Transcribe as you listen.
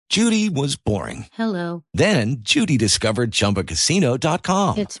Judy was boring. Hello. Then Judy discovered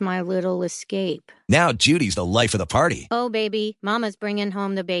ChumbaCasino.com. It's my little escape. Now Judy's the life of the party. Oh, baby, mama's bringing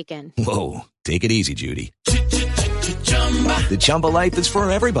home the bacon. Whoa, take it easy, Judy. The Chumba life is for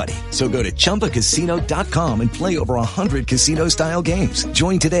everybody. So go to ChumbaCasino.com and play over 100 casino-style games.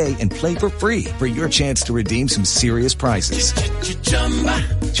 Join today and play for free for your chance to redeem some serious prizes.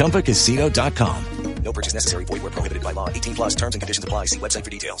 ChumbaCasino.com. No purchase necessary. Void where prohibited by law. 18 plus terms and conditions apply. See website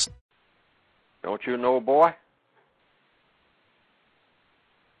for details. Don't you know, boy?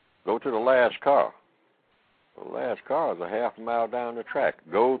 Go to the last car. The last car is a half a mile down the track.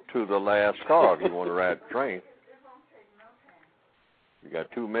 Go to the last car if you want to ride the train. You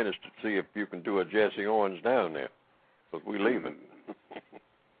got 2 minutes to see if you can do a Jesse Owens down there, because we're leaving.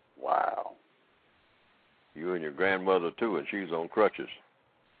 Wow. You and your grandmother, too, and she's on crutches.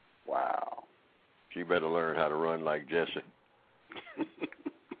 Wow. She better learn how to run like Jesse.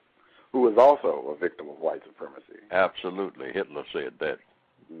 Who was also a victim of white supremacy. Absolutely. Hitler said that.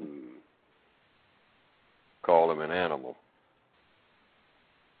 Called him an animal.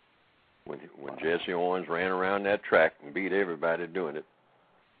 When Jesse Owens ran around that track and beat everybody doing it,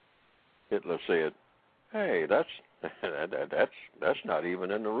 Hitler said, "Hey, that's not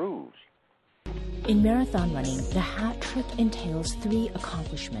even in the rules." In marathon running, the hat trick entails 3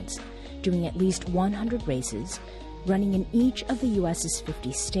 accomplishments: doing at least 100 races, running in each of the U.S.'s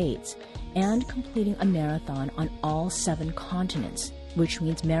 50 states, and completing a marathon on all 7 continents, which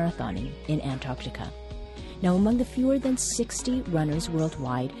means marathoning in Antarctica. Now, among the fewer than 60 runners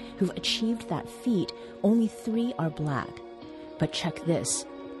worldwide who've achieved that feat, only 3 are black. But check this.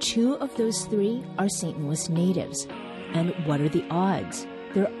 2 of those 3 are St. Louis natives. And what are the odds?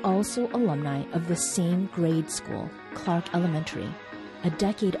 They're also alumni of the same grade school, Clark Elementary, a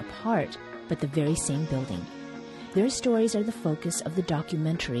decade apart, but the very same building. Their stories are the focus of the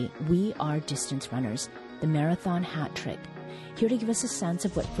documentary We Are Distance Runners, the Marathon Hat Trick. Here to give us a sense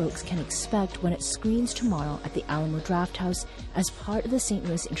of what folks can expect when it screens tomorrow at the Alamo Drafthouse as part of the St.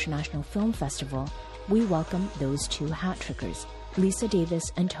 Louis International Film Festival, we welcome those 2 hat trickers, Lisa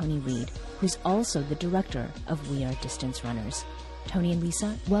Davis and Tony Reed, who's also the director of We Are Distance Runners. Tony and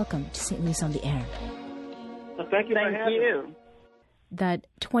Lisa, welcome to St. Louis on the Air. Well, thank you. That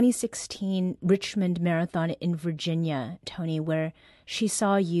 2016 Richmond Marathon in Virginia, Tony, where she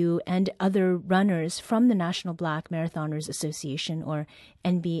saw you and other runners from the National Black Marathoners Association, or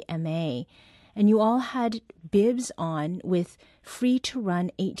NBMA, and you all had bibs on with Free to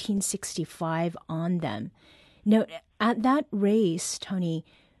Run 1865 on them. Now, at that race, Tony,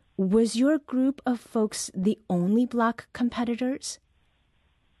 was your group of folks the only black competitors?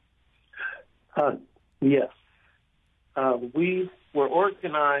 Yes. We were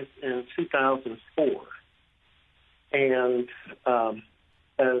organized in 2004, and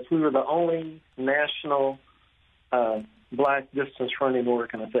as we were the only national black distance running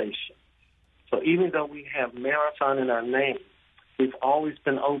organization. So even though we have marathon in our name, we've always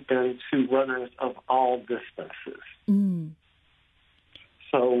been open to runners of all distances.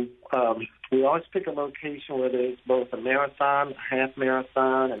 So we always pick a location where there's both a marathon, a half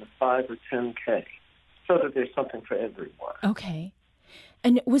marathon, and a 5 or 10K, so that there's something for everyone. Okay.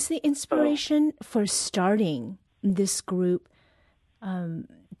 And was the inspiration for starting this group,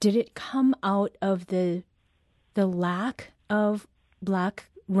 did it come out of the lack of black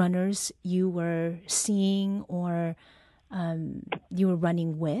runners you were seeing or you were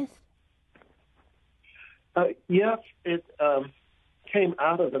running with? Yes, it came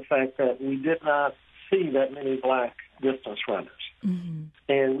out of the fact that we did not see that many black distance runners. Mm-hmm.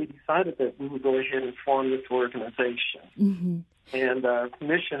 And we decided that we would go ahead and form this organization. Mm-hmm. And our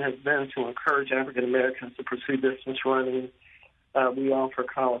mission has been to encourage African Americans to pursue distance running. We offer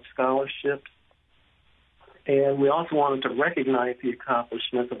college scholarships. And we also wanted to recognize the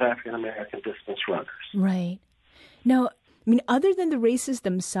accomplishments of African American distance runners. Right. Now, I mean, other than the races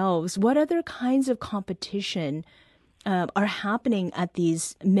themselves, what other kinds of competition are happening at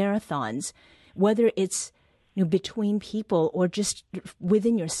these marathons, whether it's between people or just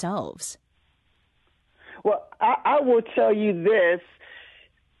within yourselves? Well, I will tell you this.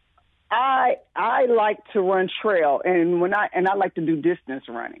 I like to run trail, and I like to do distance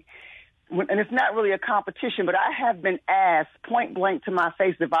running. And it's not really a competition, but I have been asked point blank to my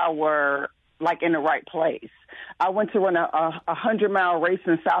face if I were like in the right place. I went to run a 100-mile race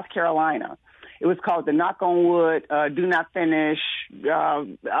in South Carolina, It was called the Knock on Wood, Do Not Finish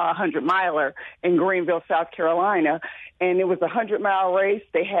 100-miler in Greenville, South Carolina. And it was a 100-mile race.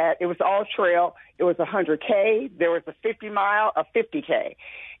 It was all trail. It was 100K. There was a 50-mile, a 50K.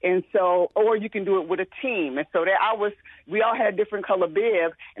 And so, or you can do it with a team. And so we all had a different color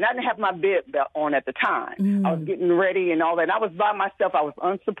bib, and I didn't have my bib belt on at the time. I was getting ready and all that. And I was by myself. I was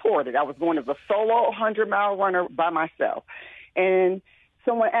unsupported. I was going as a solo 100-mile runner by myself. And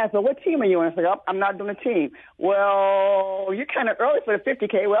someone asked, well, what team are you on? I said, I'm not doing a team. Well, you're kind of early for the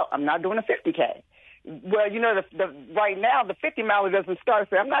 50K. Well, I'm not doing a 50K. Well, you know, right now, the 50-miler doesn't start.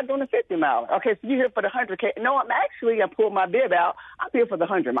 So I'm not doing a 50-miler. Okay, so you're here for the 100K. No, I pulled my bib out. I'm here for the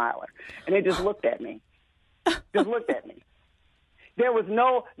 100-miler. And they just looked at me. They just looked.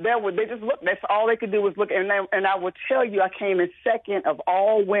 That's all they could do was look. And I will tell you, I came in second of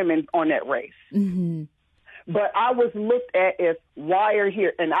all women on that race. Mm-hmm. But I was looked at as, why are you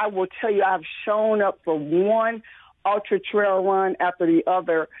here? And I will tell you, I've shown up for one ultra trail run after the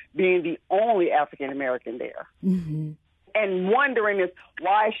other, being the only African American there. Mm-hmm. And wondering is,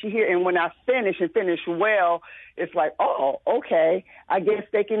 why is she here? And when I finish well, it's like, oh, okay, I guess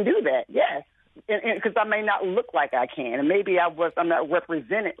they can do that. Yes. Because I may not look like I can, and maybe I'm not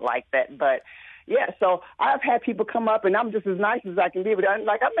represented like that, but yeah, so I've had people come up, and I'm just as nice as I can be, but I'm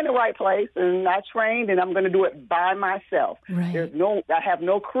in the right place, and I trained, and I'm going to do it by myself. Right. I have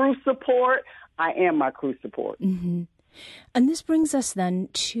no crew support. I am my crew support. Mm-hmm. And this brings us then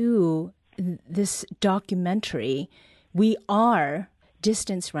to this documentary, We Are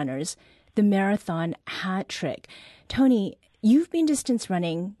Distance Runners, the Marathon Hat Trick. Tony, you've been distance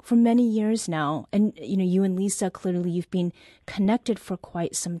running for many years now, and you and Lisa, clearly you've been connected for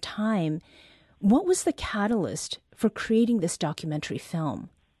quite some time. What was the catalyst for creating this documentary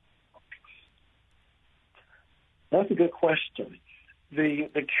film? That's a good question. The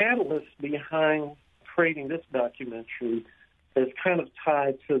catalyst behind creating this documentary is kind of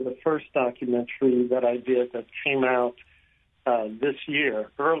tied to the first documentary that I did that came out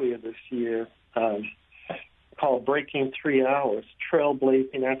earlier this year, called Breaking 3 Hours,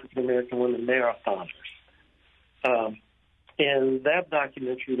 Trailblazing African American Women Marathoners. And that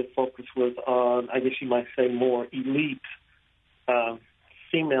documentary, the focus was on, I guess you might say, more elite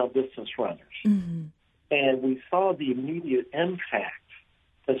female distance runners. Mm-hmm. And we saw the immediate impact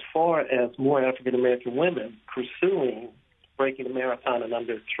as far as more African American women pursuing breaking a marathon in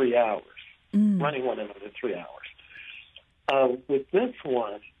under 3 hours, running one in under 3 hours. With this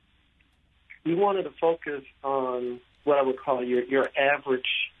one, we wanted to focus on what I would call your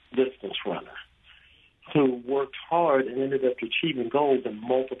average distance runner who worked hard and ended up achieving goals in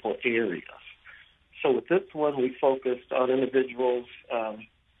multiple areas. So with this one, we focused on individuals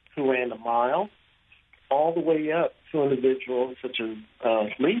who ran a mile, all the way up to individuals such as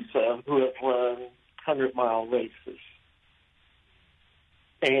Lisa, who have run 100-mile races.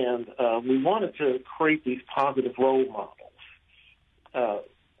 And we wanted to create these positive role models.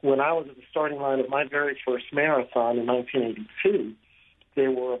 When I was at the starting line of my very first marathon in 1982,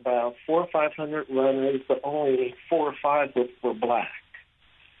 there were about 400 or 500 runners, but only 4 or 5 were black.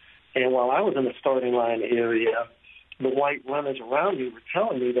 And while I was in the starting line area, the white runners around me were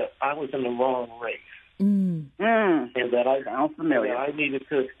telling me that I was in the wrong race. And that I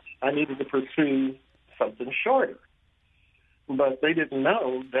needed to pursue something shorter. But they didn't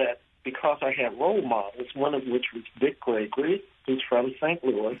know that because I had role models, one of which was Dick Gregory, who's from St.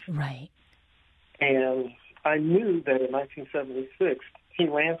 Louis. Right. And I knew that in 1976, he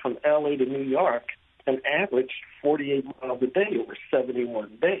ran from L.A. to New York and averaged 48 miles a day over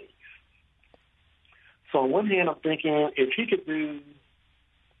 71 days. So on one hand, I'm thinking, if he could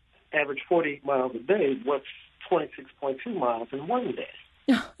average 48 miles a day, what's 26.2 miles in one day?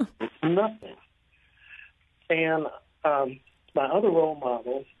 It's nothing. And my other role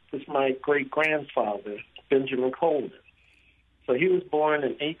model is my great-grandfather, Benjamin Coleman. So he was born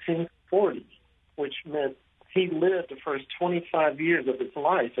in 1840, which meant he lived the first 25 years of his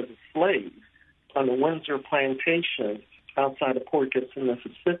life as a slave on the Windsor plantation outside of Port Gibson,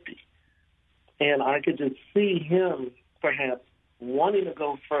 Mississippi. And I could just see him perhaps wanting to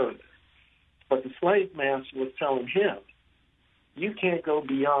go further. But the slave master was telling him, you can't go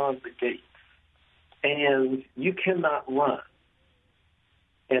beyond the gates, and you cannot run.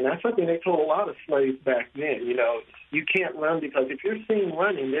 And that's something they told a lot of slaves back then. You can't run because if you're seen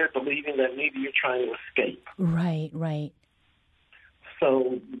running, they're believing that maybe you're trying to escape. Right, right.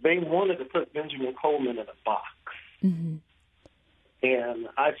 So they wanted to put Benjamin Coleman in a box. Mm-hmm. And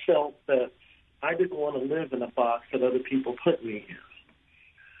I felt that I didn't want to live in a box that other people put me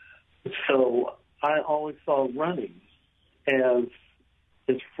in. So I always saw running as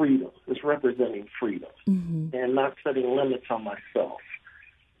is freedom. It's representing freedom and not setting limits on myself.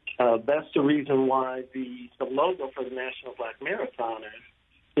 That's the reason why the logo for the National Black Marathoners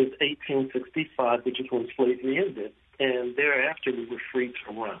is 1865, which is when slavery ended, and thereafter we were free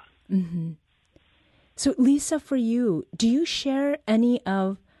to run. Mm-hmm. So, Lisa, for you, do you share any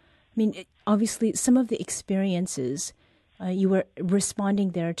of, obviously some of the experiences, you were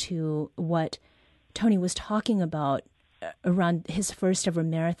responding there to what Tony was talking about around his first ever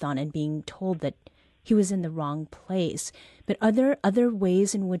marathon and being told that he was in the wrong place. But are there other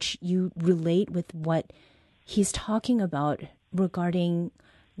ways in which you relate with what he's talking about regarding,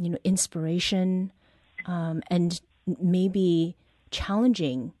 inspiration and maybe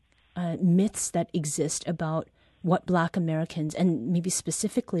challenging myths that exist about what Black Americans and maybe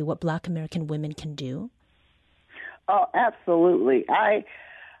specifically what Black American women can do? Oh, absolutely. I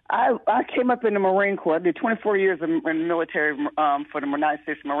came up in the Marine Corps. I did 24 years in the military for the United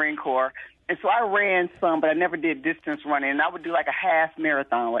States Marine Corps. And so I ran some, but I never did distance running. And I would do like a half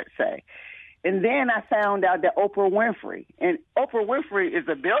marathon, let's say. And then I found out that Oprah Winfrey, and Oprah Winfrey is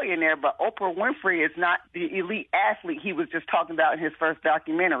a billionaire, but Oprah Winfrey is not the elite athlete he was just talking about in his first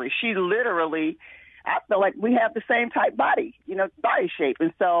documentary. She literally, I feel like we have the same type body, body shape.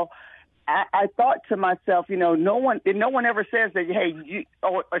 And so I thought to myself, no one ever says that, hey,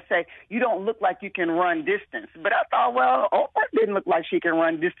 or say you don't look like you can run distance. But I thought, well, Oprah didn't look like she can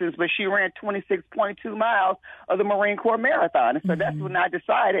run distance, but she ran 26.2 miles of the Marine Corps Marathon. And so that's when I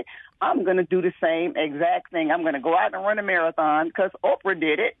decided I'm going to do the same exact thing. I'm going to go out and run a marathon because Oprah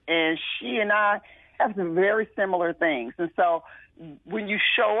did it, and she and I have some very similar things. And so when you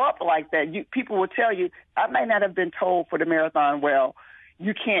show up like that, people will tell you, I may not have been told for the marathon, well,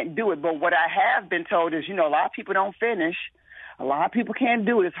 you can't do it. But what I have been told is, a lot of people don't finish. A lot of people can't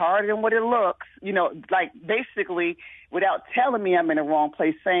do it. It's harder than what it looks. Like basically without telling me I'm in the wrong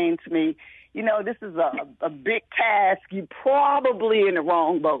place, saying to me, this is a big task. You're probably in the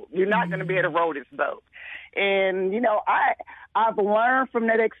wrong boat. You're not going to be able to row this boat. And, I've learned from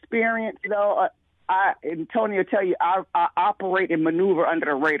that experience, though. And Tony will tell you, I operate and maneuver under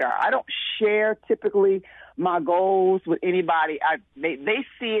the radar. I don't share typically my goals with anybody. They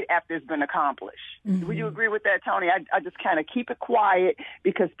see it after it's been accomplished. Would you agree with that, Tony? I just kind of keep it quiet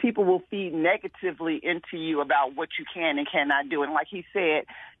because people will feed negatively into you about what you can and cannot do. And like he said,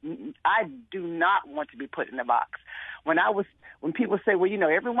 I do not want to be put in a box. When people say, well,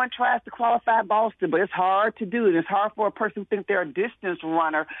 everyone tries to qualify Boston, but it's hard to do. And it's hard for a person to think they're a distance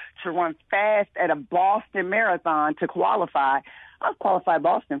runner to run fast at a Boston marathon to qualify. I've qualified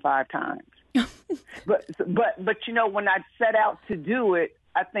Boston 5 times. but when I set out to do it,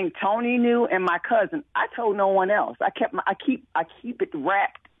 I think Tony knew and my cousin. I told no one else. I keep it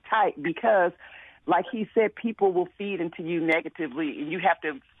wrapped tight because, like he said, people will feed into you negatively, and you have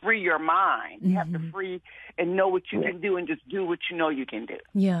to free your mind. You have to free and know what you can do and just do what you know you can do.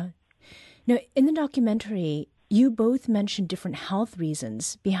 Yeah. Now, in the documentary, you both mentioned different health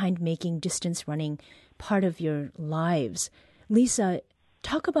reasons behind making distance running part of your lives. Lisa,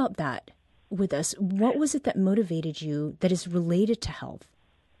 talk about that with us. What was it that motivated you that is related to health?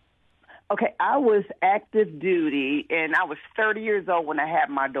 Okay, I was active duty, and I was 30 years old when I had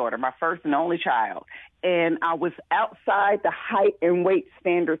my daughter, my first and only child. And I was outside the height and weight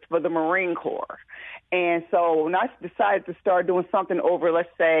standards for the Marine Corps. And so when I decided to start doing something over, let's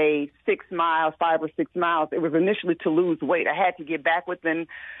say, 6 miles, 5 or 6 miles, it was initially to lose weight. I had to get back within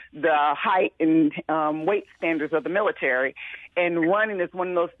the height and weight standards of the military. And running is one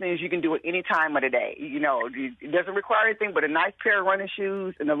of those things you can do at any time of the day. It doesn't require anything but a nice pair of running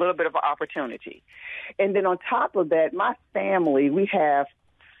shoes and a little bit of an opportunity. And then on top of that, my family, we have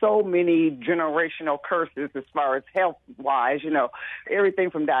so many generational curses as far as health-wise,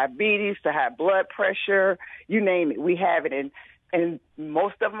 everything from diabetes to high blood pressure, you name it, we have it. And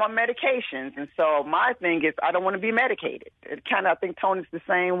most of them are medications. And so my thing is I don't want to be medicated. I think Tony's the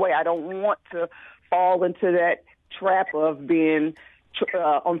same way. I don't want to fall into that trap of being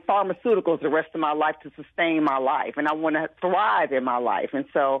on pharmaceuticals the rest of my life to sustain my life. And I want to thrive in my life. And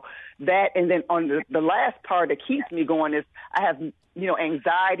so that, and then on the last part that keeps me going is I have,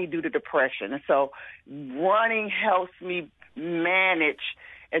 anxiety due to depression. And so running helps me manage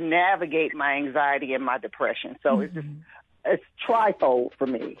and navigate my anxiety and my depression. So it's trifold for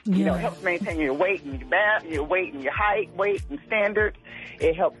me. It helps maintain your weight and your weight and your height, weight and standards.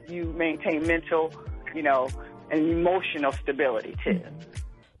 It helps you maintain mental, and emotional stability too.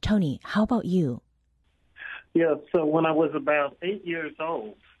 Tony, how about you? Yeah, so when I was about 8 years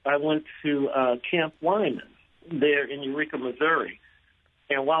old, I went to Camp Wyman there in Eureka, Missouri.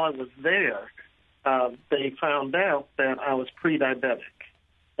 And while I was there, they found out that I was pre-diabetic.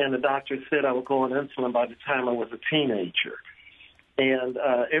 and the doctor said I would go on insulin by the time I was a teenager. And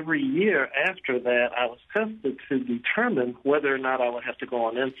every year after that, I was tested to determine whether or not I would have to go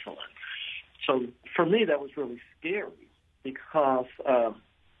on insulin. So for me, that was really scary because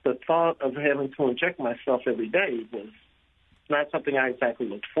the thought of having to inject myself every day was not something I exactly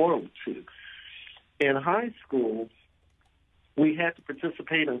looked forward to. In high school, we had to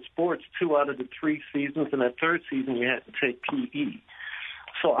participate in sports 2 out of the 3 seasons, and that third season you had to take PE.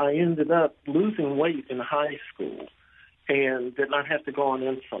 So I ended up losing weight in high school and did not have to go on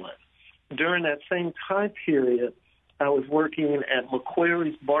insulin. During that same time period, I was working at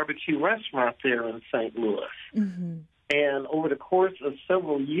McQuarrie's barbecue restaurant there in St. Louis. Mm-hmm. And over the course of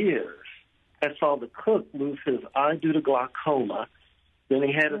several years, I saw the cook lose his eye due to glaucoma. Then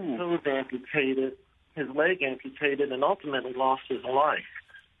he had his toes amputated, his leg amputated, and ultimately lost his life,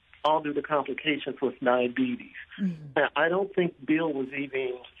 all due to complications with diabetes. Mm-hmm. Now, I don't think Bill was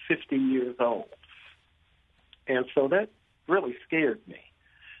even 50 years old. And so that really scared me.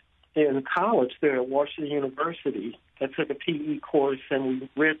 In college there at Washington University, I took a PE course, and we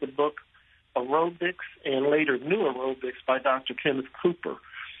read the book Aerobics and later New Aerobics by Dr. Kenneth Cooper,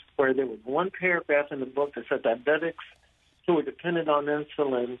 where there was one paragraph in the book that said diabetics who are dependent on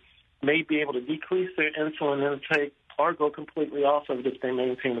insulin may be able to decrease their insulin intake or go completely off of it if they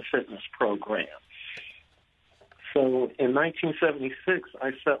maintain a fitness program. So in 1976,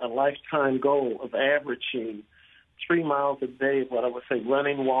 I set a lifetime goal of averaging 3 miles a day, what I would say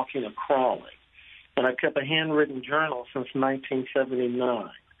running, walking, or crawling. And I kept a handwritten journal since 1979.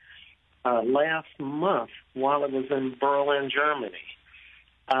 Last month, while I was in Berlin, Germany,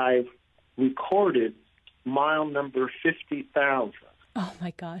 I recorded mile number 50,000. Oh,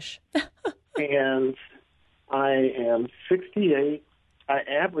 my gosh. And I am 68. I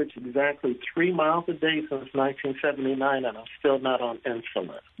average exactly 3 miles a day since 1979, and I'm still not on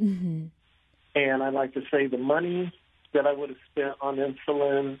insulin. Mm-hmm. And I'd like to say the money that I would have spent on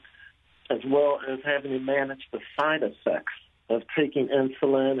insulin, as well as having to manage the side effects of taking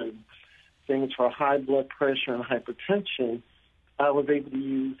insulin and things for high blood pressure and hypertension, I was able to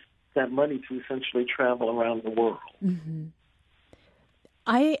use that money to essentially travel around the world. Mm-hmm.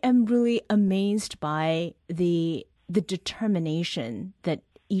 I am really amazed by the determination that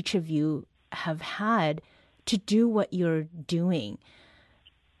each of you have had to do what you're doing.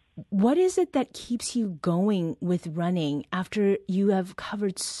 What is it that keeps you going with running after you have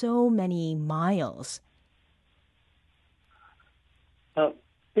covered so many miles?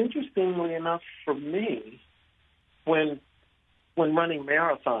 Interestingly enough, for me, when running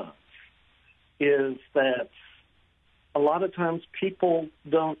marathons, is that a lot of times people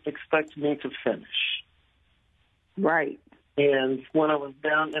don't expect me to finish. Right. And when I was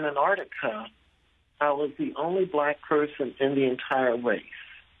down in Antarctica, I was the only black person in the entire race.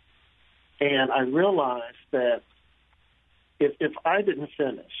 And I realized that if I didn't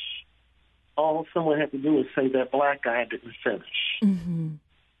finish, all someone had to do was say that black guy didn't finish. Mm-hmm.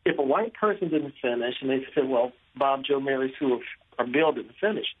 If a white person didn't finish and they said, well, Bob, Joe, Mary, Sue, or Bill didn't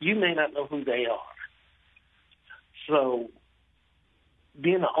finish, you may not know who they are. So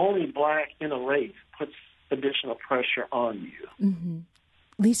being the only black in a race puts additional pressure on you. Mm-hmm.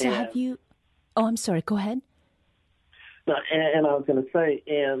 Lisa, have you... Oh, I'm sorry. Go ahead. No, and I was going to say,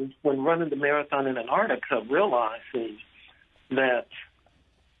 and when running the marathon in Antarctica, realizing that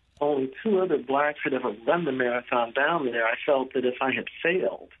only 2 other blacks had ever run the marathon down there, I felt that if I had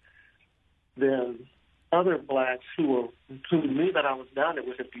failed, then other blacks who knew that I was down there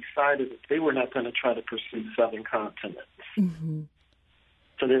would have decided that they were not going to try to pursue southern continents. Mm-hmm.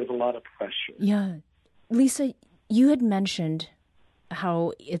 So there's a lot of pressure. Yeah. Lisa, you had mentioned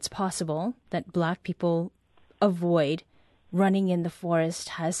how it's possible that black people avoid running in the forest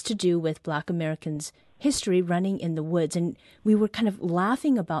has to do with black Americans' history running in the woods. And we were kind of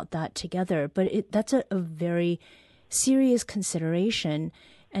laughing about that together, but that's a very serious consideration.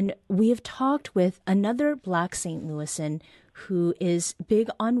 And we have talked with another black St. Louisan who is big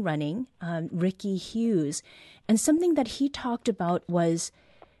on running, Ricky Hughes. And something that he talked about was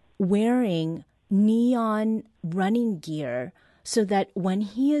wearing neon running gear so that when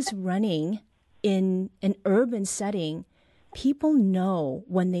he is running in an urban setting, people know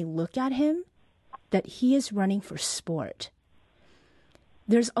when they look at him that he is running for sport.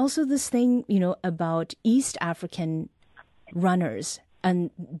 There's also this thing, about East African runners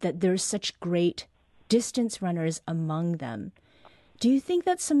and that there's such great distance runners among them. Do you think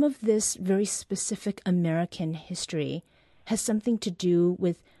that some of this very specific American history has something to do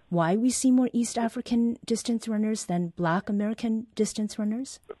with why we see more East African distance runners than Black American distance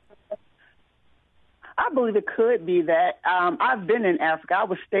runners? I believe it could be that. I've been in Africa. I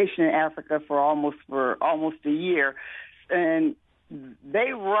was stationed in Africa for almost a year, and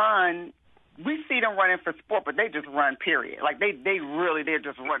they run. We see them running for sport, but they just run. Period. Like they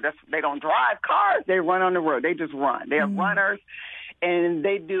just run. They don't drive cars. They run on the road. They just run. They're runners, and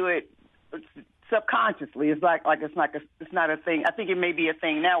they do it subconsciously. It's it's not a thing. I think it may be a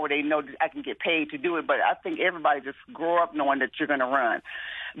thing now where they know that I can get paid to do it, but I think everybody just grow up knowing that you're going to run.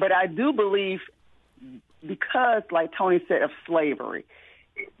 But I do believe, because, like Tony said, of slavery,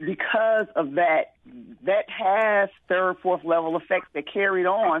 because of that has third, fourth level effects that carried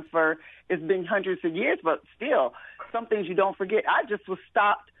on for, it's been hundreds of years, but still, some things you don't forget. I just was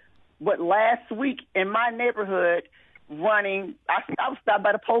stopped, last week in my neighborhood running. I was stopped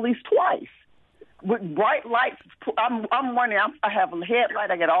by the police twice with bright lights. I'm running. I have a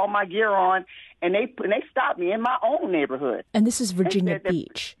headlight. I got all my gear on, and they stopped me in my own neighborhood. And this is Virginia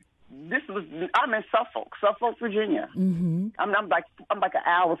Beach. I'm in Suffolk, Virginia. Mm-hmm. I'm like an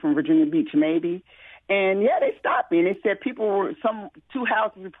hour from Virginia Beach, maybe. And yeah, they stopped me and they said two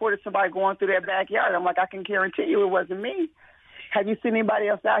houses reported somebody going through their backyard. I'm like, I can guarantee you it wasn't me. Have you seen anybody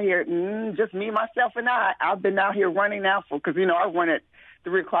else out here? Just me, myself, and I. I've been out here running now because I run at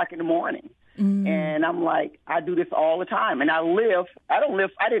 3 o'clock in the morning. Mm-hmm. And I'm like, I do this all the time. And I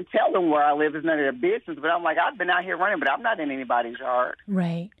didn't tell them where I live. It's none of their business. But I'm like, I've been out here running, but I'm not in anybody's yard.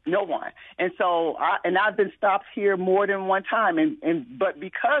 Right. No one. And so, I've been stopped here more than one time. But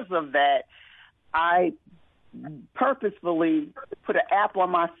because of that, I purposefully put an app on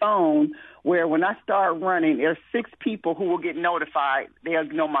my phone where when I start running, there's 6 people who will get notified. They'll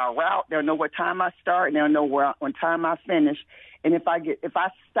know my route. They'll know what time I start, and they'll know what time I finish. And if I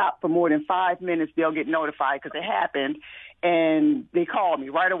stop for more than 5 minutes, they'll get notified because it happened, and they call me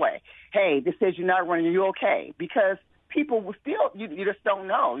right away. Hey, this says you're not running. Are you okay? Because people will still, you just don't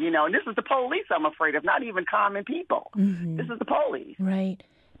know, And this is the police I'm afraid of, not even common people. Mm-hmm. This is the police. Right.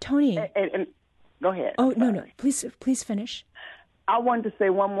 Tony. And go ahead. Oh, no. Please finish. I wanted to say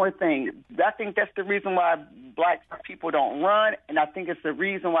one more thing. I think that's the reason why black people don't run, and I think it's the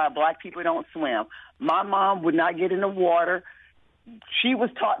reason why black people don't swim. My mom would not get in the water. She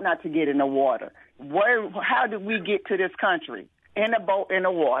was taught not to get in the water. How did we get to this country? In a boat, in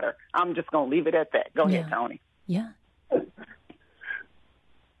the water. I'm just going to leave it at that. Go ahead, Tony. Yeah. And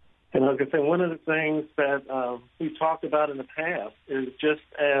like I said, one of the things that we talked about in the past is just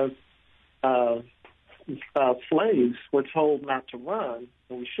as slaves were told not to run,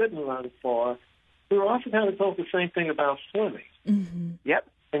 and we shouldn't run for, we were also kind of told the same thing about swimming. Mm-hmm. Yep.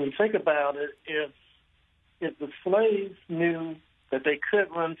 And you think about it, if the slaves knew that they could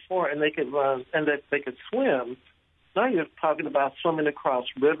run for and they could run and that they could swim, now you're talking about swimming across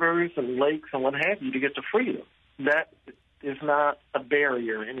rivers and lakes and what have you to get to freedom. That is not a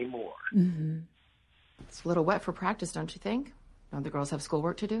barrier anymore. Mm-hmm. It's a little wet for practice, don't you think? Don't the girls have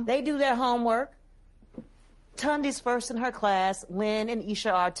schoolwork to do? They do their homework. Tundi's first in her class. Lynn and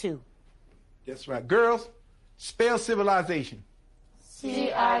Isha are too. That's right. Girls, spell civilization.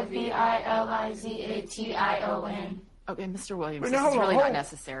 Civilization. Okay, Mr. Williams, this is really not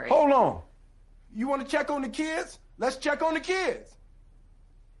necessary. Hold on. You want to check on the kids? Let's check on the kids.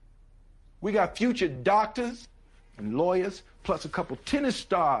 We got future doctors and lawyers, plus a couple tennis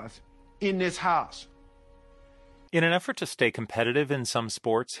stars in this house. In an effort to stay competitive in some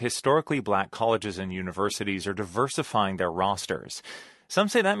sports, historically black colleges and universities are diversifying their rosters. Some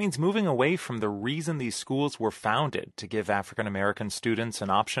say that means moving away from the reason these schools were founded, to give African American students an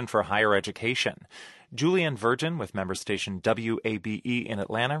option for higher education. Julianne Virgin with member station WABE in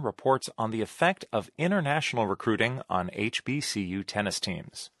Atlanta reports on the effect of international recruiting on HBCU tennis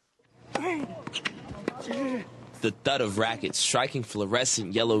teams. The thud of rackets striking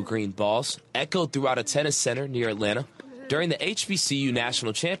fluorescent yellow-green balls echoed throughout a tennis center near Atlanta during the HBCU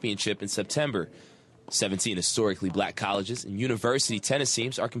National Championship in September. 17 historically black colleges and university tennis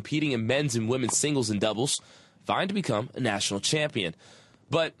teams are competing in men's and women's singles and doubles, vying to become a national champion.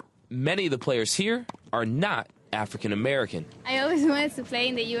 But many of the players here are not African American. I always wanted to play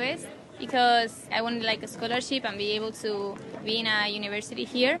in the U.S. because I wanted a scholarship and be able to be in a university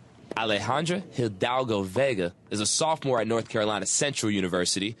here. Alejandra Hidalgo Vega is a sophomore at North Carolina Central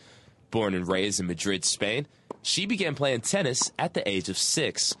University. Born and raised in Madrid, Spain, she began playing tennis at the age of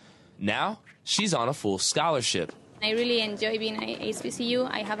 6. Now, she's on a full scholarship. I really enjoy being at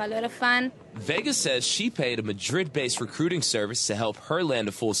HBCU. I have a lot of fun. Vega says she paid a Madrid-based recruiting service to help her land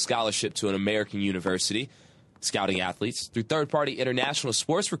a full scholarship to an American university. Scouting athletes through third-party international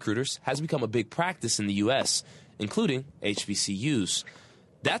sports recruiters has become a big practice in the U.S., including HBCUs.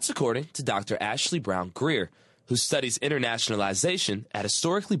 That's according to Dr. Ashley Brown Greer, who studies internationalization at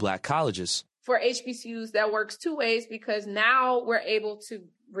historically black colleges. for HBCUs that works two ways, because now we're able to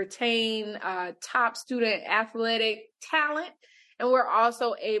retain top student athletic talent, and we're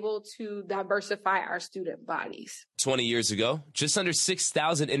also able to diversify our student bodies. 20 years ago, just under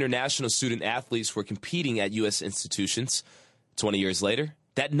 6,000 international student athletes were competing at U.S. institutions. 20 years later,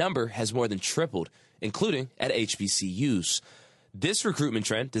 that number has more than tripled, including at HBCUs. This recruitment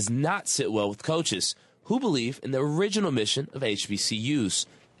trend does not sit well with coaches who believe in the original mission of HBCUs,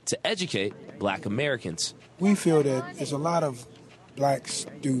 to educate Black Americans. We feel that there's a lot of Black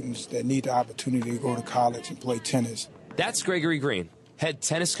students that need the opportunity to go to college and play tennis. That's Gregory Green, head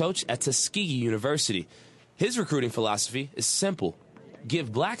tennis coach at Tuskegee University. His recruiting philosophy is simple: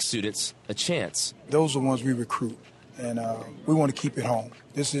 give Black students a chance. Those are the ones we recruit, and we want to keep it home.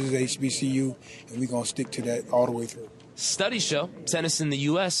 This is HBCU, and we're going to stick to that all the way through. Studies show tennis in the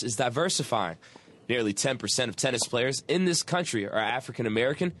U.S. is diversifying. Nearly 10% of tennis players in this country are African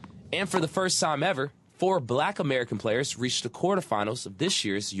American, and for the first time ever, 4 Black American players reached the quarterfinals of this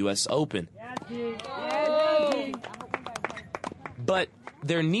year's U.S. Open. But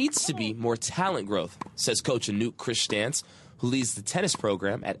there needs to be more talent growth, says coach Anouk Christians, who leads the tennis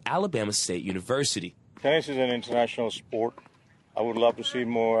program at Alabama State University. Tennis is an international sport. I would love to see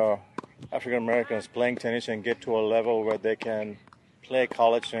more African Americans playing tennis and get to a level where they can play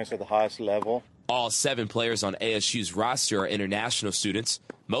college tennis at the highest level. All 7 players on ASU's roster are international students,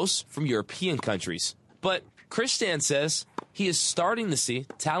 most from European countries. But Christian says he is starting to see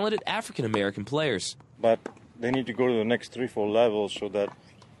talented African-American players. But they need to go to the next 3-4 levels so that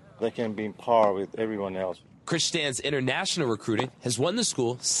they can be in par with everyone else. Christian's international recruiting has won the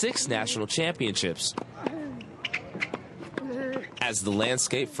school 6 national championships. As the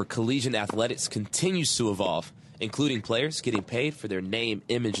landscape for collegiate athletics continues to evolve, including players getting paid for their name,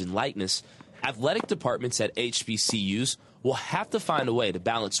 image, and likeness, athletic departments at HBCUs will have to find a way to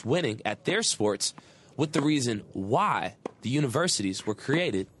balance winning at their sports with the reason why the universities were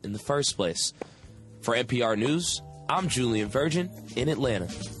created in the first place. For NPR News, I'm Julian Virgin in Atlanta.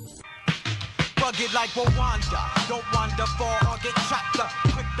 Rugged like Rwanda, don't wander far or get trapped up.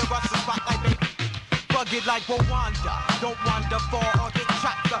 Quick to rush the spotlight, baby. Rugged like Rwanda, don't wander far or get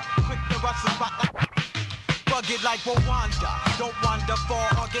trapped up. Quick to rush the spotlight. Rugged like Rwanda, don't wander far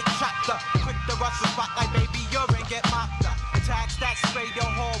or get trapped up. Quick to rush the spotlight, baby, urine get mopped up. Tax that spray your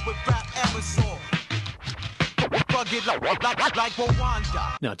hall with rap aerosol. Rugged like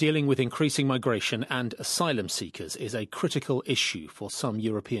Rwanda. Now, dealing with increasing migration and asylum seekers is a critical issue for some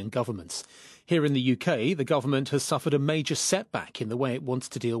European governments. Here in the UK, the government has suffered a major setback in the way it wants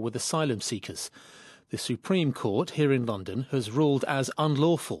to deal with asylum seekers. The Supreme Court here in London has ruled as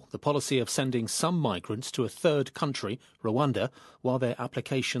unlawful the policy of sending some migrants to a third country, Rwanda, while their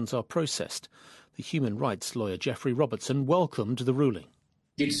applications are processed. The human rights lawyer Geoffrey Robertson welcomed the ruling.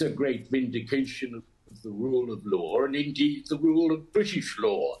 It's a great vindication of the rule of law and indeed the rule of British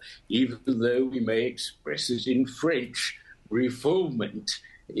law, even though we may express it in French. Refoulement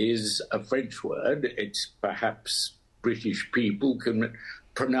is a French word. It's perhaps British people can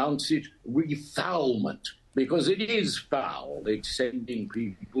pronounce it refoulement, because it is foul. It's sending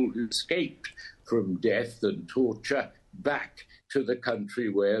people who escaped from death and torture back to the country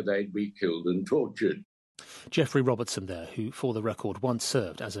where they'd be killed and tortured. Geoffrey Robertson there, who, for the record, once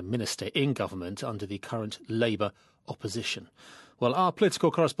served as a minister in government under the current Labour opposition. Well, our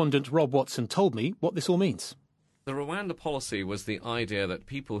political correspondent Rob Watson told me what this all means. The Rwanda policy was the idea that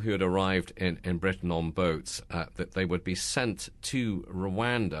people who had arrived in Britain on boats, that they would be sent to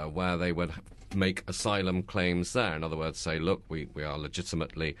Rwanda, where they would make asylum claims there. In other words, say, look, we are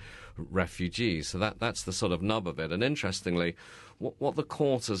legitimately refugees. So that's the sort of nub of it. And interestingly, what the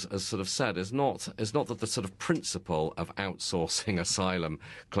court has sort of said is not that the sort of principle of outsourcing asylum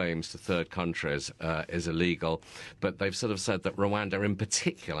claims to third countries is illegal, but they've sort of said that Rwanda in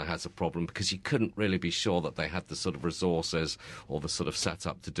particular has a problem because you couldn't really be sure that they had the sort of resources or the sort of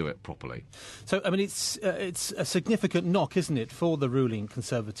setup to do it properly. So, I mean, it's a significant knock, isn't it, for the ruling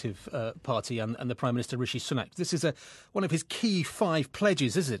Conservative Party and the Prime Minister Rishi Sunak. This is one of his key 5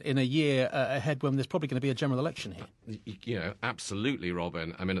 pledges, is it, in a year ahead when there's probably going to be a general election here? You know, absolutely,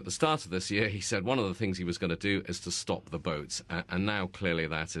 Robin. I mean, at the start of this year, he said one of the things he was going to do is to stop the boats. And now, clearly,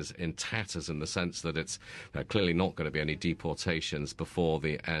 that is in tatters in the sense that it's clearly not going to be any deportations before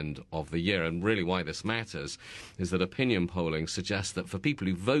the end of the year. And really why this matters is that opinion polling suggests that for people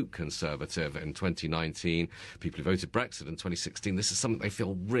who vote Conservative in 2019, people who voted Brexit in 2016, this is something they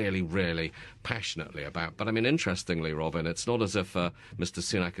feel really, really passionately about. But, I mean, interestingly, Robin, it's not as if Mr.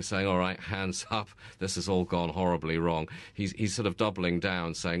 Sunak is saying, all right, hands up, this has all gone horribly wrong. He's sort of doubling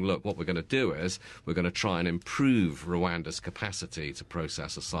down, saying, look, what we're going to do is we're going to try and improve Rwanda's capacity to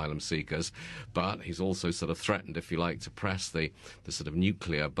process asylum seekers, but he's also sort of threatened, if you like, to press the sort of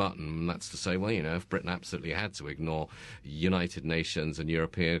nuclear button, and that's to say, well, you know, if Britain absolutely had to ignore United Nations and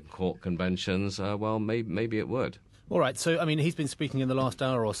European Court conventions, well, maybe it would. All right. So, I mean, he's been speaking in the last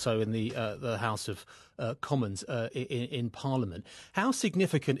hour or so in the House of Commons in Parliament. How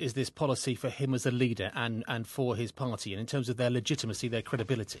significant is this policy for him as a leader and for his party, and in terms of their legitimacy, their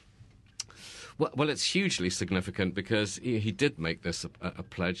credibility? Well, it's hugely significant because he did make this a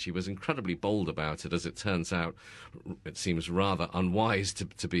pledge. He was incredibly bold about it. As it turns out, it seems rather unwise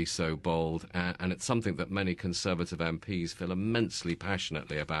to be so bold, and it's something that many Conservative MPs feel immensely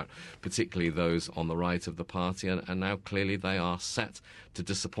passionately about, particularly those on the right of the party, and now clearly they are set to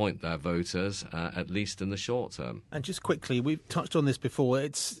disappoint their voters, at least in the short term. And just quickly, we've touched on this before,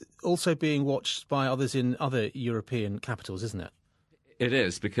 it's also being watched by others in other European capitals, isn't it? It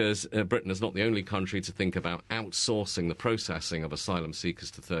is, because Britain is not the only country to think about outsourcing the processing of asylum seekers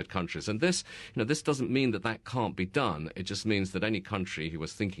to third countries. And this doesn't mean that can't be done. It just means that any country who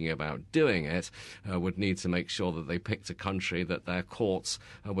was thinking about doing it would need to make sure that they picked a country that their courts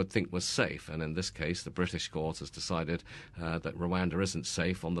would think was safe. And in this case, the British court has decided that Rwanda isn't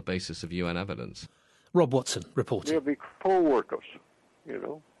safe on the basis of UN evidence. Rob Watson, reporting. They'll be co-workers,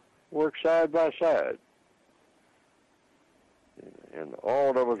 work side by side. And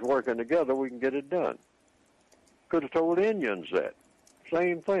all of us working together, we can get it done. Could have told Indians that.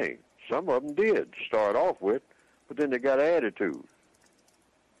 Same thing. Some of them did start off with, but then they got attitude.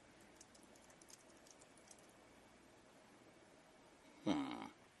 Say,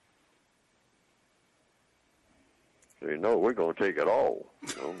 no, we're going to take it all.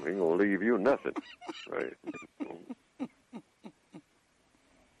 We ain't going to leave you nothing. Right?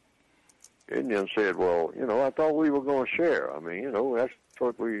 Indians said, well, I thought we were going to share. I mean, that's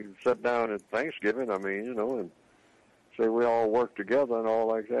what we sat down at Thanksgiving, and say we all work together and all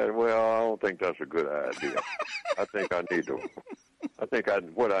like that. Well, I don't think that's a good idea. I think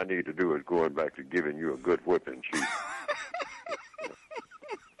what I need to do is going back to giving you a good whipping, Chief.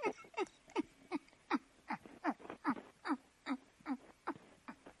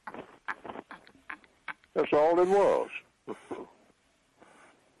 That's all it was.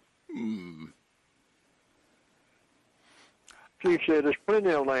 Chief said there's plenty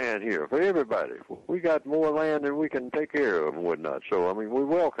of land here for everybody. We got more land than we can take care of and whatnot. So, we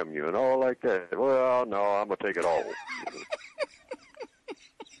welcome you and all like that. Well, no, I'm going to take it all.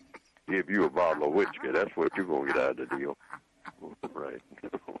 Give you a bottle of whiskey. That's what you're going to get out of the deal. Right.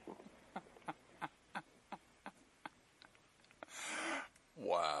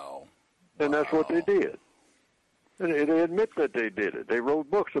 Wow. And that's what they did. And they admit that they did it. They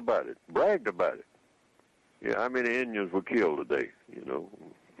wrote books about it, bragged about it. Yeah, how many Indians were killed today,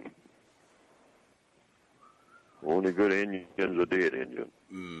 Only good Indians are dead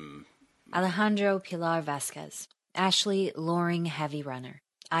Indians. Alejandro Pilar Vasquez, Ashley Loring Heavy Runner,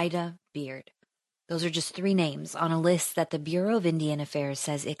 Ida Beard. Those are just 3 names on a list that the Bureau of Indian Affairs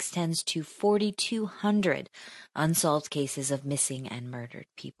says extends to 4,200 unsolved cases of missing and murdered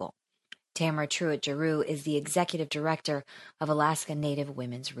people. Tamara Truitt-Giroux is the executive director of Alaska Native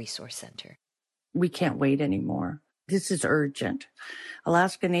Women's Resource Center. We can't wait anymore. This is urgent.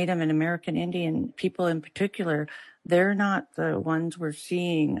 Alaska Native and American Indian people in particular, they're not the ones we're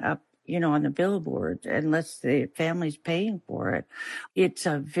seeing up, on the billboard unless the family's paying for it. It's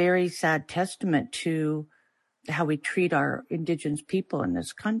a very sad testament to how we treat our Indigenous people in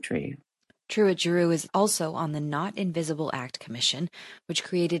this country. Truitt-Giroux is also on the Not Invisible Act Commission, which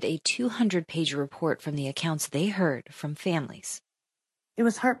created a 200-page report from the accounts they heard from families. It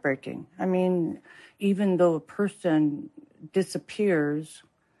was heartbreaking. Even though a person disappears,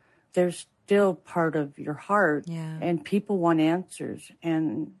 they're still part of your heart. Yeah. And people want answers.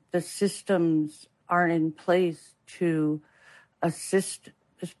 And the systems aren't in place to assist,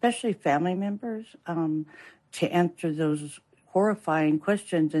 especially family members, to answer those horrifying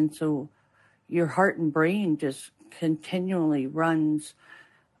questions. And so your heart and brain just continually runs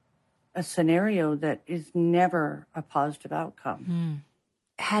a scenario that is never a positive outcome.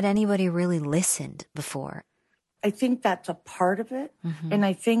 Had anybody really listened before? I think that's a part of it. And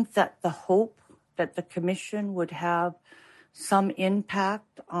I think that the hope that the commission would have some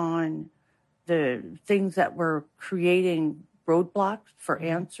impact on the things that were creating roadblocks for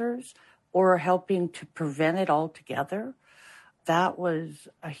answers or helping to prevent it altogether, that was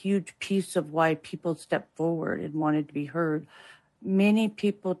a huge piece of why people stepped forward and wanted to be heard. Many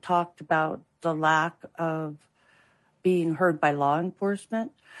people talked about the lack of being heard by law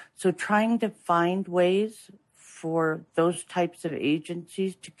enforcement. So trying to find ways for those types of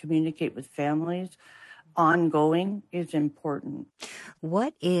agencies to communicate with families ongoing is important.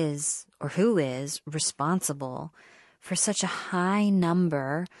 What is or who is responsible for such a high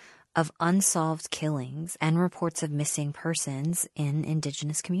number of unsolved killings and reports of missing persons in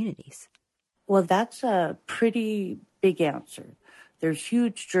Indigenous communities? Well, that's a pretty big answer. There's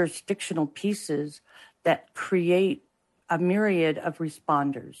huge jurisdictional pieces that create a myriad of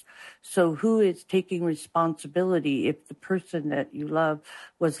responders. So who is taking responsibility if the person that you love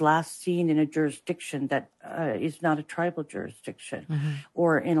was last seen in a jurisdiction that is not a tribal jurisdiction? Mm-hmm.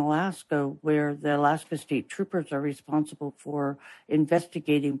 Or in Alaska, where the Alaska State Troopers are responsible for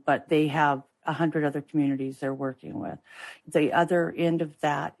investigating, but they have 100 other communities they're working with. The other end of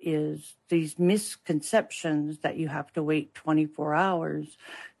that is these misconceptions that you have to wait 24 hours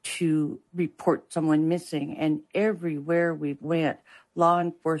to report someone missing. And everywhere we went, law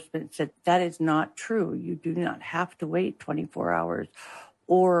enforcement said that is not true. You do not have to wait 24 hours.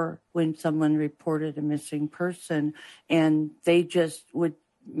 Or when someone reported a missing person and they just would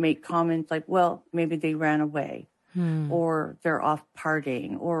make comments like, well, maybe they ran away or they're off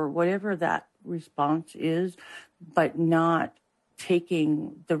partying or whatever that response is, but not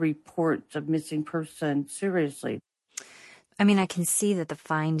taking the reports of missing persons seriously. I mean, I can see that the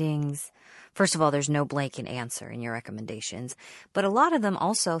findings, first of all, there's no blanket answer in your recommendations, but a lot of them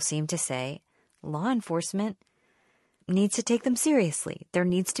also seem to say law enforcement needs to take them seriously. There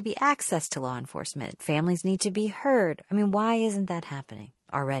needs to be access to law enforcement. Families need to be heard. I mean, why isn't that happening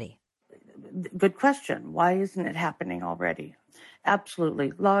already? Good question. Why isn't it happening already?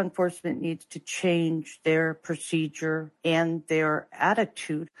 Absolutely. Law enforcement needs to change their procedure and their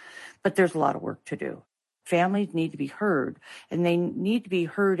attitude, but there's a lot of work to do. Families need to be heard, and they need to be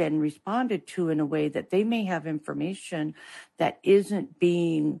heard and responded to in a way that they may have information that isn't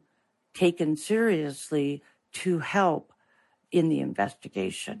being taken seriously to help in the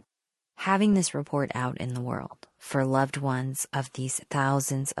investigation. Having this report out in the world for loved ones of these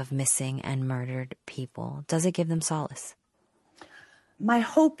thousands of missing and murdered people, does it give them solace? My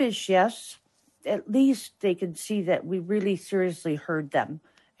hope is yes. At least they can see that we really seriously heard them.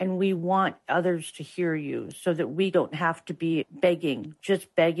 And we want others to hear you so that we don't have to be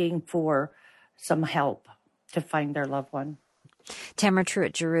just begging for some help to find their loved one. Tamara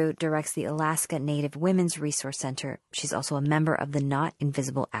Truitt-Giroux directs the Alaska Native Women's Resource Center. She's also a member of the Not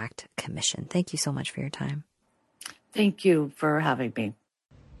Invisible Act Commission. Thank you so much for your time. Thank you for having me.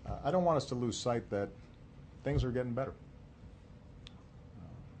 I don't want us to lose sight that things are getting better.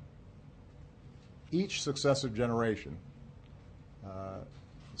 Each successive generation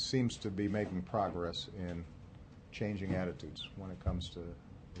seems to be making progress in changing attitudes when it comes to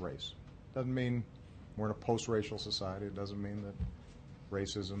race. Doesn't mean we're in a post-racial society. It doesn't mean that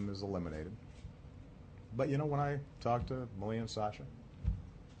racism is eliminated. But, you know, when I talk to Malia and Sasha,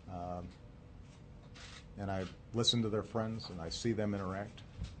 and I listen to their friends and I see them interact,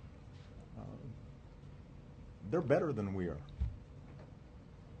 they're better than we are.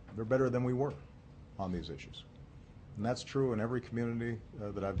 They're better than we were on these issues. And that's true in every community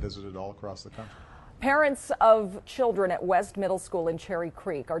that I've visited all across the country. Parents of children at West Middle School in Cherry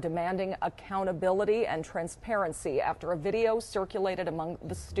Creek are demanding accountability and transparency after a video circulated among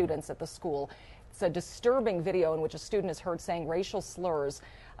the students at the school. It's a disturbing video in which a student is heard saying racial slurs.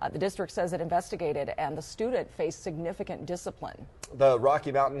 The district says it investigated, and the student faced significant discipline. The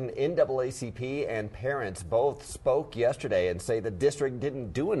Rocky Mountain NAACP and parents both spoke yesterday and say the district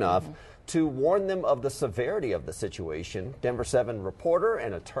didn't do enough to warn them of the severity of the situation. Denver 7 reporter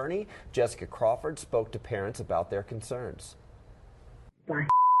and attorney Jessica Crawford spoke to parents about their concerns. Black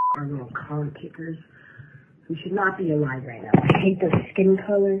are little collar kickers who should not be alive right now. I hate their skin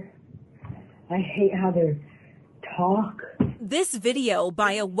color. I hate how they talk. This video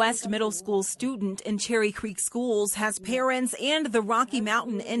by a West Middle School student in Cherry Creek schools has parents and the Rocky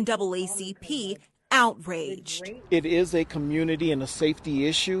Mountain NAACP outraged. It is a community and a safety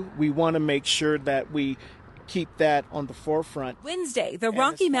issue. We want to make sure that we keep that on the forefront. Wednesday, the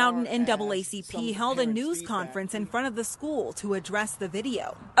Rocky Mountain NAACP held a news conference in front of the school to address the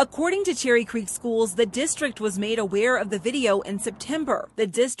video. According to Cherry Creek Schools, the district was made aware of the video in September. The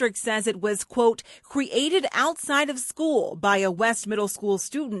district says it was, quote, created outside of school by a West Middle School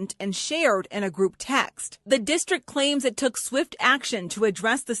student and shared in a group text. The district claims it took swift action to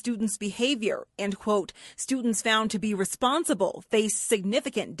address the student's behavior and, quote, students found to be responsible face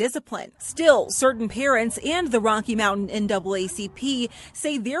significant discipline. Still, certain parents and and the Rocky Mountain NAACP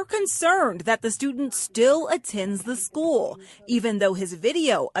say they're concerned that the student still attends the school, even though his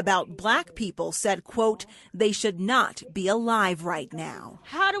video about black people said, quote, they should not be alive right now.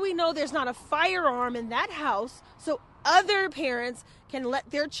 How do we know there's not a firearm in that house so other parents can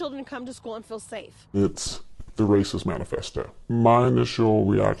let their children come to school and feel safe? It's the racist manifesto. My initial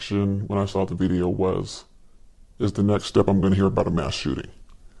reaction when I saw the video was, is the next step I'm going to hear about a mass shooting?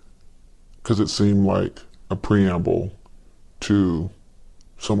 Because it seemed like a preamble to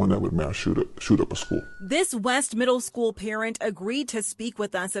someone that would mass shoot up a school. This West Middle School parent agreed to speak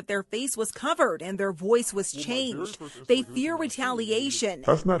with us if their face was covered and their voice was changed. They fear retaliation.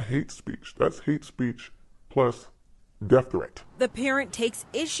 That's not hate speech. That's hate speech plus death threat. The parent takes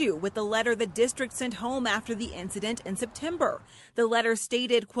issue with the letter the district sent home after the incident in September. The letter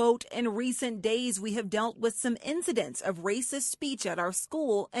stated, quote, in recent days we have dealt with some incidents of racist speech at our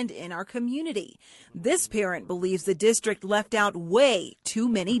school and in our community. This parent believes the district left out way too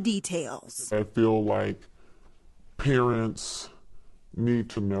many details. I feel like parents need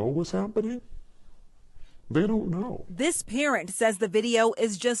to know what's happening. They don't know. This parent says the video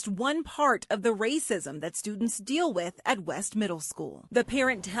is just one part of the racism that students deal with at West Middle School. The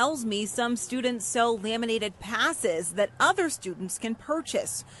parent tells me some students sell laminated passes that other students can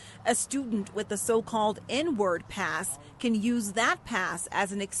purchase. A student with the so-called N-word pass can use that pass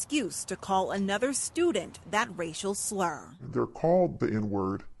as an excuse to call another student that racial slur. They're called the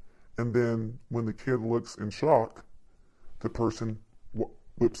N-word, and then when the kid looks in shock, the person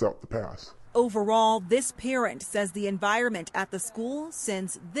whips out the pass. Overall, this parent says the environment at the school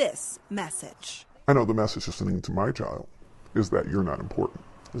sends this message. I know the message is sending to my child is that you're not important,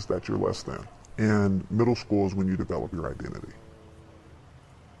 is that you're less than. And middle school is when you develop your identity.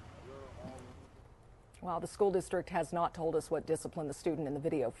 Well, the school district has not told us what discipline the student in the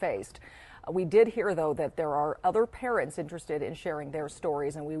video faced. We did hear, though, that there are other parents interested in sharing their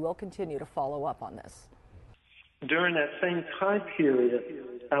stories, and we will continue to follow up on this. During that same time period,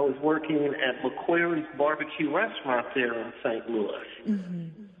 I was working at McQuarrie's Barbecue Restaurant there in St. Louis.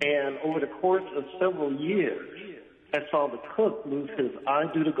 Mm-hmm. And over the course of several years, I saw the cook lose his eye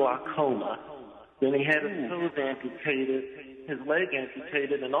due to glaucoma. Then he had his toes amputated, his leg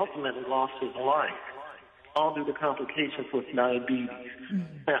amputated, and ultimately lost his life, all due to complications with diabetes. Mm-hmm.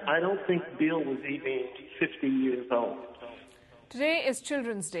 Now, I don't think Bill was even 50 years old. Today is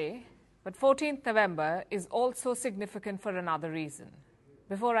Children's Day, but 14th November is also significant for another reason.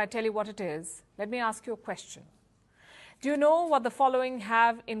 Before I tell you what it is, let me ask you a question. Do you know what the following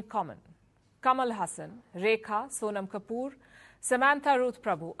have in common? Kamal Hassan, Rekha, Sonam Kapoor, Samantha Ruth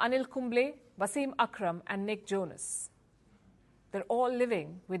Prabhu, Anil Kumble, Wasim Akram, and Nick Jonas. They're all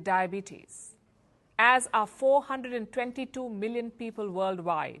living with diabetes, as are 422 million people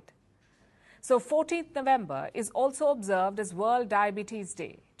worldwide. So 14th November is also observed as World Diabetes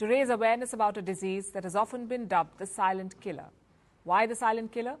Day to raise awareness about a disease that has often been dubbed the silent killer. Why the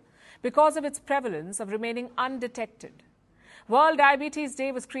silent killer? Because of its prevalence of remaining undetected. World Diabetes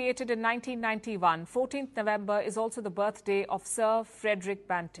Day was created in 1991. 14th November is also the birthday of Sir Frederick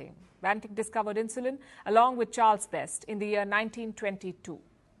Banting. Banting discovered insulin along with Charles Best in the year 1922.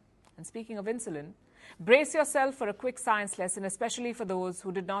 And speaking of insulin, brace yourself for a quick science lesson, especially for those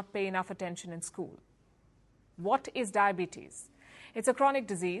who did not pay enough attention in school. What is diabetes? It's a chronic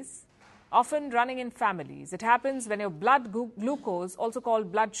disease, often running in families. It happens when your blood glucose, also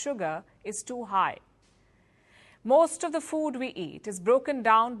called blood sugar, is too high. Most of the food we eat is broken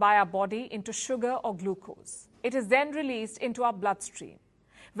down by our body into sugar or glucose. It is then released into our bloodstream.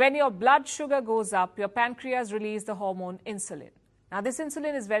 When your blood sugar goes up, your pancreas releases the hormone insulin. Now, this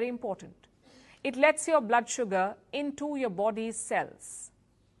insulin is very important. It lets your blood sugar into your body's cells,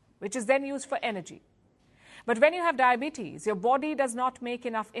 which is then used for energy. But when you have diabetes, your body does not make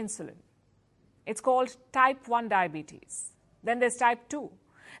enough insulin. It's called type 1 diabetes. Then there's type 2.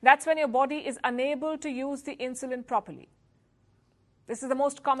 That's when your body is unable to use the insulin properly. This is the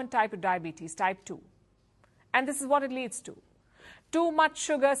most common type of diabetes, type 2. And this is what it leads to. Too much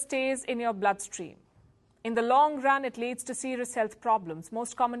sugar stays in your bloodstream. In the long run, it leads to serious health problems,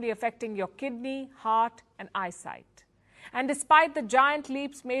 most commonly affecting your kidney, heart, and eyesight. And despite the giant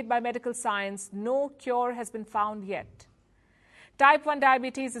leaps made by medical science, no cure has been found yet. Type 1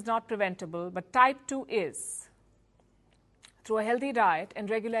 diabetes is not preventable, but type 2 is. Through a healthy diet and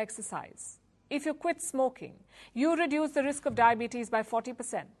regular exercise. If you quit smoking, you reduce the risk of diabetes by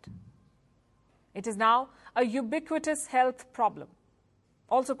 40%. It is now a ubiquitous health problem,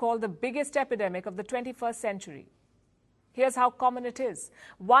 also called the biggest epidemic of the 21st century. Here's how common it is.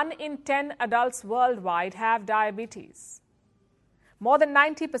 1 in 10 adults worldwide have diabetes. More than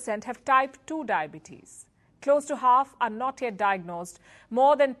 90% have type 2 diabetes. Close to half are not yet diagnosed.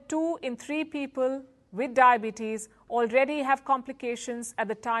 More than 2 in 3 people with diabetes already have complications at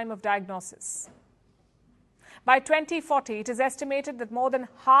the time of diagnosis. By 2040, it is estimated that more than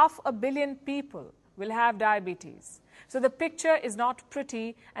 500 million people will have diabetes. So the picture is not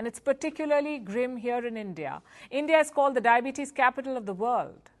pretty, and it's particularly grim here in India. India is called the diabetes capital of the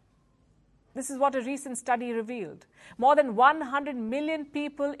world. This is what a recent study revealed. More than 100 million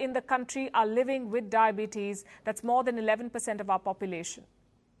people in the country are living with diabetes. That's more than 11% of our population.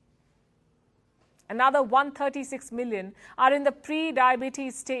 Another 136 million are in the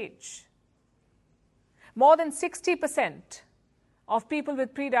pre-diabetes stage. More than 60% of people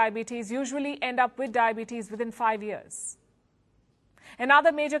with pre-diabetes usually end up with diabetes within 5 years.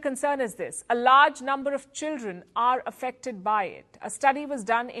 Another major concern is this: a large number of children are affected by it. A study was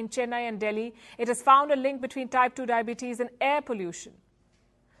done in Chennai and Delhi. It has found a link between type 2 diabetes and air pollution.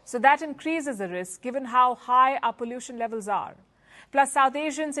 So that increases the risk given how high our pollution levels are. Plus, South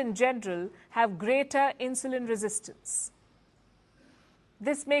Asians in general have greater insulin resistance.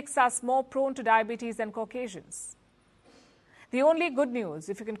 This makes us more prone to diabetes than Caucasians. The only good news,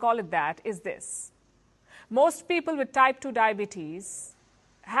 if you can call it that, is this: most people with type 2 diabetes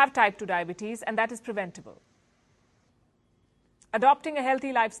have type 2 diabetes, and that is preventable. Adopting a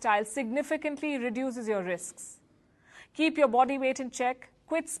healthy lifestyle significantly reduces your risks. Keep your body weight in check,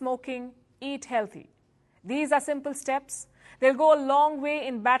 quit smoking, eat healthy. These are simple steps. They'll go a long way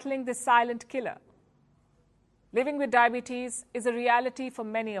in battling this silent killer. Living with diabetes is a reality for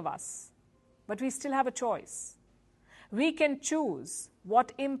many of us, but we still have a choice. We can choose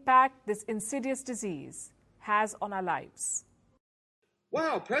what impact this insidious disease has on our lives.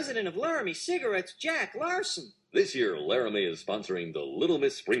 Wow, president of Laramie Cigarettes, Jack Larson. This year, Laramie is sponsoring the Little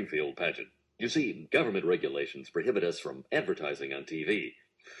Miss Springfield pageant. You see, government regulations prohibit us from advertising on TV.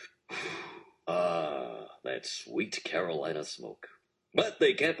 That sweet Carolina smoke. But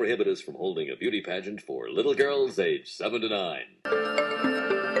they can't prohibit us from holding a beauty pageant for little girls aged 7 to 9.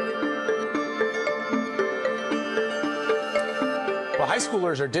 Well, high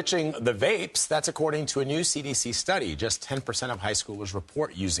schoolers are ditching the vapes. That's according to a new CDC study. Just 10% of high schoolers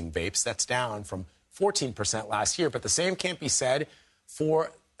report using vapes. That's down from 14% last year. But the same can't be said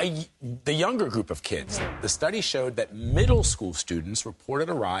for the younger group of kids. The study showed that middle school students reported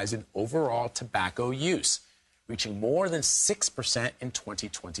a rise in overall tobacco use, reaching more than 6% in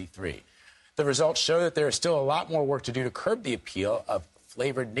 2023. The results show that there is still a lot more work to do to curb the appeal of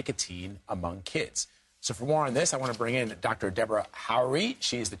flavored nicotine among kids. So for more on this, I want to bring in Dr. Deborah Howery.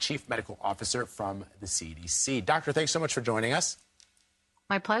 She is the Chief Medical Officer from the CDC. Doctor, thanks so much for joining us.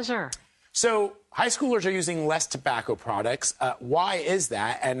 My pleasure. So high schoolers are using less tobacco products. Why is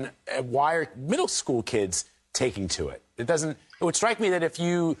that? And why are middle school kids taking to it? It would strike me that if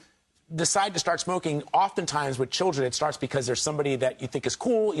you decide to start smoking, oftentimes with children, it starts because there's somebody that you think is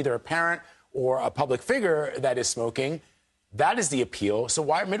cool, either a parent or a public figure that is smoking. That is the appeal. So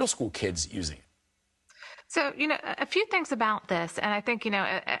why are middle school kids using it? So, a few things about this, and I think,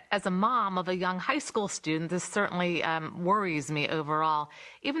 as a mom of a young high school student, this certainly worries me overall.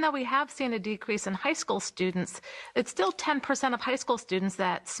 Even though we have seen a decrease in high school students, it's still 10% of high school students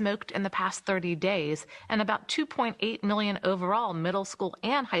that smoked in the past 30 days, and about 2.8 million overall middle school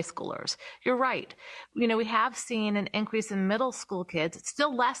and high schoolers. You're right. We have seen an increase in middle school kids. It's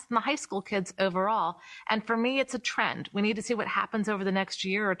still less than the high school kids overall. And for me, it's a trend. We need to see what happens over the next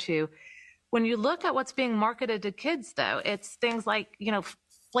year or two. When you look at what's being marketed to kids, though, it's things like,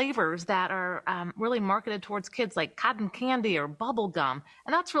 flavors that are really marketed towards kids, like cotton candy or bubble gum.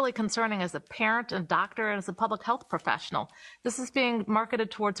 And that's really concerning as a parent and doctor and as a public health professional. This is being marketed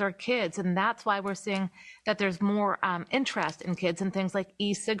towards our kids, and that's why we're seeing that there's more interest in kids in things like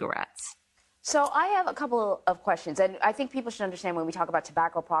e-cigarettes. So I have a couple of questions, and I think people should understand when we talk about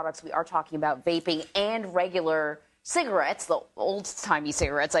tobacco products, we are talking about vaping and regular cigarettes, the old-timey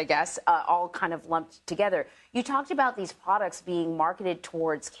cigarettes, I guess, all kind of lumped together. You talked about these products being marketed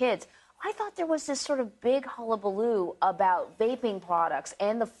towards kids. I thought there was this sort of big hullabaloo about vaping products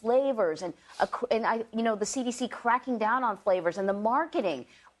and the flavors and the CDC cracking down on flavors and the marketing.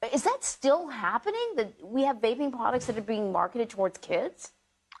 Is that still happening, that we have vaping products that are being marketed towards kids?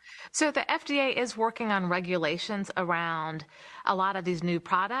 So the FDA is working on regulations around a lot of these new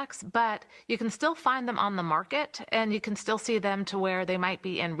products, but you can still find them on the market, and you can still see them to where they might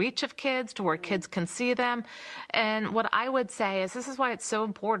be in reach of kids, to where kids can see them. And what I would say is this is why it's so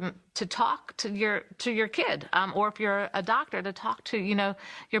important to talk to your kid, or if you're a doctor, to talk to,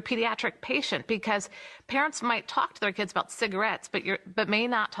 your pediatric patient, because parents might talk to their kids about cigarettes, but may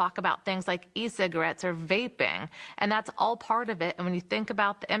not talk about things like e-cigarettes or vaping, and that's all part of it. And when you think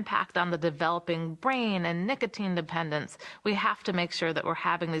about the impact on the developing brain and nicotine dependence, we have to make sure that we're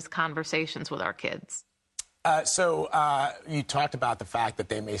having these conversations with our kids. So you talked about the fact that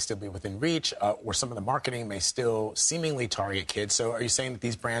they may still be within reach, or some of the marketing may still seemingly target kids. So are you saying that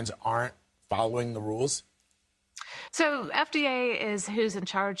these brands aren't following the rules? So FDA is who's in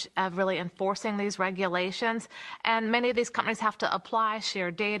charge of really enforcing these regulations, and many of these companies have to apply,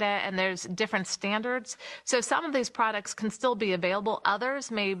 share data, and there's different standards. So some of these products can still be available. Others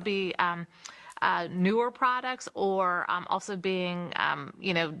may be newer products, or also being,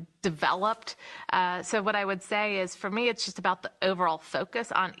 developed. So what I would say is, for me, it's just about the overall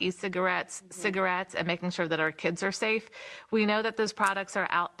focus on e-cigarettes, cigarettes, and making sure that our kids are safe. We know that those products are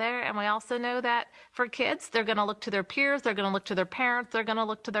out there, and we also know that for kids, they're going to look to their peers, they're going to look to their parents, they're going to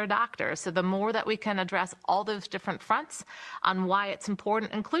look to their doctors. So the more that we can address all those different fronts on why it's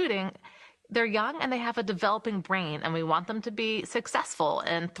important, including they're young and they have a developing brain, and we want them to be successful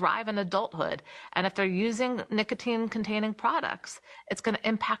and thrive in adulthood. And if they're using nicotine-containing products, it's going to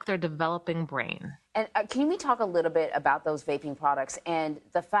impact their developing brain. And can we talk a little bit about those vaping products and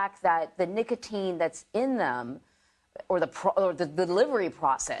the fact that the nicotine that's in them, or the delivery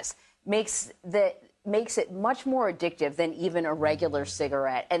process, makes it much more addictive than even a regular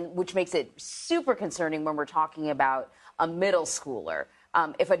cigarette, and which makes it super concerning when we're talking about a middle schooler.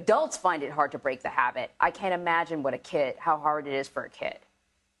 If adults find it hard to break the habit, I can't imagine how hard it is for a kid.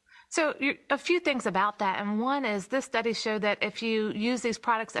 So a few things about that. And one is, this study showed that if you use these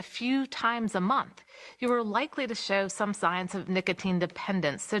products a few times a month, you are likely to show some signs of nicotine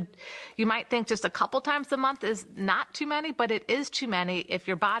dependence. So you might think just a couple times a month is not too many, but it is too many if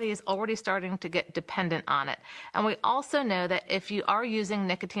your body is already starting to get dependent on it. And we also know that if you are using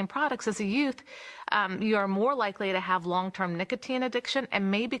nicotine products as a youth, you are more likely to have long-term nicotine addiction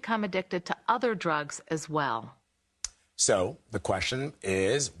and may become addicted to other drugs as well. So the question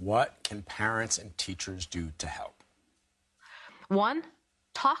is, what can parents and teachers do to help? One,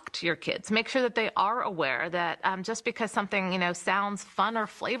 talk to your kids. Make sure that they are aware that just because something, sounds fun or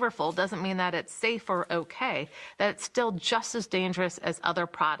flavorful doesn't mean that it's safe or okay, that it's still just as dangerous as other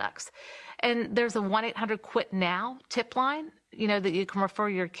products. And there's a 1-800-QUIT-NOW tip line, that you can refer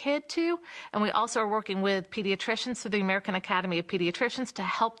your kid to. And we also are working with pediatricians through the American Academy of Pediatricians to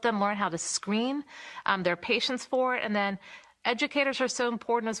help them learn how to screen their patients for it. And then educators are so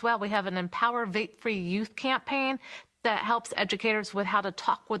important as well. We have an Empower Vape-Free Youth campaign that helps educators with how to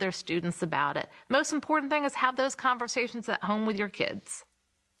talk with their students about it. Most important thing is have those conversations at home with your kids.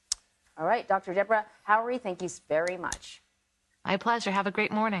 All right, Dr. Deborah Howery, thank you very much. My pleasure. Have a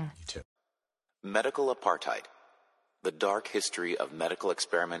great morning. You too. Medical apartheid. The dark history of medical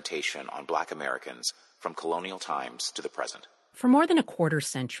experimentation on Black Americans from colonial times to the present. For more than a quarter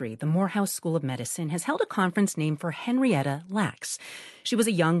century, the Morehouse School of Medicine has held a conference named for Henrietta Lacks. She was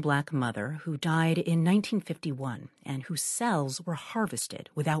a young Black mother who died in 1951 and whose cells were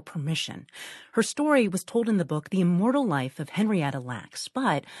harvested without permission. Her story was told in the book The Immortal Life of Henrietta Lacks,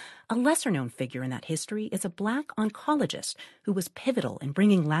 but a lesser-known figure in that history is a Black oncologist who was pivotal in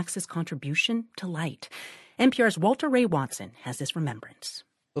bringing Lacks's contribution to light. NPR's Walter Ray Watson has this remembrance.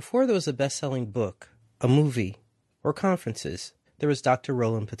 Before there was a best-selling book, a movie, or conferences, there was Dr.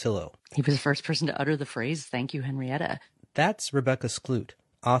 Roland Patillo. He was the first person to utter the phrase, "Thank you, Henrietta." That's Rebecca Skloot,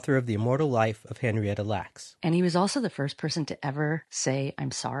 author of The Immortal Life of Henrietta Lacks. And he was also the first person to ever say,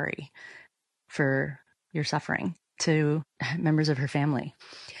 "I'm sorry for your suffering," to members of her family.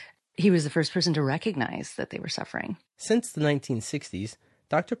 He was the first person to recognize that they were suffering. Since the 1960s,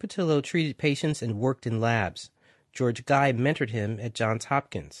 Dr. Patillo treated patients and worked in labs. George Guy mentored him at Johns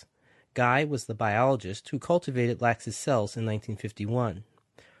Hopkins. Guy was the biologist who cultivated Lacks's cells in 1951.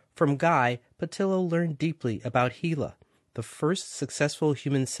 From Guy, Patillo learned deeply about HeLa, the first successful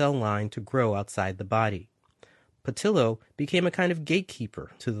human cell line to grow outside the body. Patillo became a kind of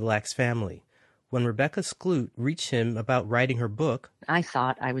gatekeeper to the Lacks family. When Rebecca Skloot reached him about writing her book, I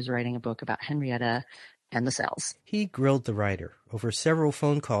thought I was writing a book about Henrietta and the cells. He grilled the writer. Over several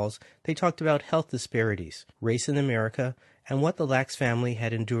phone calls, they talked about health disparities, race in America, and what the Lacks family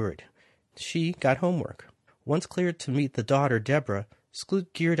had endured. She got homework. Once cleared to meet the daughter, Deborah,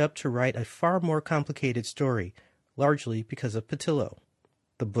 Skloot geared up to write a far more complicated story, largely because of Patillo.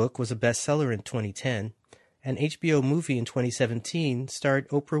 The book was a bestseller in 2010. An HBO movie in 2017 starred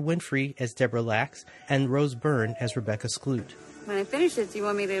Oprah Winfrey as Deborah Lax and Rose Byrne as Rebecca Skloot. When I finish it, do you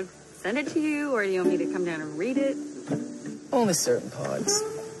want me to send it to you, or do you want me to come down and read it? Only certain parts.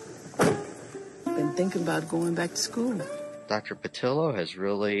 Been thinking about going back to school. Dr. Patillo has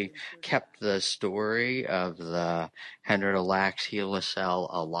really kept the story of the Henrietta Lacks HeLa cell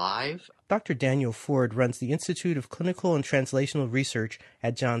alive. Dr. Daniel Ford runs the Institute of Clinical and Translational Research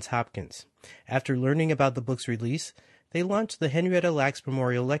at Johns Hopkins. After learning about the book's release, they launched the Henrietta Lacks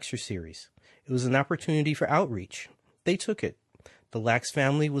Memorial Lecture Series. It was an opportunity for outreach. They took it. The Lacks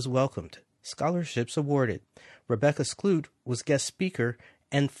family was welcomed, scholarships awarded. Rebecca Skloot was guest speaker,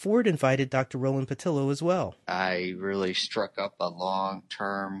 and Ford invited Dr. Roland Patillo as well. I really struck up a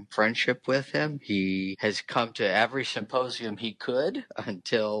long-term friendship with him. He has come to every symposium he could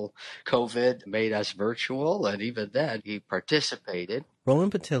until COVID made us virtual, and even then he participated.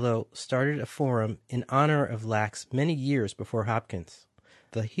 Roland Patillo started a forum in honor of Lacks many years before Hopkins.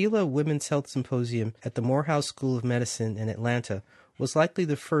 The HeLa Women's Health Symposium at the Morehouse School of Medicine in Atlanta was likely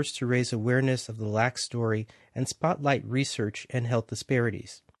the first to raise awareness of the Lacks story and spotlight research and health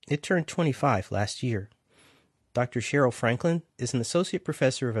disparities. It turned 25 last year. Dr. Cheryl Franklin is an associate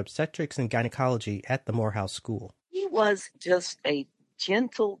professor of obstetrics and gynecology at the Morehouse School. He was just a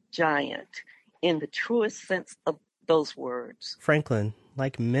gentle giant in the truest sense of those words. Franklin,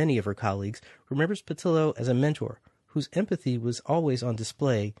 like many of her colleagues, remembers Patillo as a mentor whose empathy was always on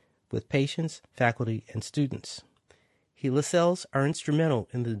display with patients, faculty, and students. HeLa cells are instrumental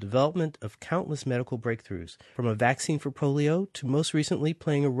in the development of countless medical breakthroughs, from a vaccine for polio to most recently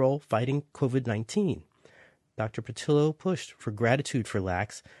playing a role fighting COVID-19. Dr. Patillo pushed for gratitude for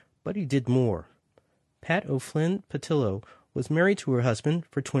Lacks, but he did more. Pat O'Flynn Patillo was married to her husband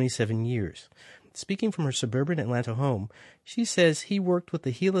for 27 years. Speaking from her suburban Atlanta home, she says he worked with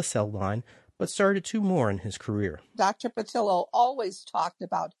the HeLa cell line, but started two more in his career. Dr. Patillo always talked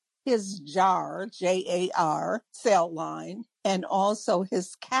about his JAR, J-A-R, cell line, and also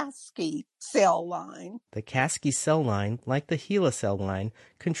his Casky cell line. The Casky cell line, like the HeLa cell line,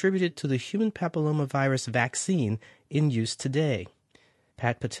 contributed to the human papillomavirus vaccine in use today.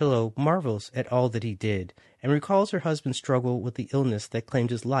 Pat Patillo marvels at all that he did and recalls her husband's struggle with the illness that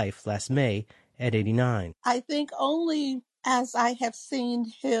claimed his life last May at 89. I think only as I have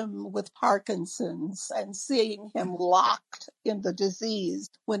seen him with Parkinson's and seeing him locked in the disease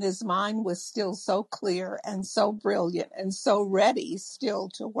when his mind was still so clear and so brilliant and so ready still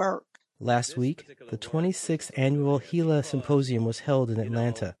to work. Last week, the 26th annual HeLa Symposium was held in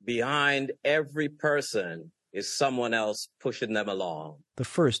Atlanta. Behind every person is someone else pushing them along. The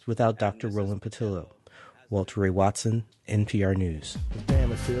first without Dr. Roland Patillo. Walter Ray Watson, NPR News.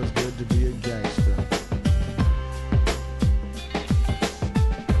 Damn, it feels good to be a gangster.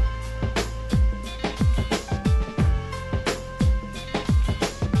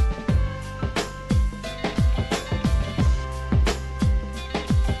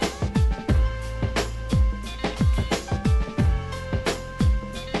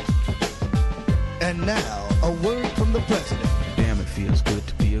 And now, a word from the president. Damn, it feels good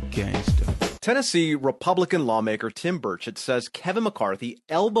to be a gangster. Tennessee Republican lawmaker Tim Burchett says Kevin McCarthy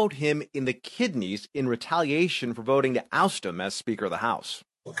elbowed him in the kidneys in retaliation for voting to oust him as Speaker of the House.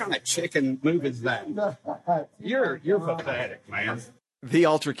 What kind of chicken move is that? You're pathetic, man. The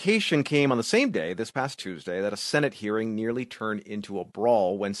altercation came on the same day, this past Tuesday, that a Senate hearing nearly turned into a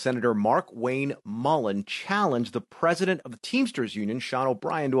brawl when Senator Mark Wayne Mullen challenged the president of the Teamsters Union, Sean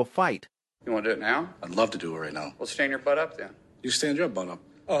O'Brien, to a fight. You want to do it now? I'd love to do it right now. Well, stand your butt up then. You stand your butt up.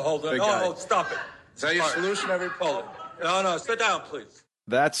 Oh, hold on. Oh, stop it. Is that your solution, everybody? No, sit down, please.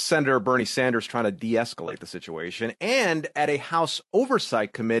 That's Senator Bernie Sanders trying to de-escalate the situation. And at a House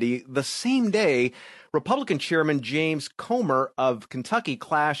Oversight Committee the same day, Republican Chairman James Comer of Kentucky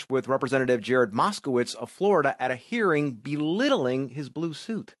clashed with Representative Jared Moskowitz of Florida at a hearing belittling his blue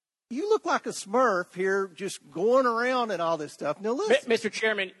suit. You look like a smurf here, just going around and all this stuff. Now, listen. Mr.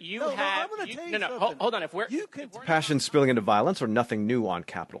 Chairman, hold on. Passion spilling into violence are nothing new on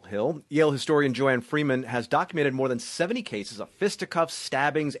Capitol Hill. Yale historian Joanne Freeman has documented more than 70 cases of fisticuffs,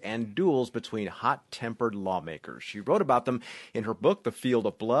 stabbings, and duels between hot-tempered lawmakers. She wrote about them in her book, The Field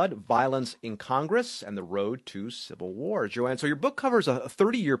of Blood, Violence in Congress and the Road to Civil War. Joanne, so your book covers a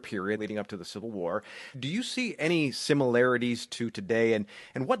 30-year period leading up to the Civil War. Do you see any similarities to today, and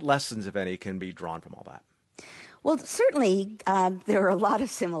what lessons, if any, can be drawn from all that? Well, certainly there are a lot of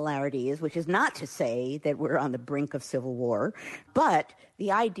similarities, which is not to say that we're on the brink of civil war, but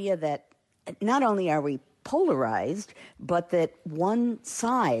the idea that not only are we polarized, but that one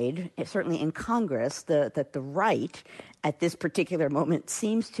side, certainly in Congress, that the right at this particular moment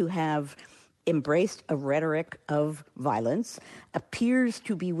seems to have embraced a rhetoric of violence, appears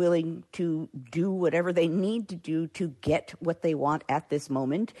to be willing to do whatever they need to do to get what they want at this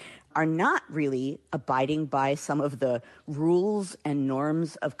moment, are not really abiding by some of the rules and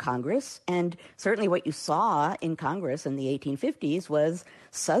norms of Congress. And certainly what you saw in Congress in the 1850s was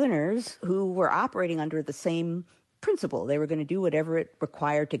Southerners who were operating under the same principle. They were going to do whatever it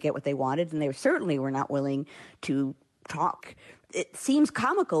required to get what they wanted, and they certainly were not willing to talk. It seems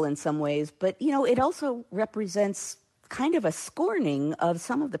comical in some ways, but, it also represents kind of a scorning of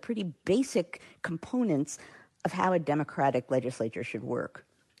some of the pretty basic components of how a democratic legislature should work.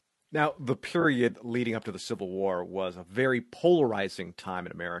 Now, the period leading up to the Civil War was a very polarizing time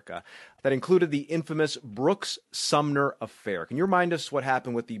in America that included the infamous Brooks-Sumner affair. Can you remind us what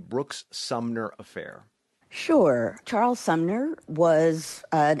happened with the Brooks-Sumner affair? Sure. Charles Sumner was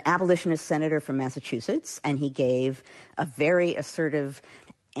an abolitionist senator from Massachusetts, and he gave a very assertive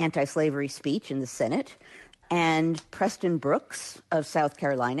anti-slavery speech in the Senate. And Preston Brooks of South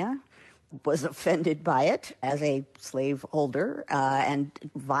Carolina was offended by it as a slaveholder and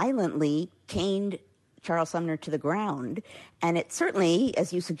violently caned Charles Sumner to the ground. And it certainly,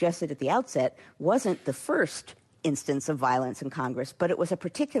 as you suggested at the outset, wasn't the first instance of violence in Congress, but it was a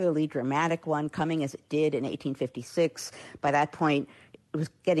particularly dramatic one, coming as it did in 1856. By that point, it was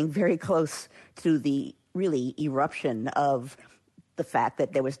getting very close to the really eruption of the fact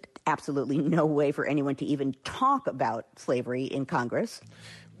that there was absolutely no way for anyone to even talk about slavery in Congress.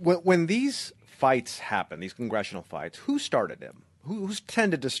 When these fights happen, these congressional fights, who started them? Who's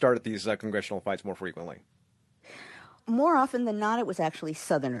tended to start at these congressional fights more frequently? More often than not, it was actually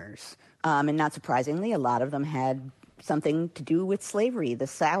Southerners. And not surprisingly, a lot of them had something to do with slavery. The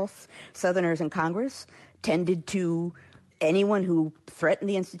South, Southerners in Congress, tended to, anyone who threatened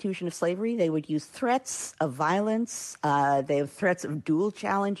the institution of slavery, they would use threats of violence. They have threats of dual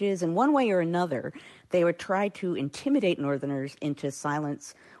challenges. And one way or another, they would try to intimidate Northerners into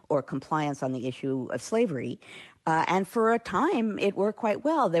silence or compliance on the issue of slavery. And for a time, it worked quite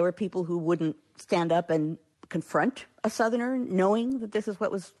well. There were people who wouldn't stand up and confront a Southerner knowing that this is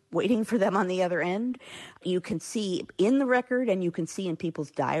what was waiting for them on the other end. You can see in the record, and you can see in people's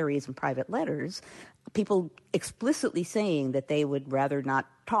diaries and private letters, people explicitly saying that they would rather not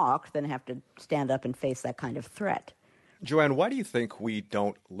talk than have to stand up and face that kind of threat. Joanne, why do you think we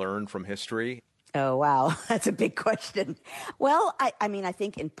don't learn from history? Oh, wow. That's a big question. Well, I mean, I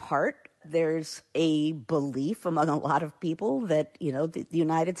think in part there's a belief among a lot of people that, the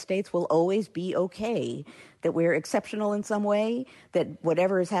United States will always be okay, that we're exceptional in some way, that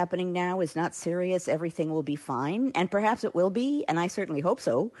whatever is happening now is not serious, everything will be fine. And perhaps it will be, and I certainly hope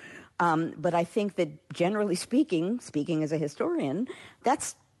so. But I think that generally speaking as a historian,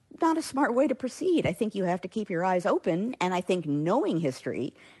 that's not a smart way to proceed. I think you have to keep your eyes open, and I think knowing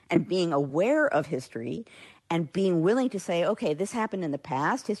history and being aware of history and being willing to say, okay, this happened in the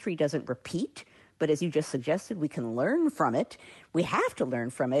past, history doesn't repeat, but as you just suggested, we can learn from it. We have to learn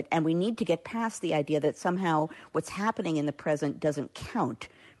from it, and we need to get past the idea that somehow what's happening in the present doesn't count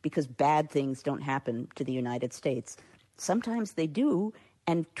because bad things don't happen to the United States. Sometimes they do,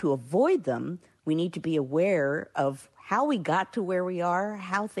 and to avoid them, we need to be aware of how we got to where we are,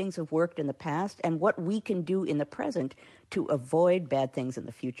 how things have worked in the past, and what we can do in the present to avoid bad things in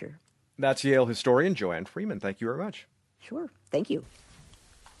the future. That's Yale historian Joanne Freeman. Thank you very much. Sure. Thank you.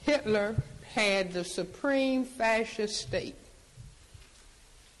 Hitler had the supreme fascist state.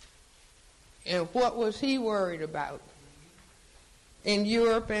 And what was he worried about in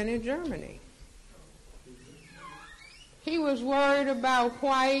Europe and in Germany? He was worried about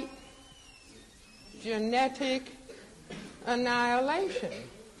white genetic annihilation.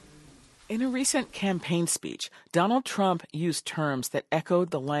 In a recent campaign speech, Donald Trump used terms that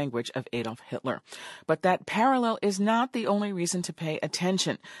echoed the language of Adolf Hitler. But that parallel is not the only reason to pay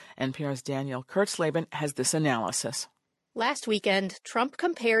attention. NPR's Danielle Kurtzleben has this analysis. Last weekend, Trump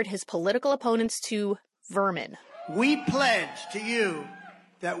compared his political opponents to vermin. We pledge to you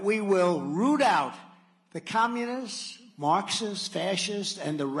that we will root out the communists, Marxists, fascists,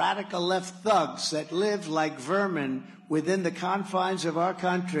 and the radical left thugs that live like vermin within the confines of our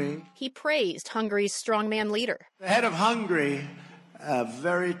country. He praised Hungary's strongman leader. The head of Hungary, a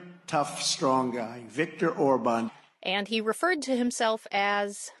very tough, strong guy, Viktor Orban. And he referred to himself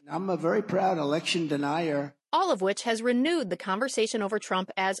as... I'm a very proud election denier. All of which has renewed the conversation over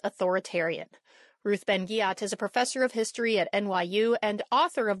Trump as authoritarian. Ruth Ben-Ghiat is a professor of history at NYU and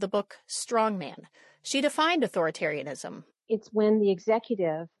author of the book Strongman. She defined authoritarianism. It's when the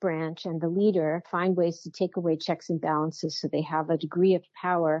executive branch and the leader find ways to take away checks and balances so they have a degree of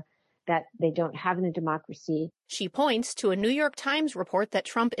power that they don't have in a democracy. She points to a New York Times report that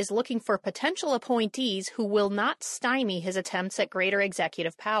Trump is looking for potential appointees who will not stymie his attempts at greater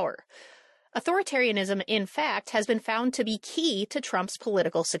executive power. Authoritarianism, in fact, has been found to be key to Trump's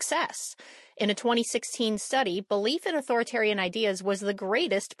political success. In a 2016 study, belief in authoritarian ideas was the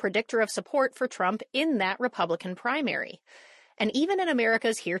greatest predictor of support for Trump in that Republican primary. And even in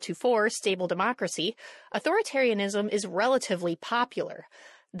America's heretofore stable democracy, authoritarianism is relatively popular.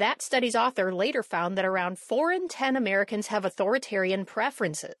 That study's author later found that around 4 in 10 Americans have authoritarian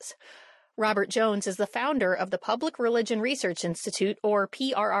preferences. Robert Jones is the founder of the Public Religion Research Institute, or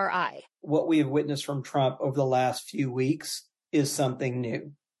PRRI. What we have witnessed from Trump over the last few weeks is something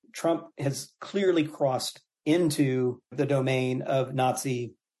new. Trump has clearly crossed into the domain of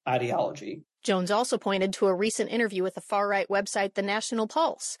Nazi ideology. Jones also pointed to a recent interview with the far-right website The National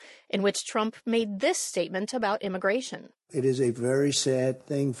Pulse, in which Trump made this statement about immigration. It is a very sad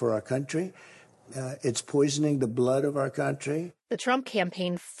thing for our country. It's poisoning the blood of our country. The Trump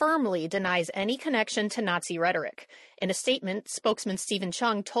campaign firmly denies any connection to Nazi rhetoric. In a statement, spokesman Stephen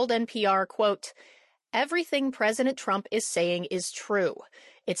Chung told NPR, quote, "Everything President Trump is saying is true.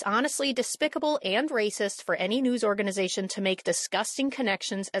 It's honestly despicable and racist for any news organization to make disgusting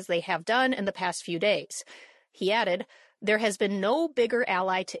connections as they have done in the past few days." He added, "There has been no bigger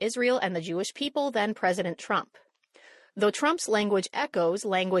ally to Israel and the Jewish people than President Trump." Though Trump's language echoes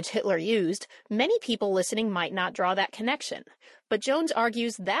language Hitler used, many people listening might not draw that connection. But Jones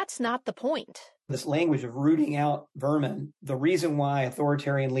argues that's not the point. This language of rooting out vermin, the reason why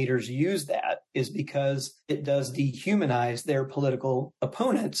authoritarian leaders use that is because it does dehumanize their political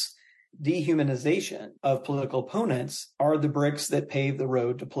opponents. Dehumanization of political opponents are the bricks that pave the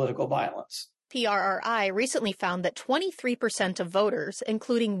road to political violence. PRRI recently found that 23% of voters,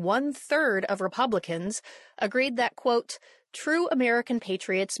 including 1/3 of Republicans, agreed that, quote, "True American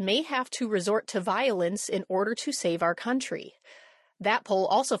patriots may have to resort to violence in order to save our country." That poll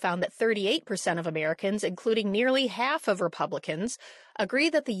also found that 38% of Americans, including nearly half of Republicans, agree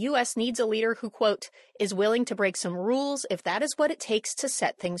that the U.S. needs a leader who, quote, "is willing to break some rules if that is what it takes to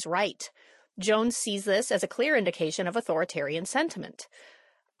set things right." Jones sees this as a clear indication of authoritarian sentiment.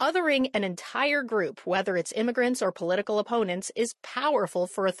 Othering an entire group, whether it's immigrants or political opponents, is powerful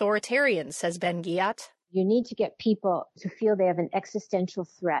for authoritarians, says Ben Ghiat. You need to get people to feel they have an existential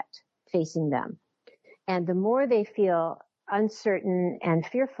threat facing them. And the more they feel uncertain and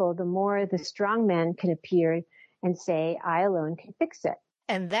fearful, the more the strong men can appear and say, "I alone can fix it."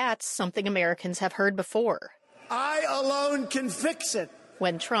 And that's something Americans have heard before. I alone can fix it.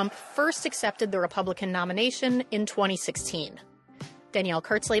 When Trump first accepted the Republican nomination in 2016. Danielle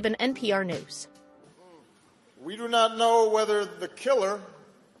Kurtzleben, NPR News. We do not know whether the killer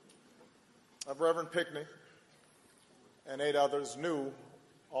of Reverend Pinckney and 8 others knew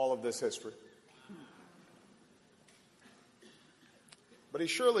all of this history. But he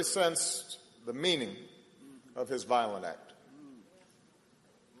surely sensed the meaning of his violent act.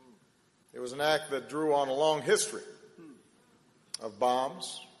 It was an act that drew on a long history of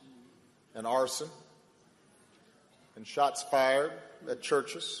bombs and arson and shots fired at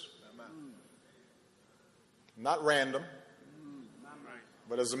churches, not random,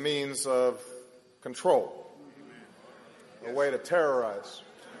 but as a means of control, a way to terrorize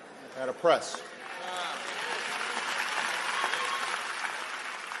and oppress.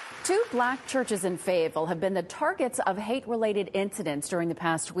 2 black churches in Fayetteville have been the targets of hate-related incidents during the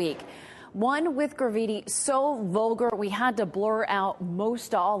past week. One with graffiti so vulgar we had to blur out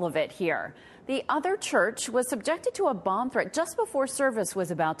most all of it here. The other church was subjected to a bomb threat just before service was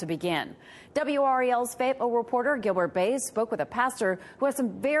about to begin. WREL's Fayetteville reporter Gilbert Bays spoke with a pastor who has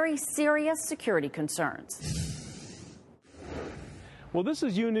some very serious security concerns. Well, this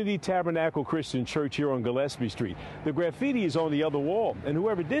is Unity Tabernacle Christian Church here on Gillespie Street. The graffiti is on the other wall, and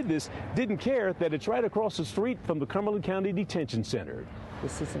whoever did this didn't care that it's right across the street from the Cumberland County Detention Center.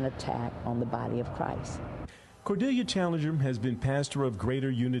 This is an attack on the body of Christ. Cordelia Challenger has been pastor of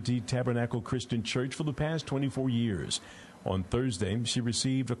Greater Unity Tabernacle Christian Church for the past 24 years. On Thursday, she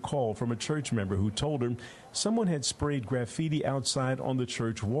received a call from a church member who told her someone had sprayed graffiti outside on the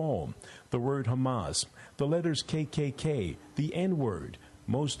church wall. The word Hamas, the letters KKK, the N-word,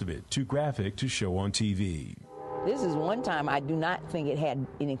 most of it too graphic to show on TV. This is one time I do not think it had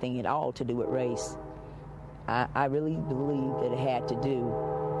anything at all to do with race. I really believe that it had to do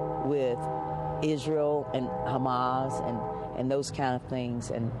with Israel and Hamas and those kind of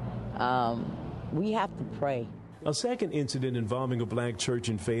things. And we have to pray. A second incident involving a black church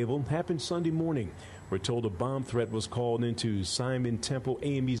in Fayetteville happened Sunday morning. We're told a bomb threat was called into Simon Temple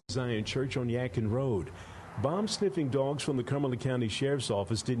AME Zion Church on Yadkin Road. Bomb-sniffing dogs from the Cumberland County Sheriff's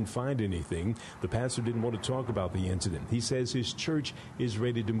Office didn't find anything. The pastor didn't want to talk about the incident. He says his church is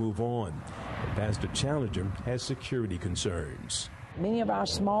ready to move on. But Pastor Challenger has security concerns. Many of our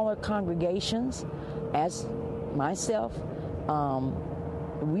smaller congregations, as myself,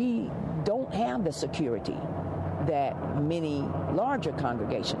 we don't have the security that many larger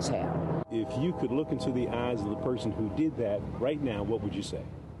congregations have. If you could look into the eyes of the person who did that right now, what would you say?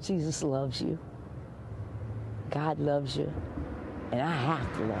 Jesus loves you. God loves you. And I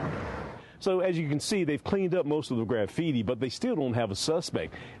have to love him. So as you can see, they've cleaned up most of the graffiti, but they still don't have a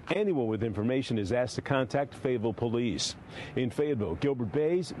suspect. Anyone with information is asked to contact Fayetteville Police. In Fayetteville, Gilbert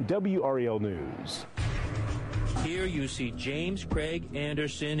Bays, WRAL News. Here you see James Craig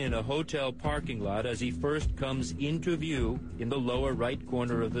Anderson in a hotel parking lot as he first comes into view in the lower right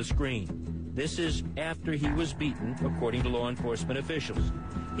corner of the screen. This is after he was beaten, according to law enforcement officials.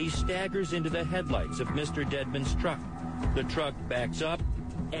 He staggers into the headlights of Mr. Dedman's truck. The truck backs up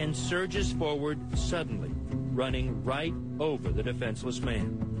and surges forward suddenly, running right over the defenseless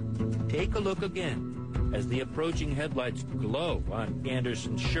man. Take a look again as the approaching headlights glow on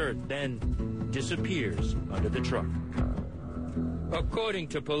Anderson's shirt, then disappears under the truck. According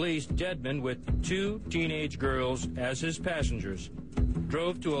to police, Dedman, with 2 teenage girls as his passengers,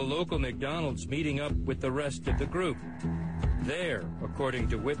 drove to a local McDonald's, meeting up with the rest of the group. There, according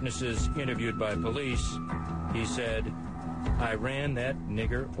to witnesses interviewed by police, he said, "I ran that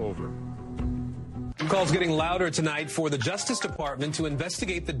nigger over." Calls getting louder tonight for the Justice Department to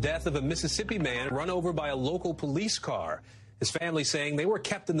investigate the death of a Mississippi man run over by a local police car. His family saying they were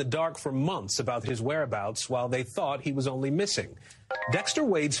kept in the dark for months about his whereabouts while they thought he was only missing. Dexter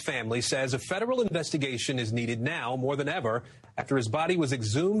Wade's family says a federal investigation is needed now more than ever after his body was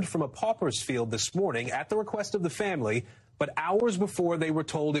exhumed from a pauper's field this morning at the request of the family, but hours before they were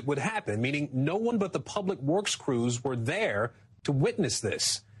told it would happen, meaning no one but the public works crews were there to witness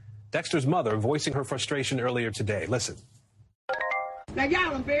this. Dexter's mother voicing her frustration earlier today. Listen. Now, y'all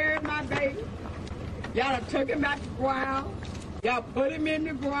done buried my baby. Y'all done took him out the ground. Y'all put him in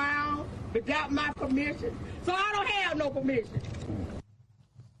the ground without my permission. So I don't have no permission.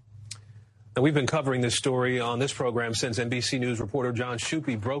 Now, we've been covering this story on this program since NBC News reporter John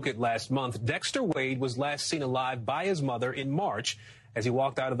Shupe broke it last month. Dexter Wade was last seen alive by his mother in March as he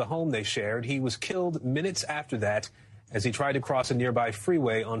walked out of the home they shared. He was killed minutes after that as he tried to cross a nearby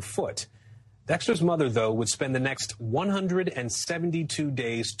freeway on foot. Dexter's mother, though, would spend the next 172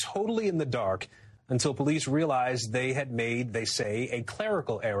 days totally in the dark until police realized they had made, they say, a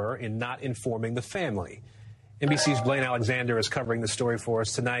clerical error in not informing the family. NBC's Blaine Alexander is covering the story for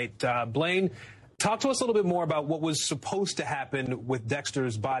us tonight. Blaine, talk to us a little bit more about what was supposed to happen with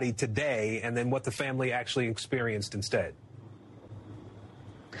Dexter's body today and then what the family actually experienced instead.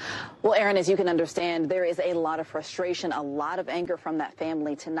 Well, Aaron, as you can understand, there is a lot of frustration, a lot of anger from that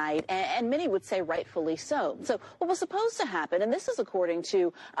family tonight, and many would say rightfully so. So what was supposed to happen, and this is according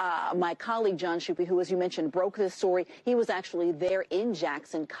to my colleague John Shupe, who, as you mentioned, broke this story. He was actually there in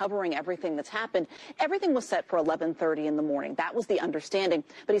Jackson covering everything that's happened. Everything was set for 11:30 in the morning. That was the understanding.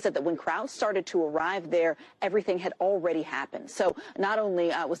 But he said that when crowds started to arrive there, everything had already happened. So not only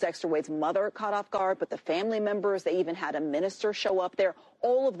was Dexter Wade's mother caught off guard, but the family members, they even had a minister show up there.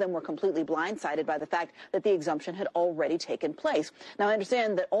 All of them were completely blindsided by the fact that the exhumption had already taken place. Now, I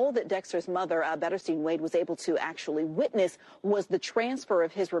understand that all that Dexter's mother, Betterstein Wade, was able to actually witness was the transfer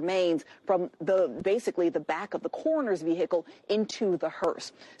of his remains from basically the back of the coroner's vehicle into the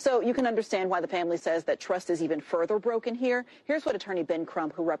hearse. So you can understand why the family says that trust is even further broken here. Here's what attorney Ben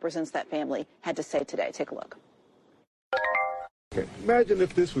Crump, who represents that family, had to say today. Take a look. Okay. Imagine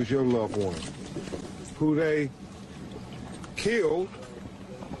if this was your loved one who they killed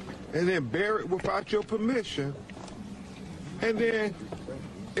and then buried without your permission, and then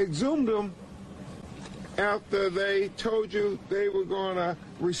exhumed them after they told you they were going to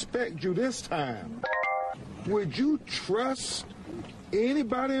respect you this time. Would you trust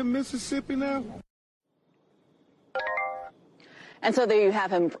anybody in Mississippi now? And so there you have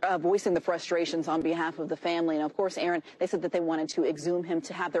him voicing the frustrations on behalf of the family. And, of course, Aaron, they said that they wanted to exhume him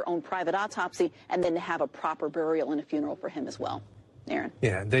to have their own private autopsy and then to have a proper burial and a funeral for him as well. Aaron.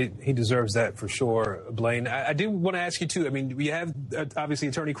 Yeah, he deserves that for sure, Blaine. I do want to ask you, too. I mean, you have, obviously,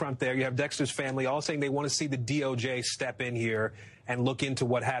 Attorney Crump there. You have Dexter's family all saying they want to see the DOJ step in here and look into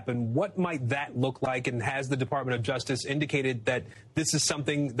what happened. What might that look like? And has the Department of Justice indicated that this is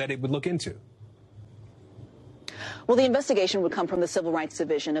something that it would look into? Well, the investigation would come from the Civil Rights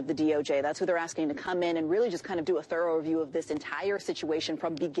Division of the DOJ. That's who they're asking to come in and really just kind of do a thorough review of this entire situation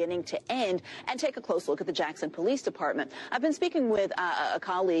from beginning to end and take a close look at the Jackson Police Department. I've been speaking with a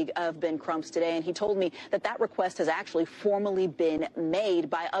colleague of Ben Crump's today, and he told me that that request has actually formally been made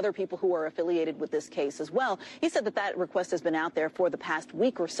by other people who are affiliated with this case as well. He said that that request has been out there for the past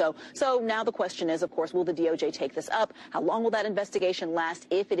week or so. So now the question is, of course, will the DOJ take this up? How long will that investigation last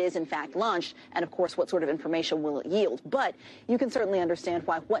if it is in fact launched? And of course, what sort of information will it yield? But you can certainly understand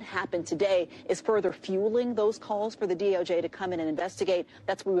why what happened today is further fueling those calls for the DOJ to come in and investigate.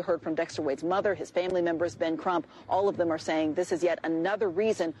 That's what we heard from Dexter Wade's mother, his family members, Ben Crump. All of them are saying this is yet another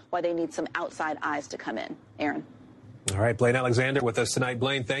reason why they need some outside eyes to come in. Aaron. All right, Blaine Alexander with us tonight.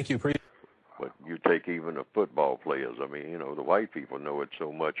 Blaine, thank you. But you take even the football players. I mean, you know, the white people know it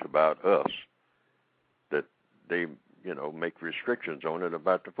so much about us that they, you know, make restrictions on it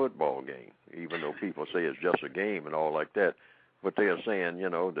about the football game, even though people say it's just a game and all like that. But they are saying, you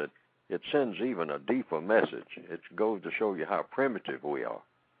know, that it sends even a deeper message. It goes to show you how primitive we are.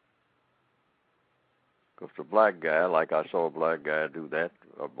 Because the black guy, like I saw a black guy do that,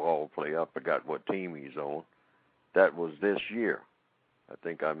 a ball player, I forgot what team he's on, that was this year. I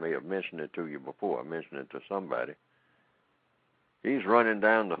think I may have mentioned it to you before. I mentioned it to somebody. He's running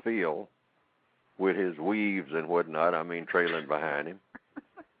down the field with his weaves and whatnot, I mean, trailing behind him.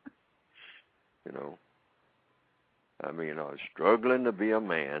 You know, I mean, struggling to be a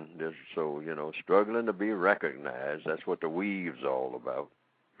man. So, you know, struggling to be recognized. That's what the weave's all about.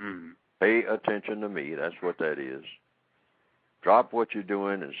 Mm-hmm. Pay attention to me. That's what that is. Drop what you're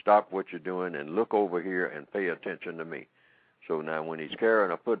doing and stop what you're doing and look over here and pay attention to me. So now when he's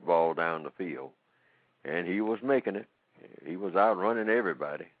carrying a football down the field, and he was making it, he was outrunning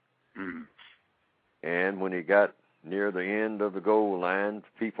everybody. Mm-hmm. And when he got near the end of the goal line,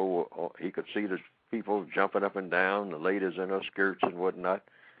 he could see the people jumping up and down, the ladies in their skirts and whatnot,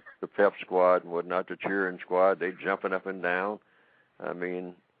 the pep squad and whatnot, the cheering squad, they jumping up and down. I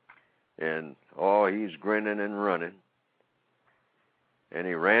mean, and he's grinning and running. And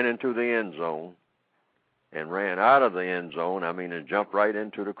he ran into the end zone and ran out of the end zone, and jumped right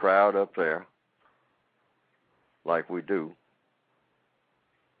into the crowd up there like we do.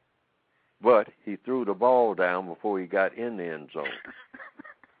 But he threw the ball down before he got in the end zone.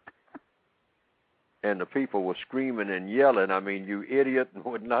 And the people were screaming and yelling, you idiot and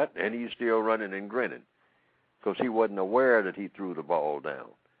whatnot, and he's still running and grinning because he wasn't aware that he threw the ball down.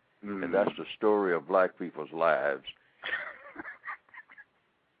 Mm-hmm. And that's the story of black people's lives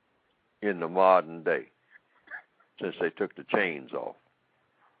in the modern day since they took the chains off.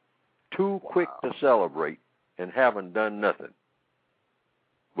 Too quick to celebrate and haven't done nothing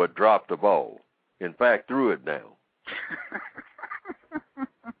but dropped the ball. In fact, threw it down.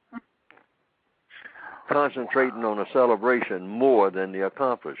 Concentrating on a celebration more than the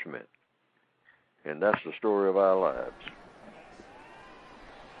accomplishment. And that's the story of our lives.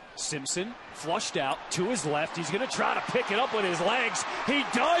 Simpson flushed out to his left. He's going to try to pick it up with his legs. He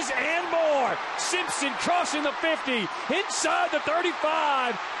does and more. Simpson crossing the 50, inside the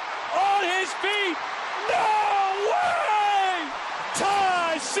 35, on his feet. No way!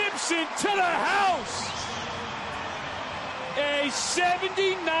 Ty Simpson to the house. A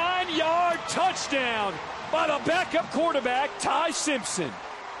 79-yard touchdown by the backup quarterback, Ty Simpson.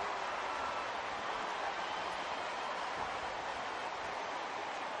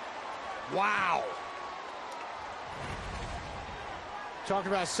 Wow.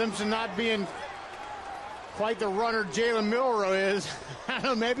 Talking about Simpson not being quite the runner Jalen Milroe is. I don't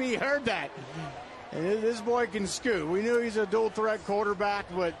know, maybe he heard that. And this boy can scoot. We knew he's a dual-threat quarterback,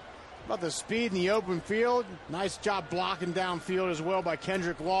 but about the speed in the open field, nice job blocking downfield as well by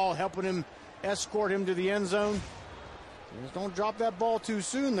Kendrick Law, helping him escort him to the end zone. Just don't drop that ball too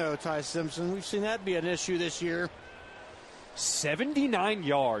soon, though, Ty Simpson. We've seen that be an issue this year. 79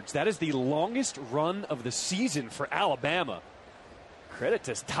 yards. That is the longest run of the season for Alabama. Credit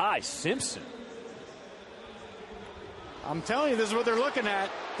to Ty Simpson. I'm telling you, this is what they're looking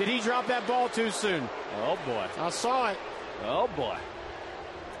at. Did he drop that ball too soon? Oh, boy. I saw it. Oh, boy.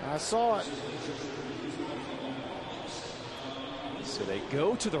 I saw it. So they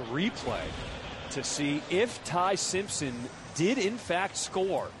go to the replay to see if Ty Simpson did, in fact,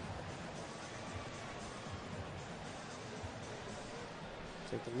 score.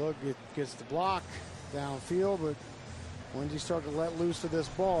 Take a look. It gets the block downfield, but when does he start to let loose of this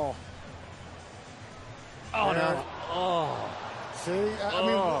ball? Oh, no. Oh. See? I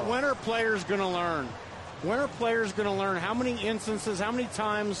mean, when are players going to learn? When are players going to learn? How many instances, how many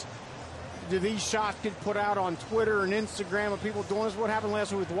times do these shots get put out on Twitter and Instagram of people doing this? What happened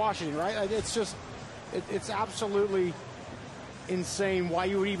last week with Washington, right? It's just, It's absolutely insane why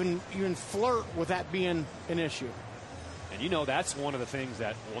you would even flirt with that being an issue. And you know that's one of the things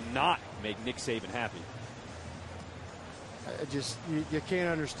that will not make Nick Saban happy. You can't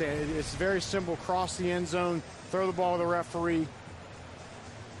understand. It's very simple. Cross the end zone, throw the ball to the referee.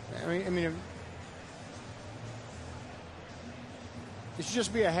 I mean, it should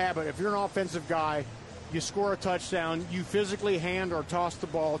just be a habit. If you're an offensive guy, you score a touchdown, you physically hand or toss the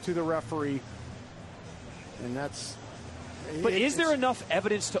ball to the referee, and that's. But is there enough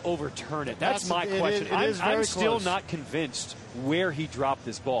evidence to overturn it? That's my question. I'm still not convinced where he dropped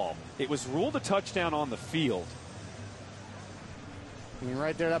this ball. It was ruled a touchdown on the field. I mean,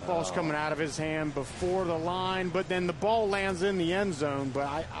 right there, that ball's coming out of his hand before the line, but then the ball lands in the end zone. But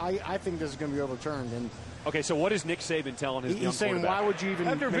I think this is going to be overturned. And okay, so what is Nick Saban telling his young he's saying, quarterback? why would you even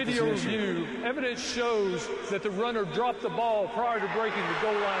After make video this an issue? review, evidence shows that the runner dropped the ball prior to breaking the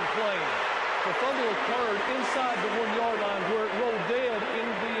goal line plane. The fumble occurred inside the 1 yard line where it rolled dead in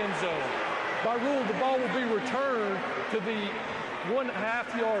the end zone. By rule, the ball will be returned to the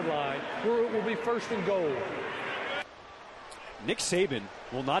 1.5 yard line where it will be first and goal. Nick Saban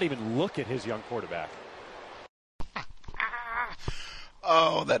will not even look at his young quarterback.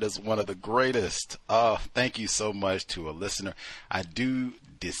 Oh, that is one of the greatest. Thank you so much to a listener. I do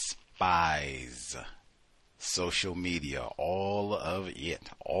despise social media, all of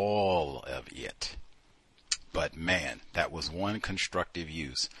it. But man, that was one constructive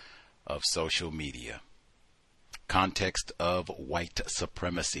use of social media. Context of white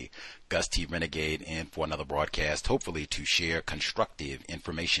supremacy. Gus T. Renegade in for another broadcast, hopefully to share constructive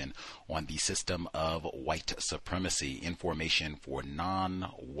information on the system of white supremacy, information for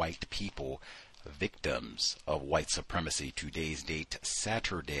non-white people, victims of white supremacy. Today's date,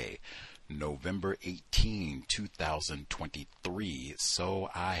 Saturday, November 18, 2023. So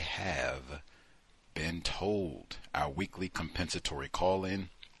I have been told. Our weekly compensatory call-in.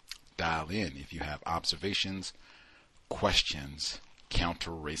 Dial in if you have observations, questions,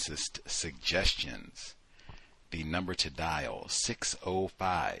 counter-racist suggestions. The number to dial,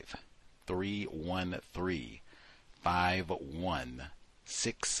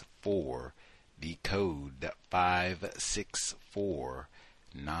 605-313-5164. The code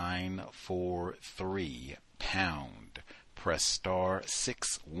 564943 pound. Press star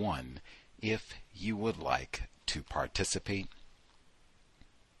 61 if you would like to participate.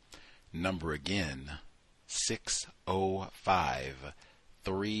 Number again,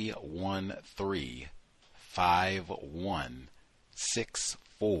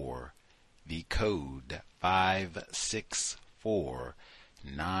 605-313-5164. The code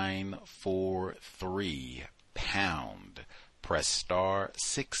 564943 pound. Press star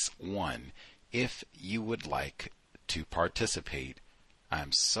 61 if you would like to participate.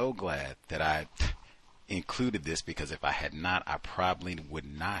 I'm so glad that I included this, because if I had not, I probably would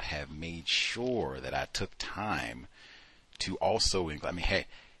not have made sure that I took time to also include. I mean, hey,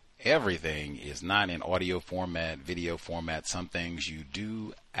 everything is not in audio format, video format. Some things you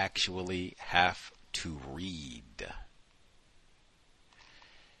do actually have to read.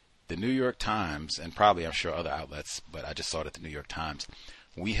 The New York Times, and probably I'm sure other outlets, but I just saw it at the New York Times,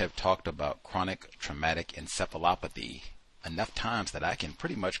 we have talked about chronic traumatic encephalopathy enough times that I can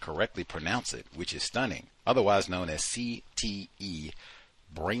pretty much correctly pronounce it, which is stunning. Otherwise known as CTE,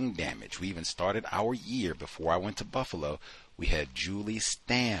 brain damage. We even started our year before I went to Buffalo. We had Julie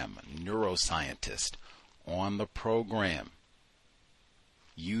Stamm, neuroscientist, on the program.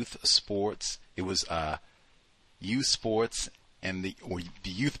 Youth sports. It was youth sports and the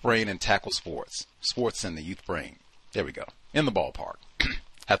youth brain and tackle sports. Sports and the youth brain. There we go. In the ballpark.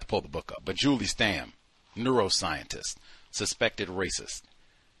 Have to pull the book up. But Julie Stamm, neuroscientist, suspected racist.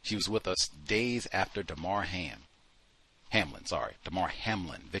 She was with us days after Damar Hamlin,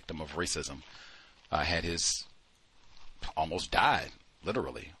 victim of racism, had his almost died,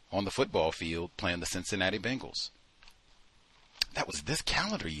 literally, on the football field playing the Cincinnati Bengals. That was this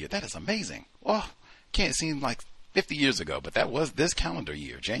calendar year. That is amazing. Oh, can't seem like 50 years ago, but that was this calendar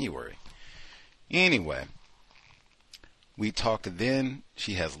year, January. Anyway, we talked then.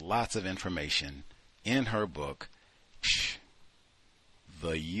 She has lots of information in her book.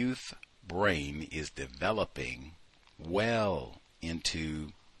 The youth brain is developing well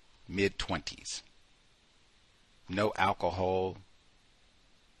into mid-20s. No alcohol,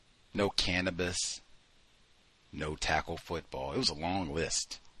 no cannabis, no tackle football. It was a long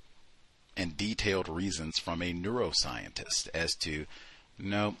list and detailed reasons from a neuroscientist as to,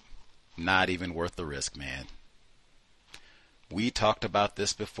 nope, not even worth the risk, man. We talked about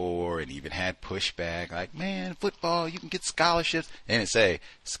this before and even had pushback like, man, football, you can get scholarships. And it say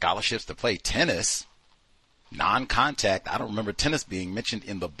scholarships to play tennis. Non-contact. I don't remember tennis being mentioned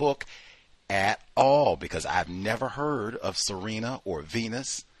in the book at all because I've never heard of Serena or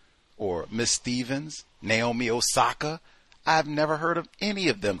Venus or Miss Stevens, Naomi Osaka. I've never heard of any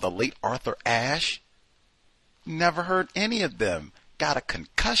of them. The late Arthur Ashe. Never heard any of them got a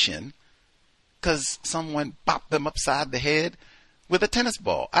concussion because someone bopped them upside the head with a tennis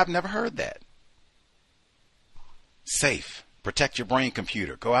ball. I've never heard that. Safe. Protect your brain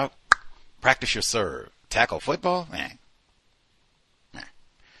computer. Go out, practice your serve. Tackle football? Nah.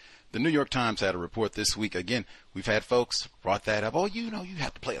 The New York Times had a report this week. Again, we've had folks brought that up. Oh, you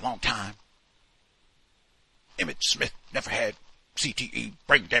have to play a long time. Emmitt Smith never had CTE,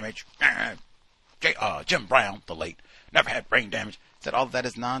 brain damage. Jim Brown, the late, never had brain damage. Said all of that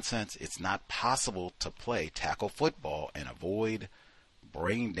is nonsense. It's not possible to play tackle football and avoid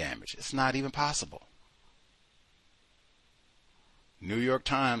brain damage. It's not even possible. New York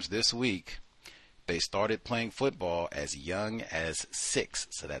Times this week, they started playing football as young as 6.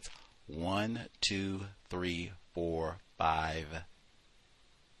 So that's 1, 2, 3, 4, 5.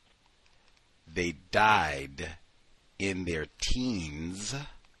 They died in their teens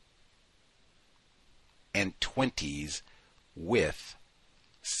and 20s with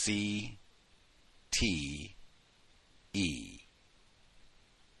CTE.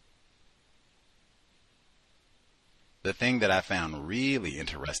 The thing that I found really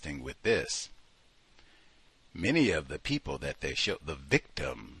interesting with this, many of the people that they show, the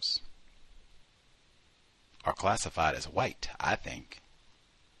victims, are classified as white, I think.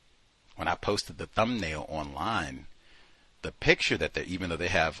 When I posted the thumbnail online, the picture that they, even though they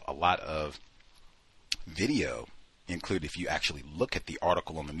have a lot of video included, if you actually look at the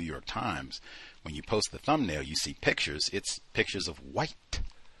article on the New York Times, when you post the thumbnail, you see pictures. It's pictures of white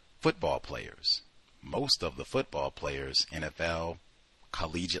football players. Most of the football players, NFL,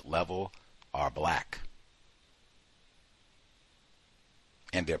 collegiate level, are black.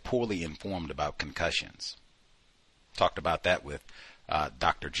 And they're poorly informed about concussions. Talked about that with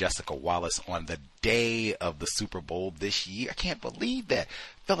Dr. Jessica Wallace on the day of the Super Bowl this year. I can't believe that.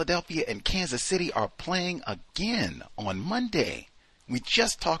 Philadelphia and Kansas City are playing again on Monday. We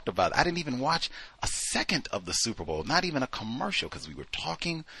just talked about it. I didn't even watch a second of the Super Bowl, not even a commercial, because we were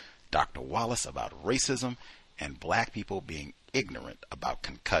talking, Dr. Wallace, about racism and black people being ignorant about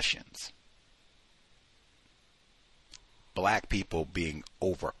concussions. Black people being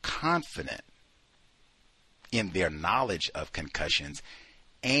overconfident in their knowledge of concussions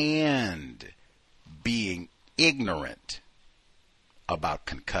and being ignorant about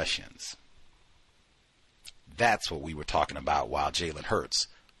concussions. That's what we were talking about while Jalen Hurts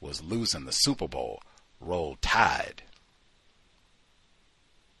was losing the Super Bowl. Roll Tide.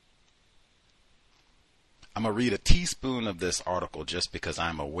 I'm going to read a teaspoon of this article just because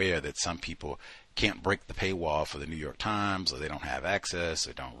I'm aware that some people can't break the paywall for the New York Times, or they don't have access,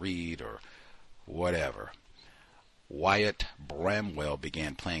 or don't read, or whatever. Wyatt Bramwell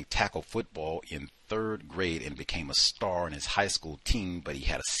began playing tackle football in 3rd grade and became a star in his high school team, but he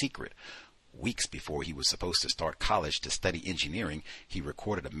had a secret. Weeks before he was supposed to start college to study engineering, he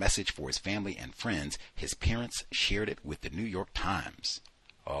recorded a message for his family and friends. His parents shared it with the New York Times.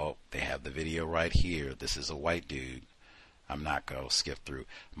 Oh, they have the video right here. This is a white dude. I'm not going to skip through.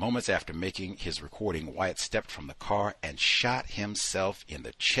 Moments after making his recording, Wyatt stepped from the car and shot himself in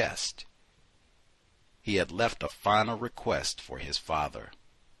the chest. He had left a final request for his father.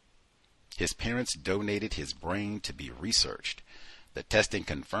 His parents donated his brain to be researched. The testing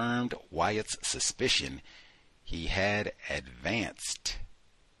confirmed Wyatt's suspicion he had advanced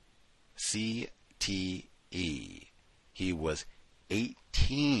CTE. He was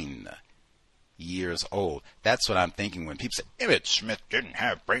 18 years old. That's what I'm thinking when people say, Emmitt Smith didn't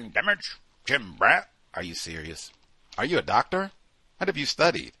have brain damage. Jim Brown. Are you serious? Are you a doctor? What have you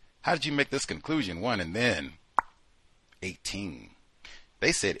studied? How did you make this conclusion? 1 and then 18.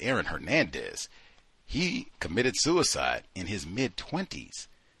 They said Aaron Hernandez, he committed suicide in his mid-20s,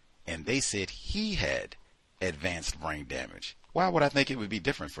 and they said he had advanced brain damage. Why would I think it would be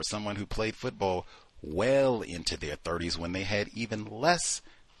different for someone who played football well into their 30s when they had even less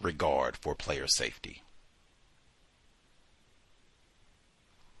regard for player safety?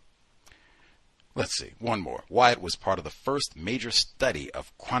 Let's see, one more. Wyatt was part of the first major study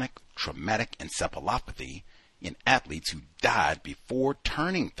of chronic traumatic encephalopathy in athletes who died before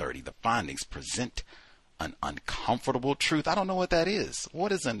turning 30. The findings present an uncomfortable truth. I don't know what that is.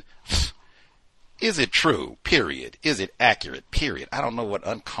 What is is it true? Period. Is it accurate? Period. I don't know what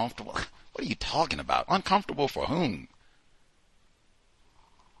uncomfortable, what are you talking about? Uncomfortable for whom?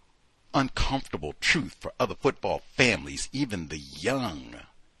 Uncomfortable truth for other football families. Even the young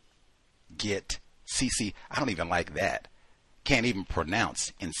get See, I don't even like that. Can't even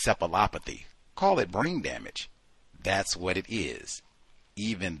pronounce encephalopathy. Call it brain damage. That's what it is.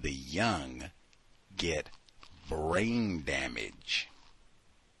 Even the young get brain damage.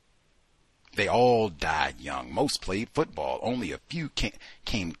 They all died young. Most played football. Only a few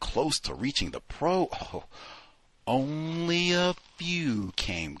came close to reaching the pro. Oh, only a few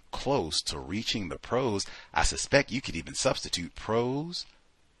came close to reaching the pros. I suspect you could even substitute pros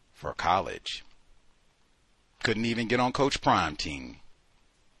for college. Couldn't even get on Coach Prime team.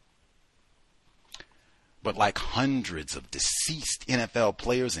 But like hundreds of deceased NFL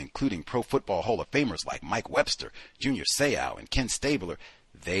players, including Pro Football Hall of Famers like Mike Webster, Junior Seau, and Ken Stabler,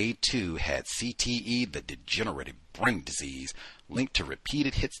 they too had CTE, the degenerative brain disease, linked to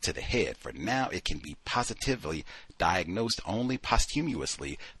repeated hits to the head. For now, it can be positively diagnosed only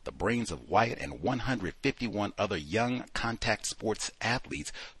posthumously. The brains of Wyatt and 151 other young contact sports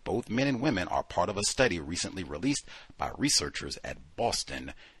athletes, both men and women, are part of a study recently released by researchers at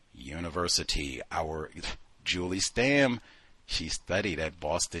Boston University. Our Julie Stamm, she studied at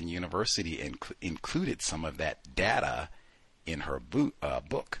Boston University and included some of that data in her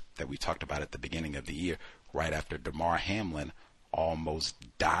book that we talked about at the beginning of the year, right after Damar Hamlin almost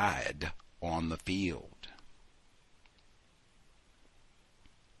died on the field.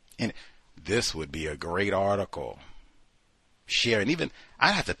 And this would be a great article. Share, and even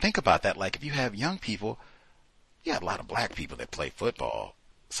I have to think about that. Like if you have young people, you have a lot of black people that play football.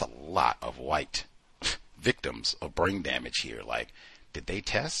 It's a lot of white victims of brain damage here. Like, did they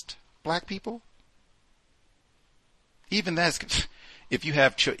test black people? Even that's, if you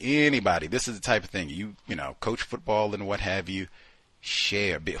have anybody, this is the type of thing, you know, coach football and what have you,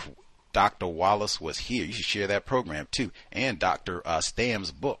 share. Dr. Wallace was here. You should share that program too. And Dr.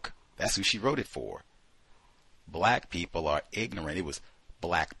 Stamm's book. That's who she wrote it for. Black people are ignorant. It was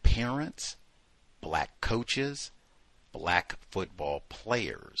black parents, black coaches, black football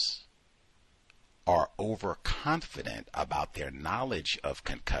players are overconfident about their knowledge of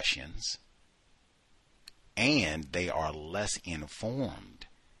concussions, and they are less informed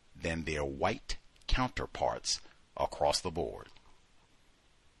than their white counterparts across the board.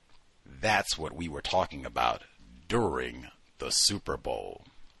 That's what we were talking about during the Super Bowl.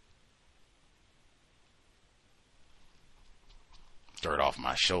 Dirt off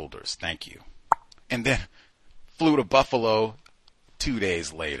my shoulders, thank you. And then flew to Buffalo 2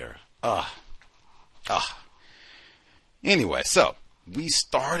 days later. Anyway, so we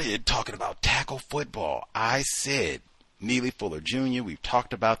started talking about tackle football. I said Neely Fuller Jr., we've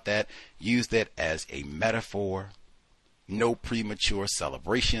talked about that, used it as a metaphor. No premature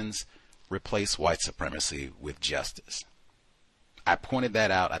celebrations. Replace white supremacy with justice. I pointed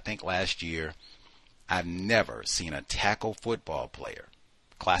that out, I think, last year. I've never seen a tackle football player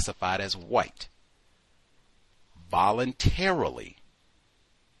classified as white voluntarily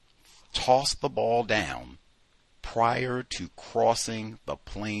toss the ball down prior to crossing the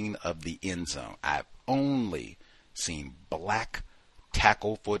plane of the end zone. I've only seen black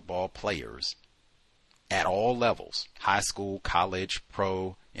tackle football players at all levels, high school, college,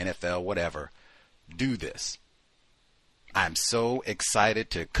 pro, NFL, whatever, do this. I'm so excited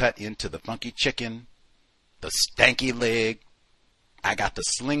to cut into the funky chicken, the stanky leg. I got to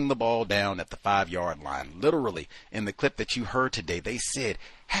sling the ball down at the 5-yard line. Literally, in the clip that you heard today, they said,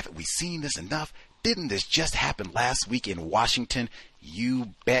 haven't we seen this enough? Didn't this just happen last week in Washington?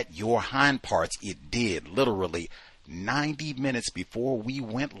 You bet your hind parts it did. Literally, 90 minutes before we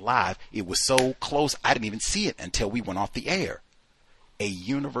went live, it was so close, I didn't even see it until we went off the air. A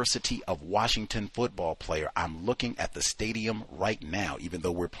University of Washington football player. I'm looking at the stadium right now, even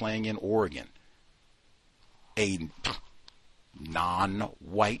though we're playing in Oregon. A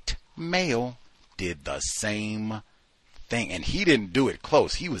non-white male did the same thing, and he didn't do it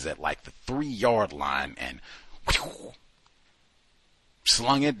close. He was at like the 3-yard line and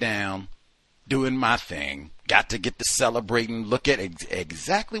slung it down, doing my thing. Got to get to celebrating. Look at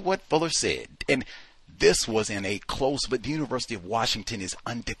exactly what Fuller said. And this was in a close, but the University of Washington is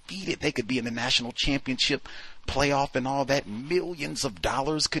undefeated. They could be in the national championship playoff and all that. Millions of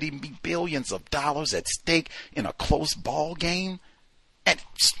dollars, could even be billions of dollars at stake in a close ball game. And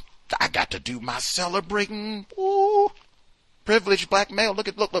I got to do my celebrating. Ooh, privileged black male.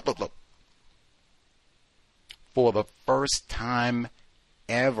 Look. For the first time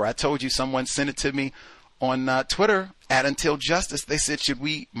ever, I told you, someone sent it to me on Twitter at Until Justice. They said, should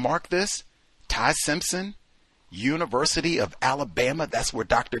we mark this? Ty Simpson, University of Alabama. That's where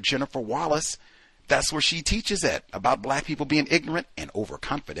Dr. Jennifer Wallace, that's where she teaches at, about black people being ignorant and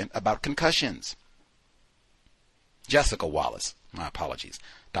overconfident about concussions. Jessica Wallace, My apologies.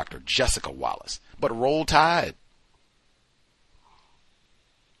 Dr. Jessica Wallace. But Roll Tide.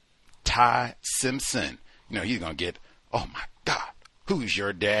 Ty Simpson. You know, he's going to get, oh my God, who's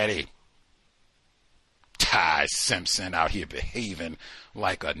your daddy? Ty Simpson out here behaving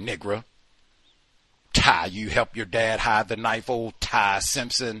like a nigger. Ty, you help your dad hide the knife, old Ty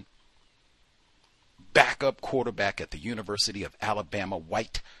Simpson. Backup quarterback at the University of Alabama,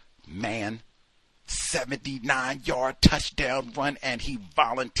 white man. 79-yard touchdown run, and he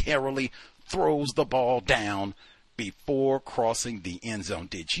voluntarily throws the ball down before crossing the end zone.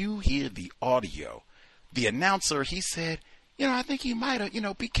 Did you hear the audio? The announcer, he said, I think he might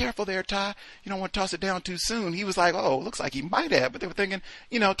have, be careful there, Ty. You don't want to toss it down too soon. He was like, oh, looks like he might have. But they were thinking,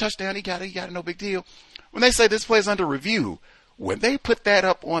 touchdown, he got it, no big deal. When they say this play's under review, when they put that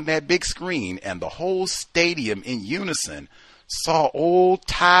up on that big screen and the whole stadium in unison saw old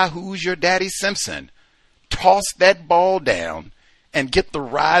Ty, who's your daddy Simpson, toss that ball down and get the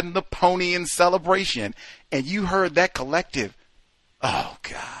ride and the pony in celebration, and you heard that collective, oh,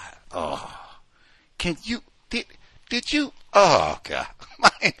 God, oh, can you, did you, oh, God,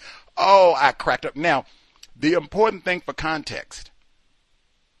 oh, I cracked up. Now, the important thing for context,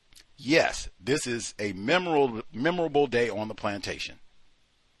 yes, this is a memorable day on the plantation.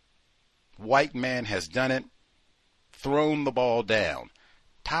 White man has done it, thrown the ball down.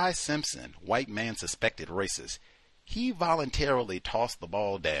 Ty Simpson, white man suspected racist, he voluntarily tossed the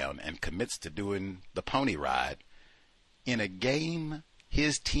ball down and commits to doing the pony ride in a game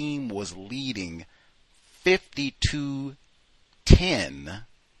his team was leading 52-10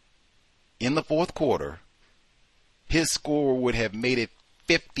 in the fourth quarter. His score would have made it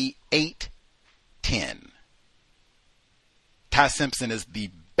 58-10. Ty Simpson is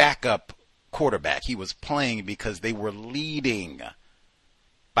the backup quarterback. He was playing because they were leading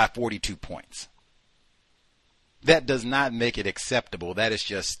by 42 points. That does not make it acceptable. That is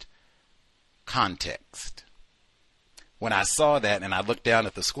just context. When I saw that and I looked down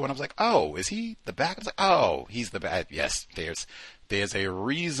at the score and I was like, oh, is he the back? I was like, oh, he's the back. Yes, there's a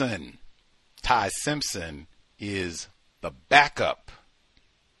reason Ty Simpson is the backup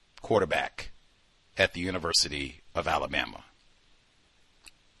quarterback at the University of Alabama.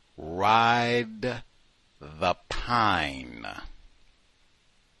 Ride the pine.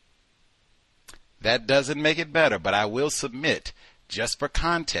 That doesn't make it better, but I will submit, just for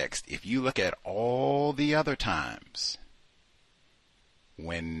context, if you look at all the other times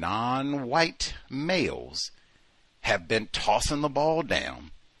when non-white males have been tossing the ball down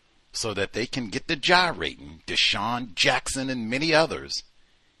so that they can get the gyrating, Deshaun Jackson and many others,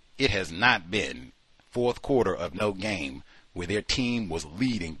 it has not been fourth quarter of no game where their team was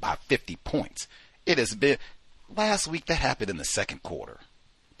leading by 50 points. It has been, last week that happened in the second quarter.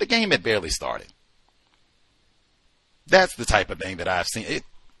 The game had barely started. That's the type of thing that I've seen.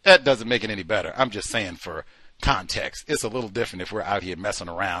 That doesn't make it any better. I'm just saying for context. It's a little different if we're out here messing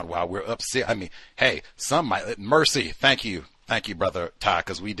around while we're upset. I mean, hey, some might, mercy. Thank you. Thank you, Brother Ty,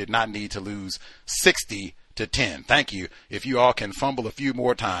 because we did not need to lose 60-10. Thank you. If you all can fumble a few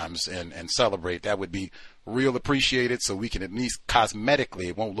more times and celebrate, that would be real appreciated so we can at least cosmetically,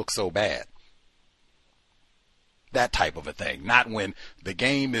 it won't look so bad. That type of a thing. Not when the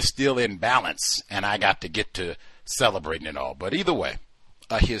game is still in balance and I got to get to celebrating it all. But either way,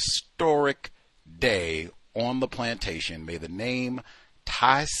 a historic day on the plantation. May the name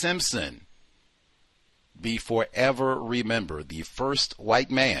Ty Simpson be forever remembered. The first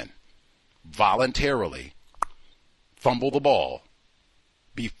white man voluntarily fumble the ball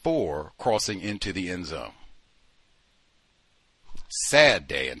before crossing into the end zone. Sad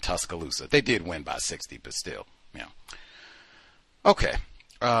day in Tuscaloosa. They did win by 60, but still, yeah. Okay.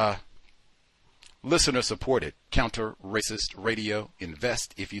 Listener supported counter-racist radio.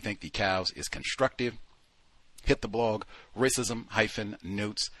 Invest if you think the cows is constructive. Hit the blog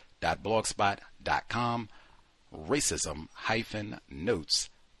racism-notes.blogspot.com.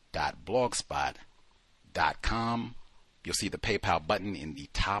 racism-notes.blogspot.com. You'll see the PayPal button in the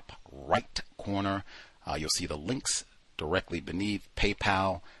top right corner. You'll see the links directly beneath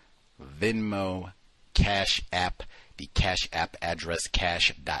PayPal, Venmo, Cash App. The Cash App address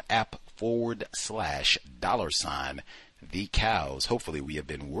cash.app/$the cows. Hopefully we have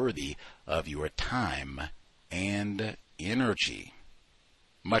been worthy of your time and energy.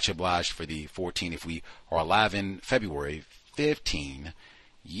 Much obliged for the 14, if we are alive in February, 15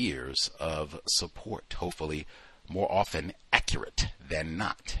 years of support. Hopefully more often accurate than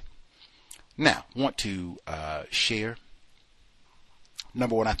not. Now, want to share.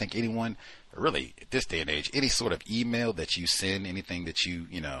 Number one, I think anyone, really, at this day and age, any sort of email that you send, anything that you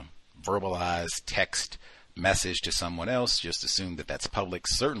verbalize, text, message to someone else, just assume that that's public.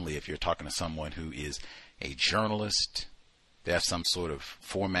 Certainly if you're talking to someone who is a journalist, they have some sort of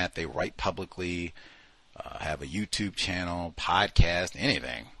format, they write publicly, have a YouTube channel, podcast,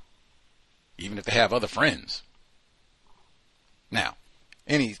 anything, even if they have other friends. Now,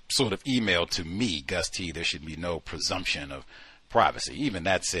 any sort of email to me, Gus T, there should be no presumption of privacy. Even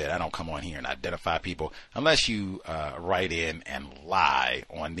that said, I don't come on here and identify people unless you write in and lie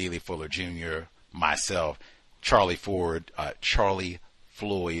on Neely Fuller Jr., myself, Charlie Ford, Charlie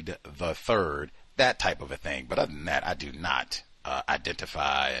Floyd III, that type of a thing. But other than that, I do not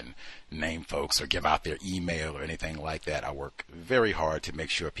identify and name folks or give out their email or anything like that. I work very hard to make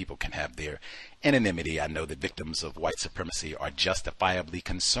sure people can have their anonymity. I know that victims of white supremacy are justifiably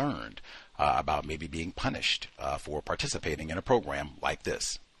concerned about maybe being punished for participating in a program like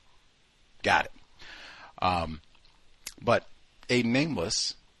this. Got it. But a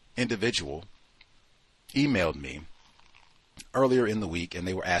nameless individual emailed me earlier in the week, and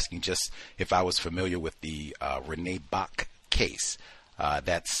they were asking just if I was familiar with the Renee Bach case.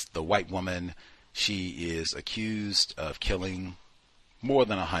 That's the white woman. She is accused of killing more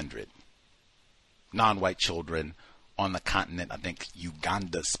than 100 non-white children on the continent, I think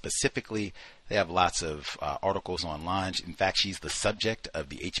Uganda specifically. They have lots of articles online. In fact, she's the subject of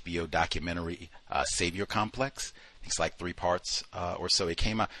the HBO documentary Savior Complex. It's like 3 parts or so. It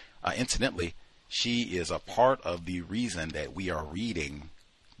came out. Incidentally, she is a part of the reason that we are reading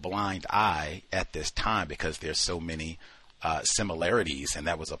Blind Eye at this time, because there's so many similarities, and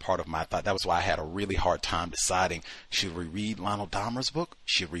that was a part of my thought. That was why I had a really hard time deciding, should we read Lionel Dahmer's book?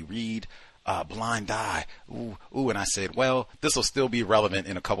 Should we read Blind Eye? Ooh, and I said, well, this will still be relevant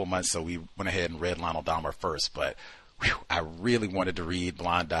in a couple months, so we went ahead and read Lionel Dahmer first, but I really wanted to read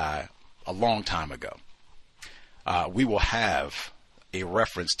Blind Eye a long time ago. We will have a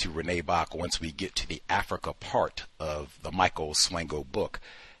reference to Renee Bach once we get to the Africa part of the Michael Swango book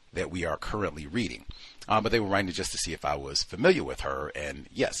that we are currently reading. But they were writing just to see if I was familiar with her, and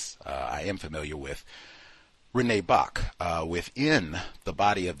yes, I am familiar with Renee Bach. Within the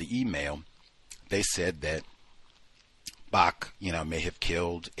body of the email, they said that Bach, may have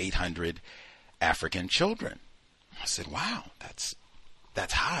killed 800 African children. I said, wow, that's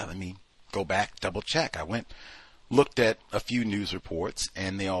high. Let me go back, double check. I looked at a few news reports,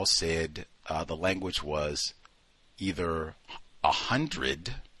 and they all said the language was either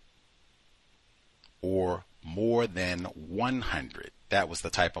 100 or more than 100. That was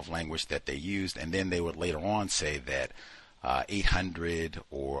the type of language that they used. And then they would later on say that 800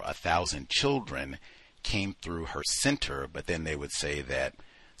 or 1,000 children came through her center, but then they would say that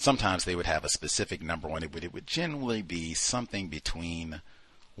sometimes they would have a specific number on it, but it would generally be something between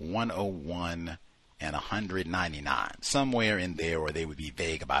 101 and 199, somewhere in there, or they would be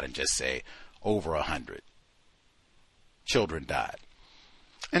vague about it and just say over 100 children died.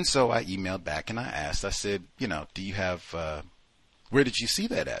 And so I emailed back and I asked, I said, do you have, where did you see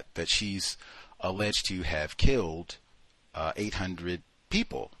that at? That she's alleged to have killed 800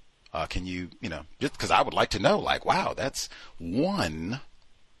 people. Can you, just because I would like to know, like, wow, that's one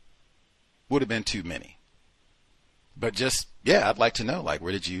would have been too many. But just, I'd like to know, like,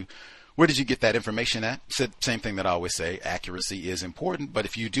 where did you get that information at? Said same thing that I always say, accuracy is important, but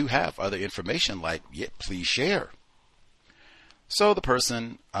if you do have other information, like, please share. So the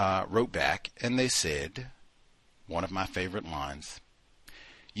person wrote back, and they said, one of my favorite lines,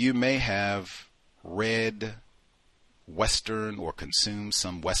 you may have read Western or consumed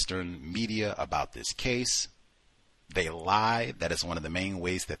some Western media about this case. They lie. That is one of the main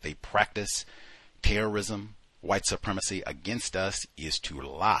ways that they practice terrorism. White supremacy against us is to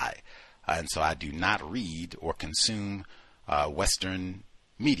lie. And so I do not read or consume Western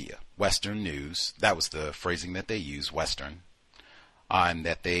media, Western news. That was the phrasing that they used, Western. And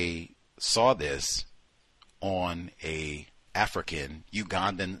that they saw this on a African,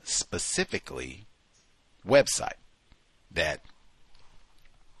 Ugandan specifically website, that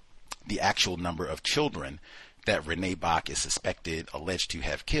the actual number of children that Renee Bach is alleged to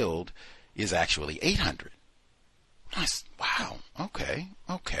have killed is actually 800. Nice. Wow. Okay.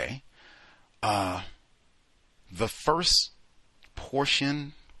 The first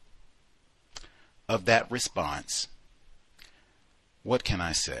portion of that response, what can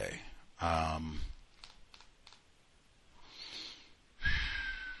I say?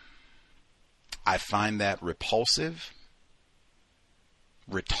 I find that repulsive,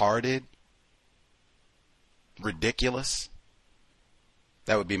 retarded, ridiculous.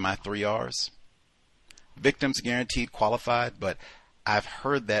 That would be my 3 R's. Victims guaranteed qualified, but I've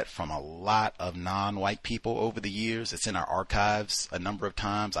heard that from a lot of non-white people over the years. It's in our archives a number of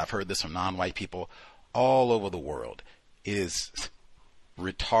times. I've heard this from non-white people all over the world. It is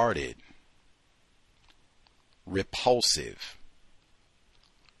retarded, repulsive,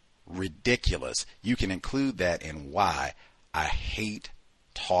 ridiculous. You can include that in why I hate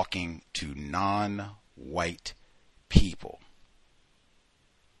talking to non-white people.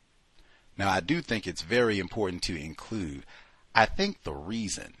 Now, I do think it's very important to include, I think the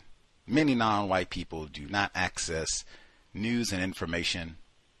reason many non-white people do not access news and information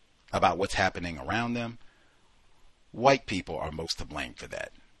about what's happening around them, white people are most to blame for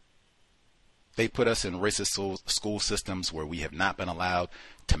that. They put us in racist school systems where we have not been allowed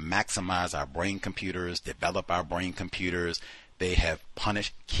to maximize our brain computers, develop our brain computers. They have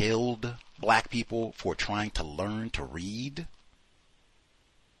punished, killed black people for trying to learn to read.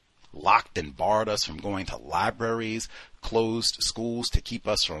 Locked and barred us from going to libraries, closed schools to keep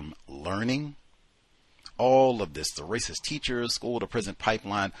us from learning. All of this, the racist teachers, school to prison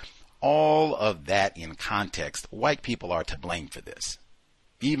pipeline, all of that in context, white people are to blame for this.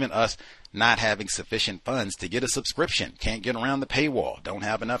 Even us not having sufficient funds to get a subscription, can't get around the paywall, don't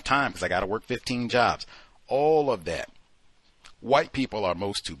have enough time because I got to work 15 jobs. All of that, white people are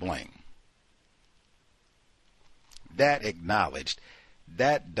most to blame. That acknowledged,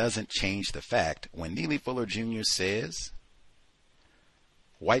 that doesn't change the fact when Neely Fuller Jr. says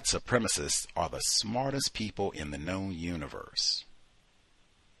white supremacists are the smartest people in the known universe.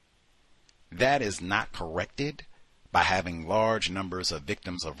 That is not corrected by having large numbers of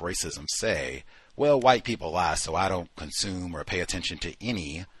victims of racism say, well, white people lie, so I don't consume or pay attention to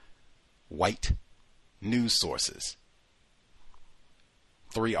any white news sources.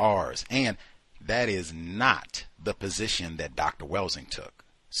 3 R's. And that is not the position that Dr. Welsing took.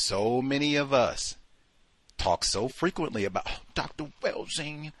 So many of us talk so frequently about, oh, Dr.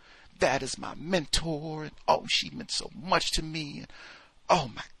 Welsing, that is my mentor, and oh, she meant so much to me, and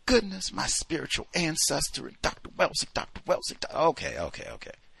oh my goodness, my spiritual ancestor, and Dr. Welsing.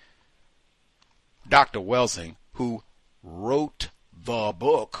 Okay. Dr. Welsing, who wrote the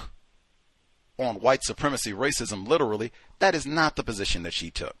book on white supremacy, racism, literally, that is not the position that she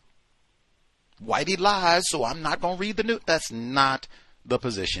took. Whitey lies, so I'm not going to read the news. That's not the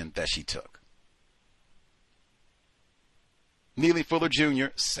position that she took. Neely Fuller Jr.,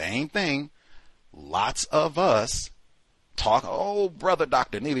 same thing. Lots of us talk, oh, brother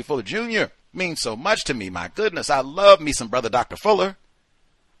Dr. Neely Fuller Jr. means so much to me. My goodness, I love me some brother Dr. Fuller.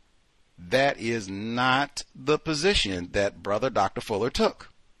 That is not the position that brother Dr. Fuller took.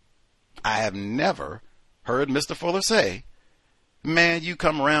 I have never heard Mr. Fuller say, man, you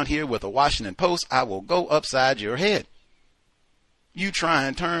come around here with a Washington Post, I will go upside your head. You try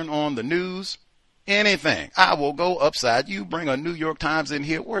and turn on the news, anything, I will go upside. You bring a New York Times in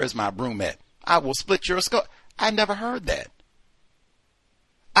here, where is my broom at? I will split your skull. I never heard that.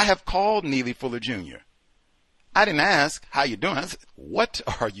 I have called Neely Fuller Jr. I didn't ask, how you doing? I said, what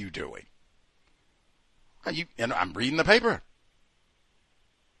are you doing? And I'm reading the paper.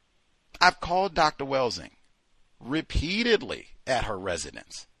 I've called Dr. Welsing repeatedly at her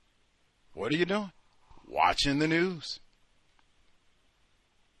residence. What are you doing? Watching the news.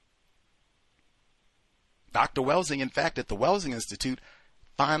 Dr. Welsing, in fact, at the Welsing Institute,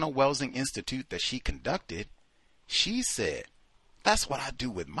 final Welsing Institute that she conducted, she said, that's what I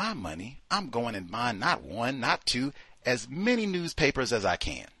do with my money. I'm going and buying not one, not two, as many newspapers as I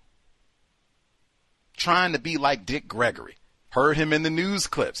can. Trying to be like Dick Gregory. Heard him in the news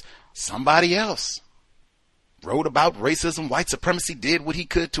clips. Somebody else wrote about racism, white supremacy, did what he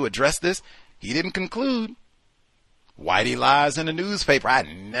could to address this. He didn't conclude. Whitey lies in the newspaper. I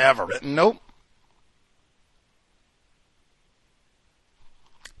never written. Nope.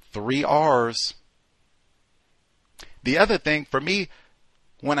 3 R's. The other thing for me,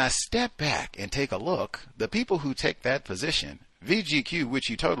 when I step back and take a look, the people who take that position, VGQ, which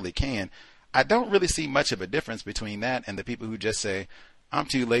you totally can, I don't really see much of a difference between that and the people who just say, I'm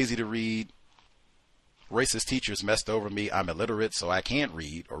too lazy to read. Racist teachers messed over me. I'm illiterate, so I can't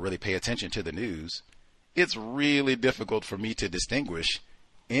read or really pay attention to the news. It's really difficult for me to distinguish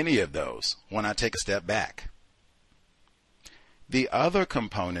any of those when I take a step back. The other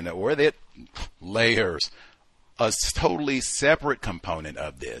component, or that layers, a totally separate component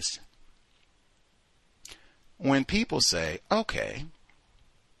of this. When people say, okay,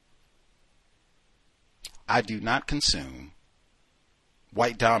 I do not consume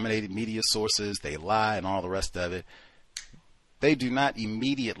white-dominated media sources, they lie and all the rest of it, they do not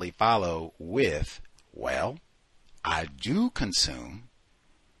immediately follow with, well, I do consume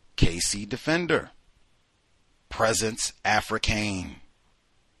KC Defender, Presence Africaine,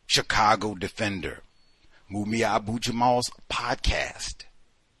 Chicago Defender, Mumia Abu Jamal's podcast,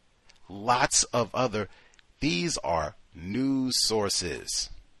 lots of other. These are news sources.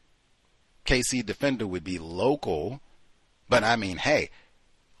 KC Defender would be local, but I mean, hey,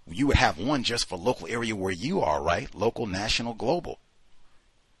 you would have one just for local area where you are, right? Local, national, global.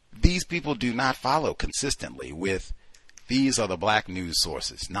 These people do not follow consistently with, these are the black news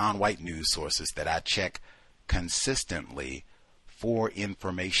sources, non-white news sources that I check consistently for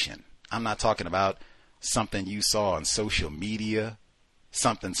information. I'm not talking about something you saw on social media,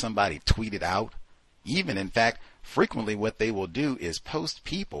 something somebody tweeted out. Even, in fact, frequently what they will do is post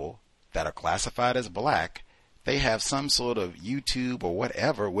people that are classified as black. They have some sort of YouTube or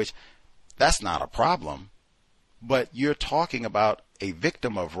whatever, which that's not a problem. But you're talking about a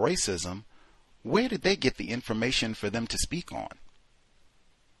victim of racism. Where did they get the information for them to speak on?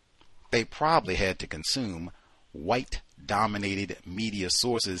 They probably had to consume white-dominated media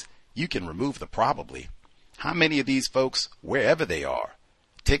sources. You can remove the probably. How many of these folks, wherever they are,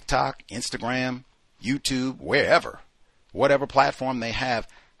 TikTok, Instagram, YouTube, wherever, whatever platform they have,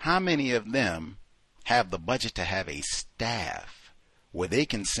 how many of them have the budget to have a staff where they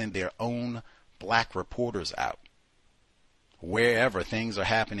can send their own black reporters out wherever things are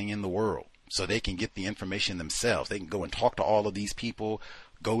happening in the world so they can get the information themselves? They can go and talk to all of these people,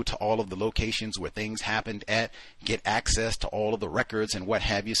 go to all of the locations where things happened at, get access to all of the records and what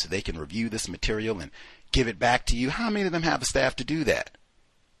have you so they can review this material and give it back to you. How many of them have the staff to do that?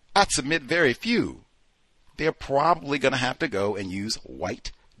 I'd submit very few. They're probably going to have to go and use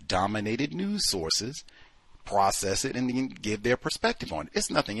white-dominated news sources, process it, and then give their perspective on it.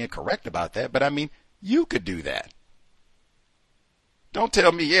 It's nothing incorrect about that, but I mean, you could do that. Don't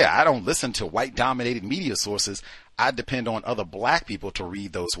tell me, yeah, I don't listen to white-dominated media sources. I depend on other black people to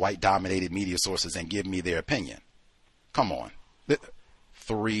read those white-dominated media sources and give me their opinion. Come on.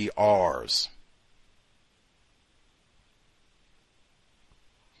 3 R's.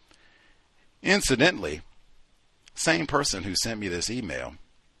 Incidentally, same person who sent me this email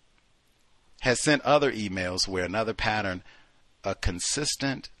has sent other emails where another pattern, a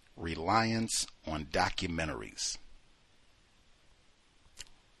consistent reliance on documentaries.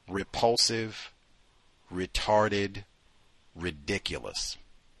 Repulsive, retarded, ridiculous.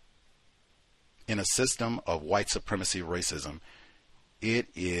 In a system of white supremacy racism, it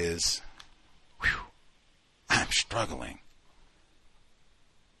is, I'm struggling.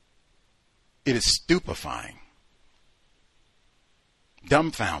 It is stupefying,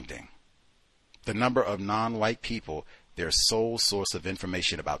 dumbfounding. The number of non-white people, their sole source of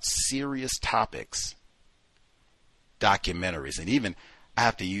information about serious topics, documentaries. And even I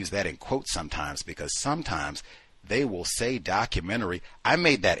have to use that in quotes sometimes because sometimes they will say documentary. I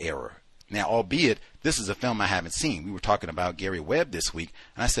made that error. Now, albeit this is a film I haven't seen. We were talking about Gary Webb this week,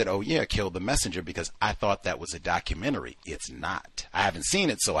 and I said, oh yeah, Kill the Messenger, because I thought that was a documentary. It's not. I haven't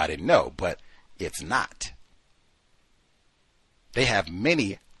seen it, so I didn't know, but it's not. They have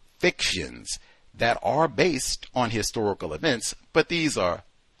many fictions that are based on historical events, but these are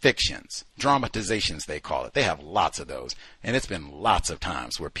fictions, dramatizations they call it. They have lots of those, and it's been lots of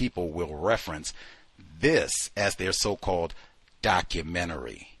times where people will reference this as their so-called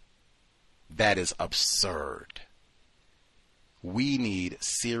documentary. That is absurd. We need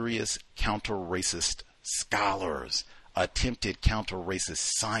serious counter-racist scholars, attempted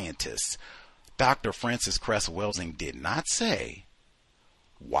counter-racist scientists. Dr. Frances Cress Welsing did not say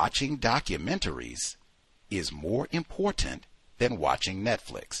watching documentaries is more important than watching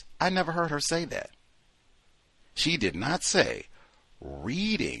Netflix. I never heard her say that. She did not say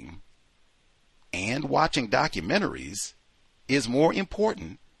reading and watching documentaries is more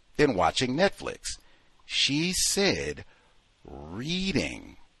important than watching Netflix. She said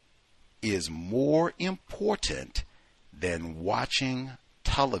reading is more important than watching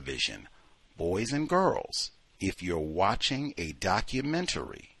television. Boys and girls, if you're watching a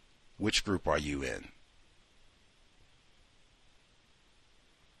documentary, which group are you in?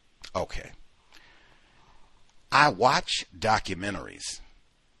 Okay. I watch documentaries.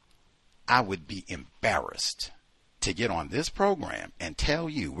 I would be embarrassed to get on this program and tell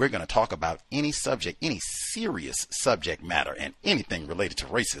you we're going to talk about any subject, any serious subject matter, and anything related to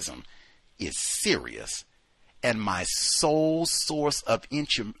racism is serious. And my sole source of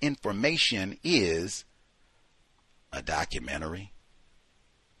information is a documentary.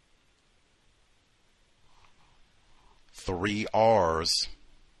 3 R's.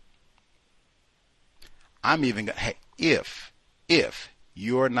 I'm even going to, if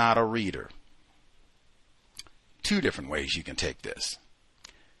you're not a reader, 2 different ways you can take this.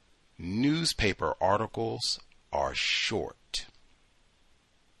 Newspaper articles are short.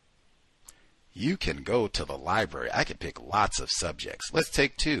 You can go to the library. I could pick lots of subjects. Let's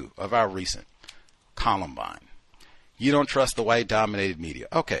take two of our recent. Columbine. You don't trust the white-dominated media.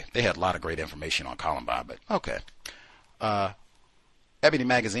 Okay, they had a lot of great information on Columbine, but okay. Ebony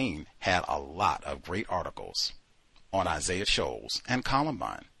Magazine had a lot of great articles on Isaiah Shoals and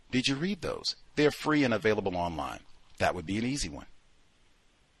Columbine. Did you read those? They're free and available online. That would be an easy one.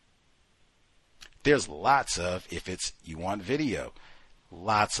 There's lots of, if it's you want video,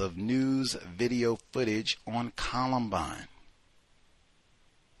 lots of news video footage on Columbine.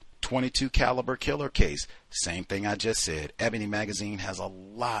 22 caliber killer case. Same thing I just said. Ebony Magazine has a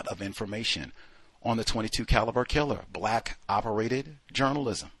lot of information on the 22 caliber killer. Black operated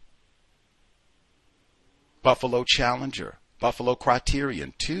journalism. Buffalo Challenger, Buffalo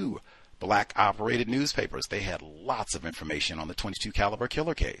Criterion, 2 black operated newspapers. They had lots of information on the 22 caliber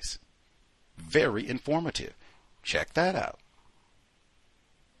killer case. Very informative. Check that out.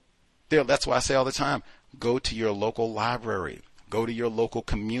 That's why I say all the time, go to your local library. Go to your local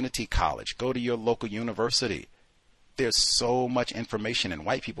community college. Go to your local university. There's so much information, and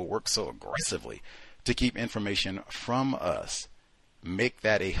white people work so aggressively to keep information from us. Make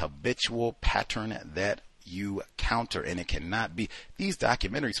that a habitual pattern that you counter, and it cannot be. These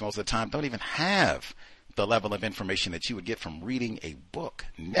documentaries most of the time don't even have the level of information that you would get from reading a book.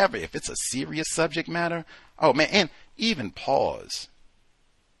 Never. If it's a serious subject matter. Oh, man. And even pause.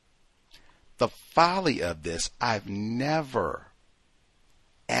 The folly of this, I've never,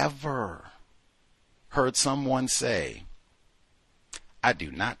 ever heard someone say, I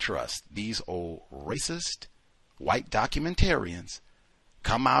do not trust these old racist white documentarians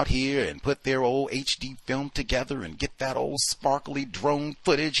come out here and put their old HD film together and get that old sparkly drone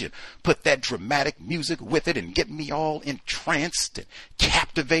footage and put that dramatic music with it and get me all entranced and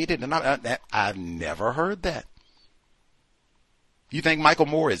captivated. And I've never heard that. You think Michael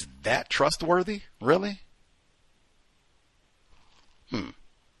Moore is that trustworthy? Really?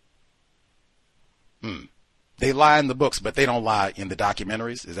 They lie in the books, but they don't lie in the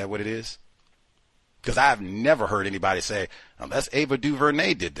documentaries. Is that what it is? Because I've never heard anybody say, unless Ava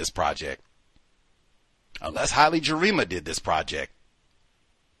DuVernay did this project, unless Haile Gerima did this project,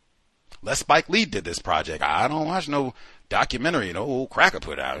 unless Spike Lee did this project, I don't watch no documentary no old cracker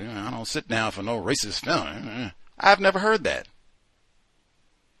put out. I don't sit down for no racist film. I've never heard that.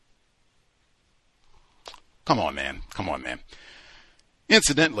 Come on, man.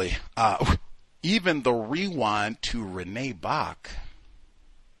 Incidentally, even the rewind to Renee Bach,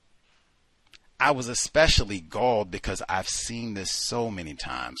 I was especially galled because I've seen this so many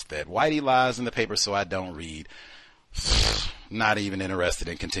times that Whitey lies in the paper so I don't read. Not even interested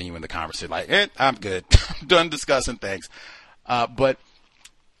in continuing the conversation. Like, I'm good. I'm done discussing things. But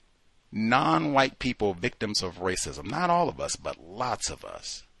non-white people, victims of racism, not all of us, but lots of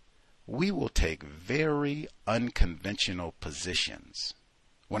us, we will take very unconventional positions.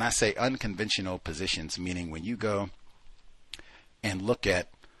 When I say unconventional positions, meaning when you go and look at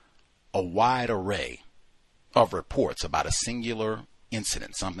a wide array of reports about a singular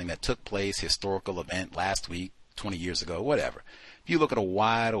incident, something that took place, historical event last week, 20 years ago, whatever. If you look at a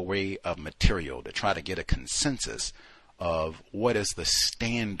wide array of material to try to get a consensus of what is the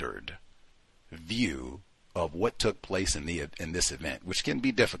standard view of what took place in this event, which can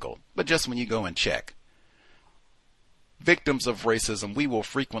be difficult, but just when you go and check, victims of racism, we will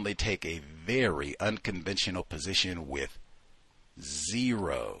frequently take a very unconventional position with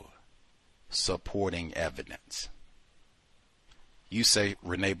zero supporting evidence. You say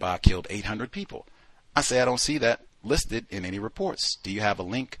Renee Bach killed 800 people. I say I don't see that listed in any reports. Do you have a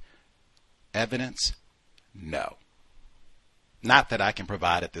link? Evidence? No. Not that I can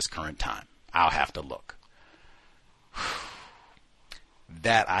provide at this current time. I'll have to look.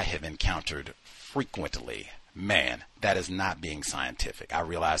 That I have encountered frequently. Man, that is not being scientific. I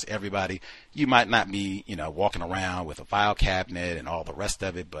realize everybody, you might not be, walking around with a file cabinet and all the rest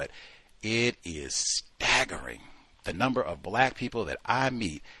of it, but it is staggering. The number of black people that I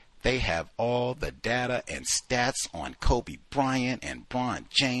meet, they have all the data and stats on Kobe Bryant and Bron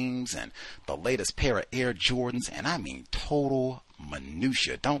James and the latest pair of Air Jordans, and I mean total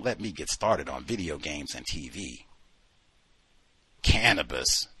minutia. Don't let me get started on video games and TV.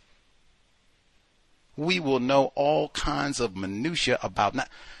 Cannabis. We will know all kinds of minutia about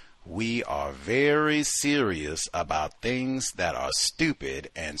we are very serious about things that are stupid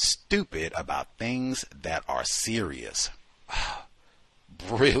and stupid about things that are serious.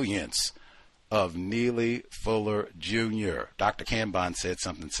 Brilliance of Neely Fuller Jr. Dr. Kanban said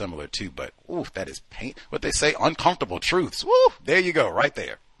something similar too, but that is what they say, uncomfortable truths. Woo, there you go, right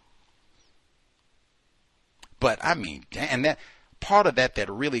there. But I mean, and that part of that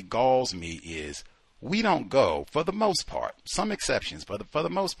really galls me is we don't go, for the most part, some exceptions, but for the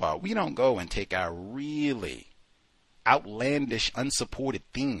most part, we don't go and take our really outlandish, unsupported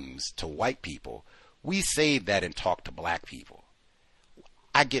themes to white people. We save that and talk to black people.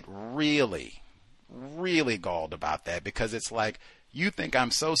 I get really, really galled about that because it's like, you think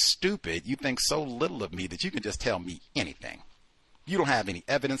I'm so stupid, you think so little of me that you can just tell me anything. You don't have any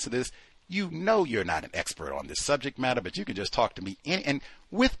evidence of this. You know you're not an expert on this subject matter, but you can just talk to me. And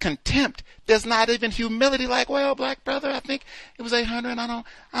with contempt, there's not even humility like, well, black brother, I think it was 800. I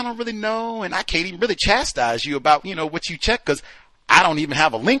don't really know. And I can't even really chastise you about, what you check because I don't even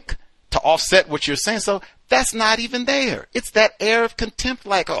have a link to offset what you're saying. So that's not even there. It's that air of contempt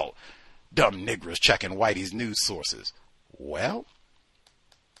like, oh, dumb niggers checking Whitey's news sources. Well,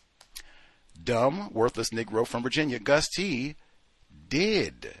 dumb, worthless Negro from Virginia, Gus T.,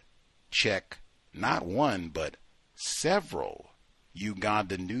 did check not one, but several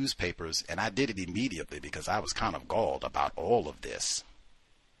Ugandan newspapers, and I did it immediately because I was kind of galled about all of this.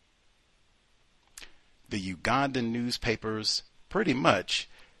 The Ugandan newspapers pretty much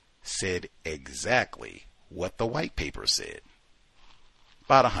said exactly what the white paper said.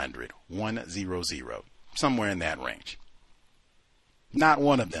 About 100, 100, somewhere in that range. Not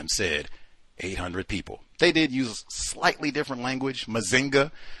one of them said 800 people. They did use slightly different language.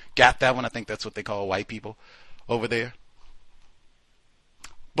 Mazinga got that one. I think that's what they call white people over there.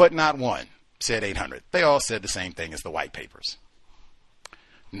 But not one said 800. They all said the same thing as the white papers.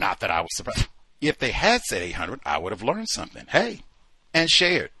 Not that I was surprised. If they had said 800, I would have learned something. Hey, and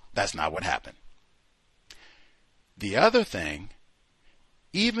shared. That's not what happened. The other thing,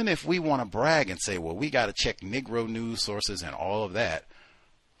 even if we want to brag and say, well, we got to check Negro news sources and all of that,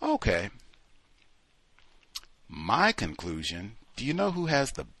 okay. My conclusion, do you know who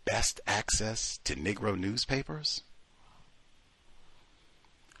has the best access to Negro newspapers?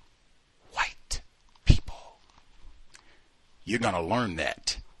 White people. You're going to learn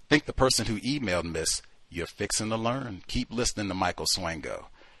that. Think the person who emailed Miss, you're fixing to learn. Keep listening to Michael Swango.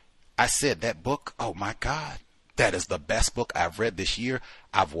 I said that book, oh my God, that is the best book I've read this year.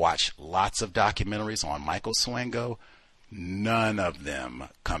 I've watched lots of documentaries on Michael Swango. None of them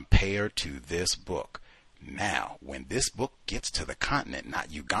compare to this book. Now, when this book gets to the continent,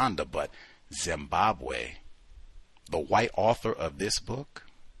 not Uganda, but Zimbabwe, the white author of this book,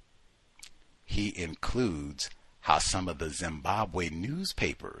 he includes how some of the Zimbabwe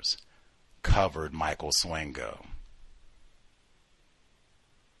newspapers covered Michael Swango.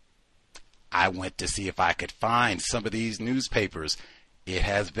 I went to see if I could find some of these newspapers. It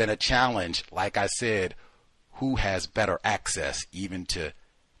has been a challenge. Like I said, who has better access even to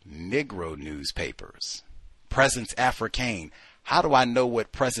Negro newspapers? Presence Africaine. How do I know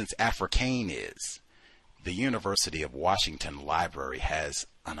what Presence Africaine is? The University of Washington Library has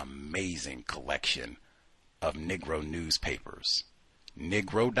an amazing collection of Negro newspapers.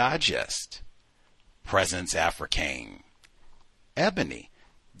 Negro Digest, Presence Africaine, Ebony.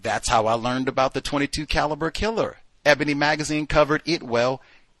 That's how I learned about the 22 caliber killer. Ebony magazine covered it well,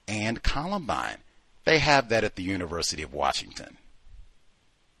 and Columbine. They have that at the University of Washington.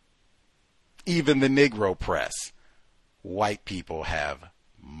 Even the Negro press. White people have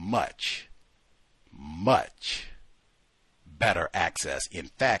much, much better access. In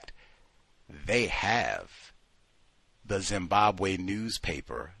fact, they have the Zimbabwe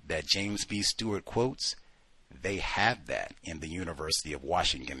newspaper that James B. Stewart quotes. They have that in the University of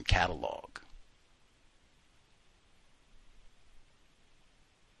Washington catalog.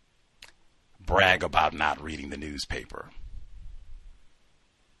 Brag about not reading the newspaper.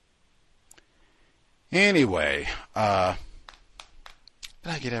 Anyway, did I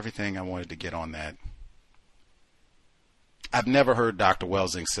get everything I wanted to get on that? I've never heard Dr.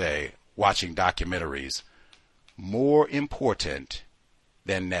 Welsing say watching documentaries more important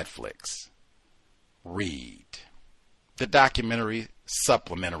than Netflix. Read the documentary,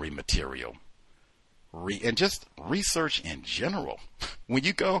 supplementary material. And just research in general.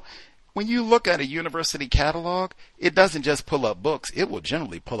 When you look at a university catalog, it doesn't just pull up books. It will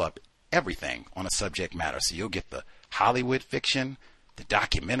generally pull up everything on a subject matter. So you'll get the Hollywood fiction, the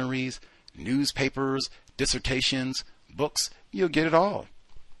documentaries, newspapers, dissertations, books. You'll get it all.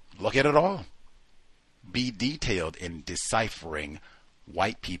 Look at it all. Be detailed in deciphering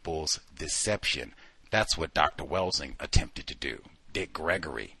white people's deception. That's what Dr. Welsing attempted to do. Dick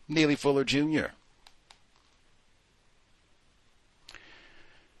Gregory, Neely Fuller Jr.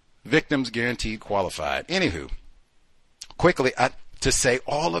 Victims guaranteed qualified. Anywho, quickly, to say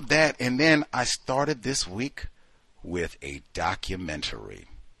all of that, and then I started this week with a documentary.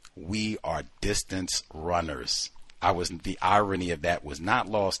 We are distance runners. The irony of that was not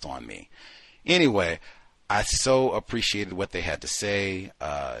lost on me. Anyway, I so appreciated what they had to say.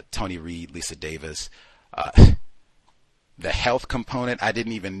 Tony Reed, Lisa Davis, the health component. I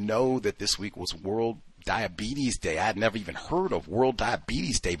didn't even know that this week was World Diabetes Day. I had never even heard of World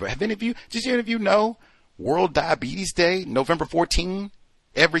Diabetes Day. But did any of you know World Diabetes Day, November 14,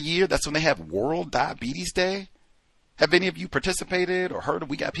 every year? That's when they have World Diabetes Day. Have any of you participated or heard of?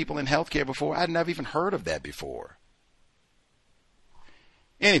 We got people in healthcare before. I'd never even heard of that before.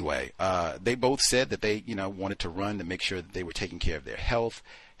 Anyway, they both said that they, wanted to run to make sure that they were taking care of their health,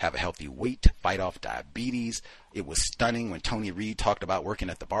 have a healthy weight, fight off diabetes. It was stunning when Tony Reed talked about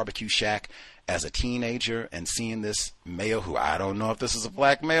working at the barbecue shack as a teenager and seeing this male who, I don't know if this is a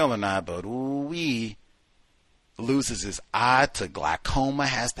black male or not, but ooh-wee, loses his eye to glaucoma,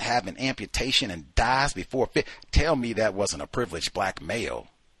 has to have an amputation, and dies before fit. Tell me that wasn't a privileged black male.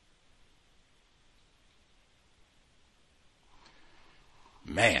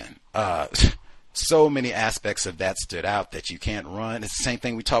 Man, so many aspects of that stood out that you can't run. It's the same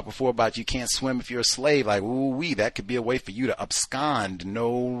thing we talked before about you can't swim if you're a slave. Like, ooh-wee, that could be a way for you to abscond.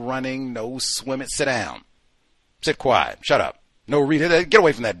 No running, no swimming. Sit down. Sit quiet. Shut up. No reading. Get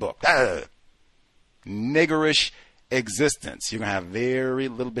away from that book. Niggerish existence. You're going to have very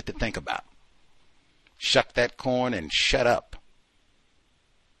little bit to think about. Shuck that corn and shut up.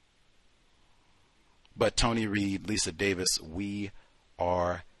 But Tony Reed, Lisa Davis, we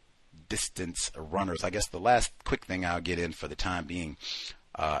are distance runners. I guess the last quick thing I'll get in for the time being,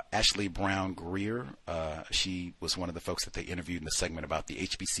 Ashley Brown Greer, she was one of the folks that they interviewed in the segment about the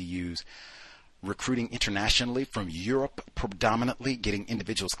HBCUs recruiting internationally from Europe predominantly, getting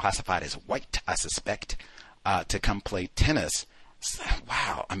individuals classified as white, I suspect, to come play tennis.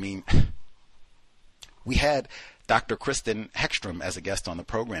 Wow. I mean, we had Dr. Kristen Heckstrom as a guest on the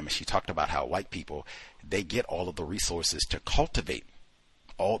program, and she talked about how white people, they get all of the resources to cultivate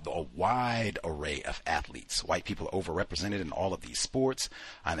a wide array of athletes. White people are overrepresented in all of these sports,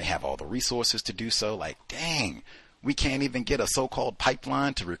 and they have all the resources to do so. Like, dang, we can't even get a so-called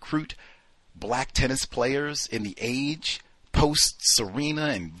pipeline to recruit black tennis players in the age post Serena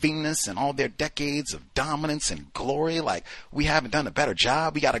and Venus and all their decades of dominance and glory. Like, we haven't done a better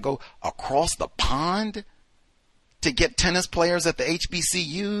job. We got to go across the pond to get tennis players at the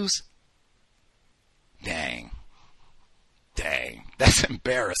HBCUs. Dang, that's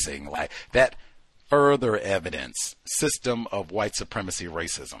embarrassing. Like, that further evidence, system of white supremacy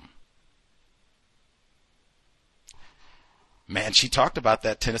racism. Man, she talked about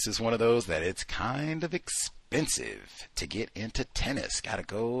that tennis is one of those that it's kind of expensive to get into tennis. Got to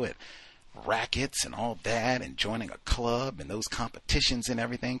go and rackets and all that, and joining a club and those competitions and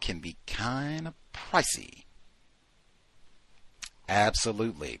everything can be kind of pricey.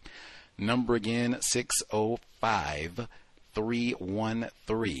 Absolutely. Number again,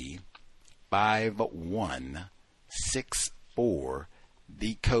 605-313-5164.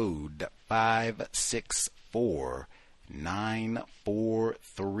 The code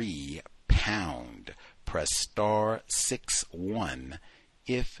 564-943#. Press star 61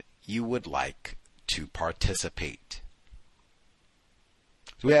 if you would like to participate.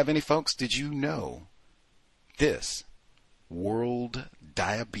 Do we have any folks? Did you know this World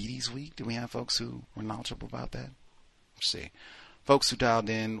Diabetes Week? Do we have folks who were knowledgeable about that? Let's see. Folks who dialed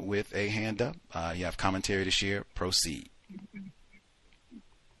in with a hand up, you have commentary to share. Proceed.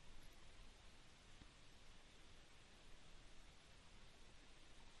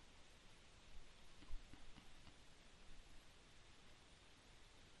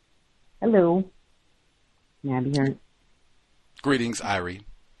 Hello. May I be heard? Greetings, Irie.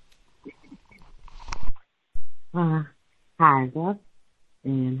 Hi, Doug,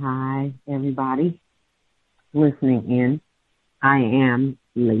 and hi, everybody listening in. I am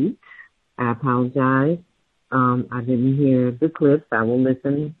late. I apologize. I didn't hear the clips. I will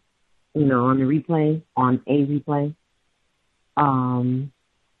listen, on the replay, on a replay. I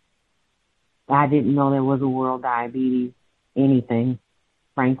didn't know there was a World Diabetes anything,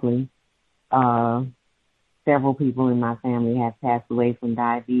 frankly. Several people in my family have passed away from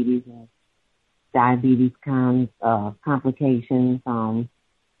diabetes and diabetes complications,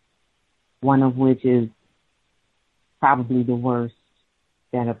 one of which is probably the worst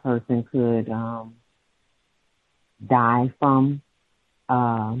that a person could die from.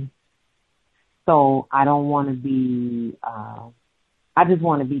 So I don't want to be, I just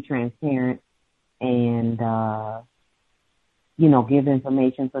want to be transparent and, give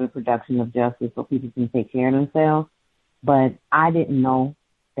information for the production of justice so people can take care of themselves. But I didn't know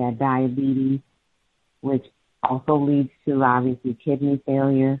that diabetes, which also leads to obviously kidney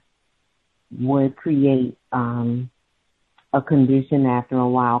failure, would create a condition after a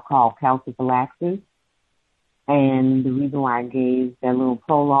while called calciphylaxis. And the reason why I gave that little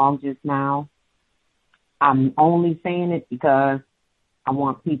prologue just now, I'm only saying it because I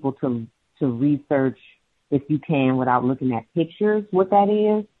want people to research, if you can, without looking at pictures, what that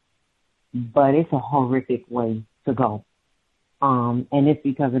is. But it's a horrific way to go. And it's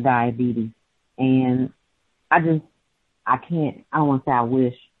because of diabetes. And I don't want to say I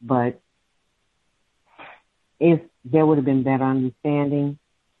wish, but if there would have been better understanding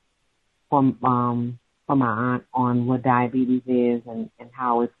from my aunt on what diabetes is and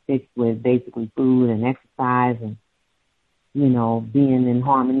how it fits with basically food and exercise and, you know, being in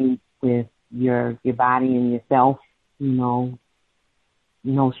harmony with your body and yourself, you know,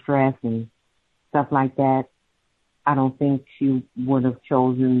 no stress and stuff like that. I don't think she would have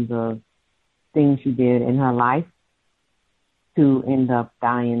chosen the things she did in her life to end up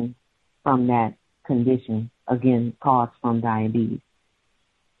dying from that condition, again, caused from diabetes.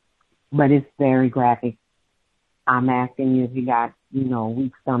 But it's very graphic. I'm asking you if you got, you know,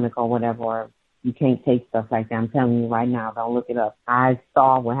 weak stomach or whatever, or you can't take stuff like that. I'm telling you right now, don't look it up. I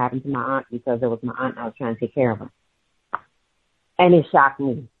saw what happened to my aunt because it was my aunt and I was trying to take care of her. And it shocked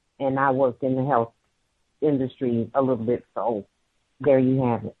me. And I worked in the health industry a little bit, so there you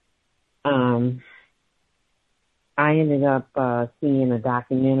have it. I ended up seeing a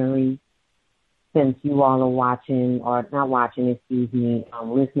documentary, since you all are watching, or not watching, excuse me,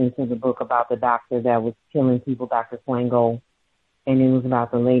 listening to the book about the doctor that was killing people, Dr. Swango, and it was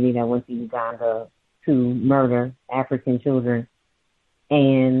about the lady that went to Uganda to murder African children.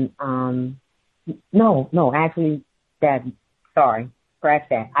 And scratch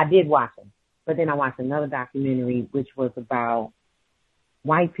that. I did watch it, but then I watched another documentary which was about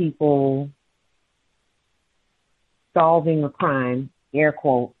white people solving a crime, air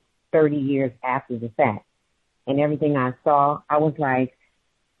quote, 30 years after the fact. And everything I saw, I was like,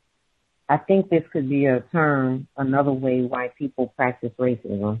 I think this could be a term, another way white people practice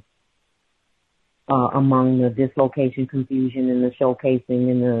racism, among the dislocation, confusion, and the showcasing,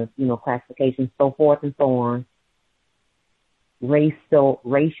 and the, you know, classification, so forth and so on. Racial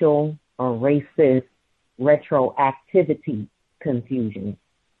or racist retroactivity confusion.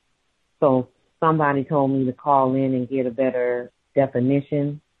 So somebody told me to call in and get a better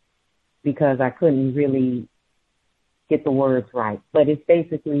definition because I couldn't really get the words right. But it's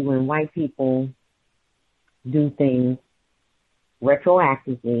basically when white people do things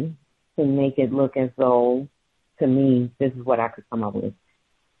retroactively to make it look as though, to me, this is what I could come up with,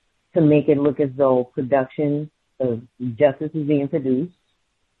 to make it look as though production of justice is being produced,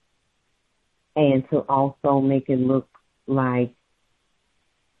 and to also make it look like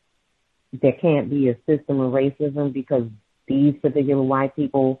there can't be a system of racism because these particular white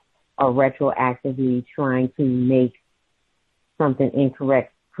people are retroactively trying to make something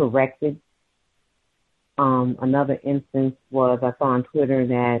incorrect corrected. Another instance was I saw on Twitter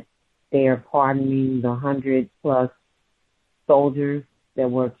that they are pardoning the 100+ soldiers that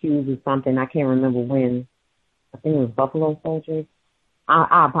were accused of something. I can't remember when. I think it was Buffalo soldiers.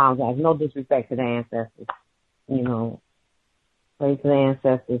 I apologize. No disrespect to the ancestors. You know, praise to the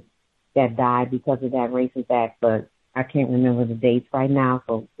ancestors that died because of that racist act, but I can't remember the dates right now,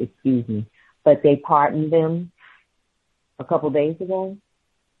 so excuse me. But they pardoned them a couple days ago,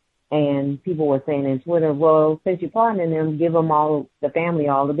 and people were saying on Twitter, well, since you're pardoning them, give them all, the family,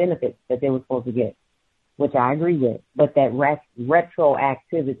 all the benefits that they were supposed to get, which I agree with. But that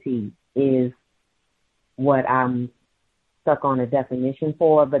retroactivity is what I'm stuck on a definition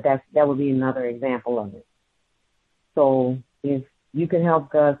for, but that would be another example of it. So if you can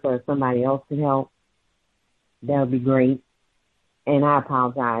help Gus or if somebody else can help, that would be great. And I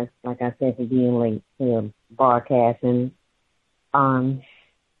apologize, like I said, for being late to the broadcast. And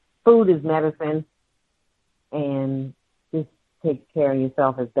food is medicine, and just take care of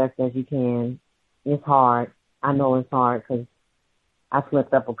yourself as best as you can. It's hard. I know it's hard because I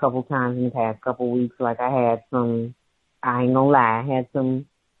slipped up a couple times in the past couple weeks. Like I had some, I ain't gonna lie, I had some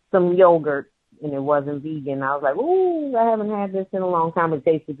yogurt and it wasn't vegan. I was like, ooh, I haven't had this in a long time. It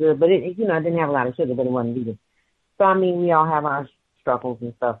tasted good, but it, you know, I didn't have a lot of sugar, but it wasn't vegan. So I mean, we all have our struggles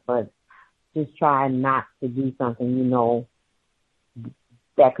and stuff, but just try not to do something, you know,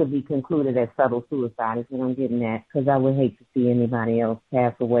 that could be concluded as subtle suicide is what I'm getting at, because I would hate to see anybody else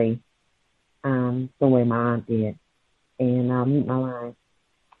pass away the way my aunt did. And I'll mute my line.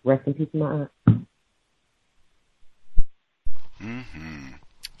 Rest in peace, my aunt. Mm-hmm.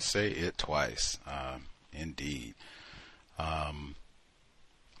 Say it twice. Indeed.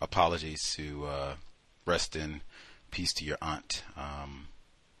 Apologies to rest in peace to your aunt.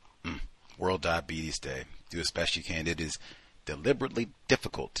 World Diabetes Day. Do as best you can. It is deliberately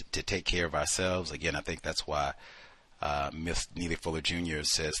difficult to take care of ourselves. Again, I think that's why Miss Neely Fuller Jr.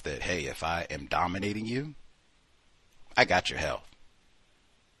 says that, hey, if I am dominating you, I got your health.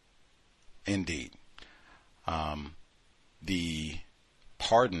 Indeed. The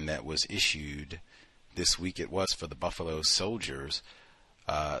pardon that was issued this week, it was for the Buffalo Soldiers.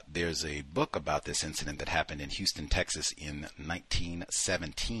 There's a book about this incident that happened in Houston, Texas in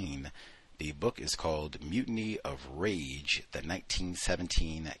 1917. The book is called Mutiny of Rage, the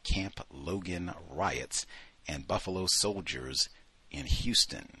 1917 Camp Logan Riots and Buffalo Soldiers in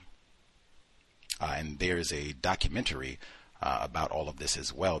Houston. And there's a documentary about all of this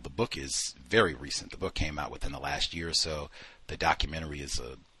as well. The book is very recent. The book came out within the last year or so. The documentary is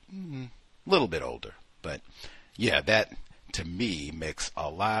a little bit older. But yeah, that to me makes a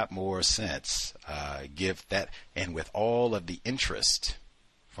lot more sense. Give that, and with all of the interest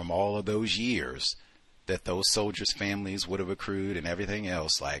from all of those years that those soldiers' families would have accrued and everything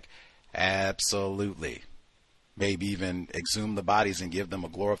else, like, absolutely. Maybe even exhume the bodies and give them a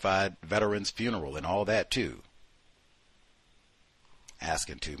glorified veteran's funeral and all that too.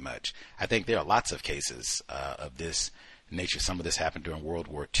 Asking too much. I think there are lots of cases of this nature. Some of this happened during World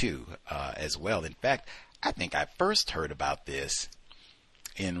War II as well. In fact, I think I first heard about this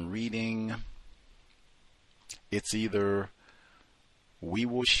in reading, it's either We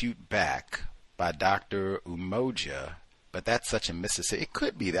Will Shoot Back by Dr. Umoja, but that's such a Mississippi. It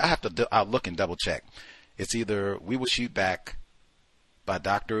could be. I'll look and double check. It's either We Will Shoot Back by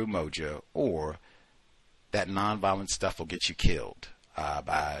Dr. Umoja or That Nonviolent Stuff Will Get You Killed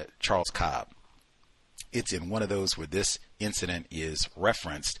by Charles Cobb. It's in one of those where this incident is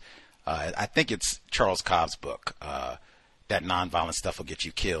referenced. I think it's Charles Cobb's book, That Nonviolent Stuff Will Get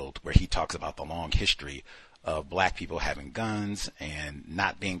You Killed, where he talks about the long history of black people having guns and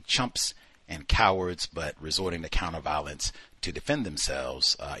not being chumps and cowards, but resorting to counterviolence to defend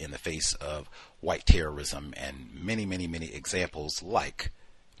themselves in the face of white terrorism, and many, many, many examples like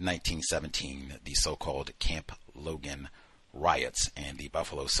 1917, the so-called Camp Logan riots and the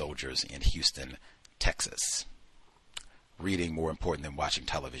Buffalo Soldiers in Houston, Texas. Reading more important than watching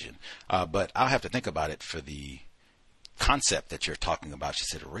television. But I'll have to think about it for the concept that you're talking about. She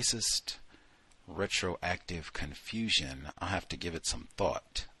said racist, retroactive confusion. I'll have to give it some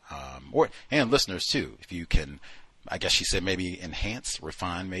thought. And listeners too, if you can, I guess she said maybe enhance,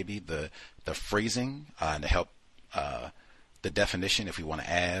 refine maybe the phrasing to help the definition if we want to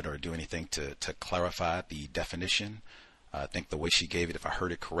add or do anything to clarify the definition. I think the way she gave it, if I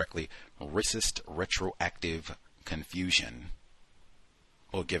heard it correctly, racist, retroactive confusion.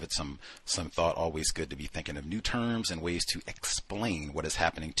 We'll give it some thought. Always good to be thinking of new terms and ways to explain what is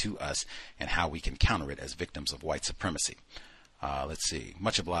happening to us and how we can counter it as victims of white supremacy. Let's see.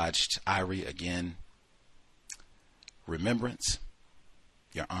 Much obliged, Irie, again. Remembrance,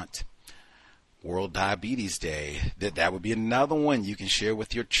 your aunt. World Diabetes Day. That would be another one you can share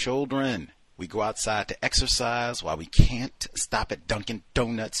with your children. We go outside to exercise while we can't stop at Dunkin'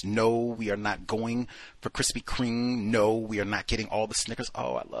 Donuts. No, we are not going for Krispy Kreme. No, we are not getting all the Snickers.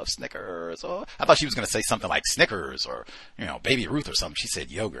 Oh, I love Snickers. Oh, I thought she was going to say something like Snickers or, Baby Ruth or something. She said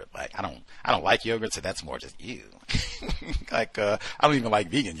yogurt. Like, I don't like yogurt, so that's more just you. Like, I don't even like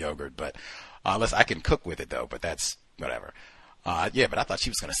vegan yogurt, but unless I can cook with it though, but that's whatever. But I thought she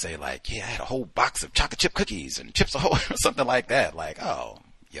was going to say like, yeah, I had a whole box of chocolate chip cookies and Chips Ahoy or something like that. Like, oh,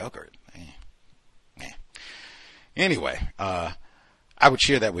 yogurt. Anyway, I would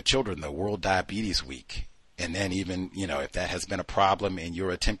share that with children, the World Diabetes Week. And then even, if that has been a problem in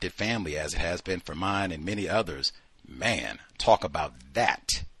your attempted family, as it has been for mine and many others, man, talk about that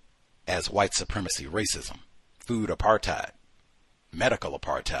as white supremacy, racism, food apartheid, medical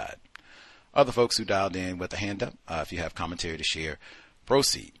apartheid. Other folks who dialed in with a hand up, if you have commentary to share,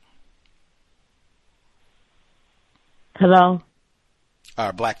 proceed. Hello?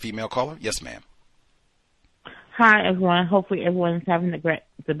 Our black female caller? Yes, ma'am. Hi, everyone. Hopefully everyone is having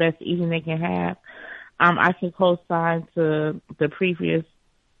the best evening they can have. I can co-sign to the previous,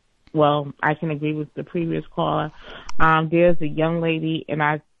 I can agree with the previous caller. There's a young lady in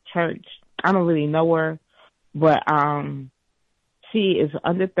our church. I don't really know her, but she is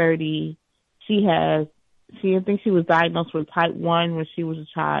under 30. I think she was diagnosed with type 1 when she was a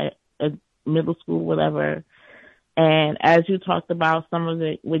child, middle school, whatever. And as you talked about some of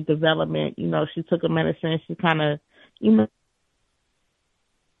it with development, she took a medicine. She kind of,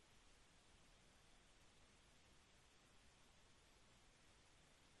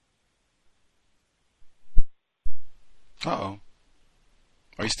 Uh-oh.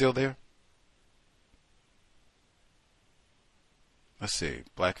 Are you still there? Let's see.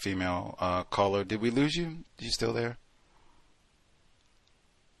 Black female caller. Did we lose you? Are you still there?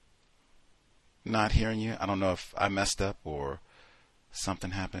 Not hearing you. I don't know if I messed up or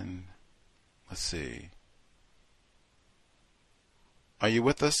something happened. Let's see. Are you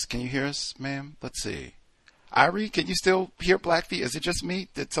with us? Can you hear us, ma'am? Let's see. Irie, can you still hear Black Is it just me?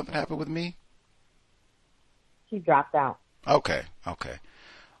 Did something happen with me? She dropped out. Okay.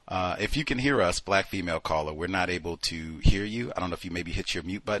 If you can hear us, black female caller, we're not able to hear you. I don't know if you maybe hit your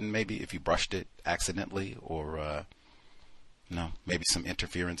mute button, maybe if you brushed it accidentally, or no, maybe some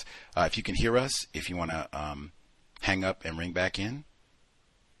interference. If you can hear us, if you want to hang up and ring back in,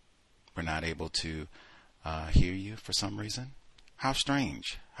 we're not able to hear you for some reason. How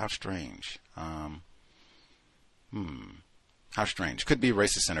strange. How strange. How strange. Could be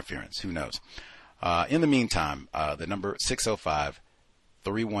racist interference. Who knows? In the meantime, the number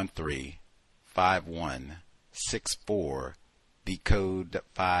 605-313-5164, the code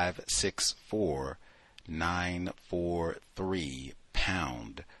 564943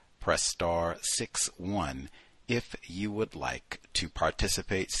 pound. Press star 61 if you would like to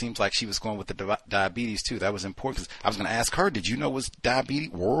participate. Seems like she was going with the diabetes too. That was important because I was going to ask her, did you know it was diabetes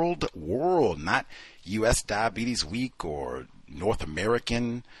world, not U.S. Diabetes Week or North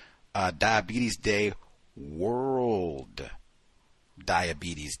American Diabetes Day, World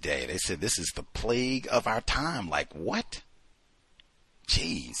Diabetes Day. They said this is the plague of our time. Like what?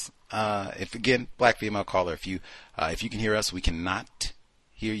 Jeez. If again, black female caller, if you can hear us, we cannot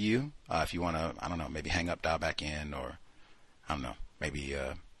hear you. If you want to, I don't know, maybe hang up, dial back in, or I don't know, maybe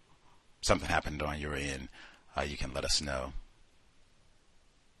something happened on your end. You can let us know.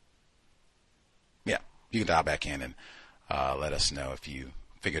 Yeah, you can dial back in and let us know if you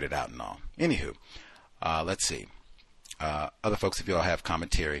figured it out and all. Anywho, let's see. Other folks, if you all have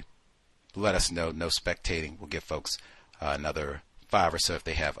commentary, let us know. No spectating. We'll give folks another 5 or so if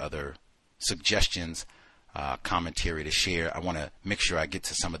they have other suggestions, commentary to share. I want to make sure I get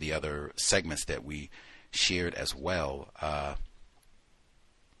to some of the other segments that we shared as well.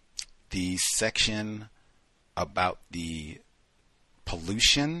 The section about the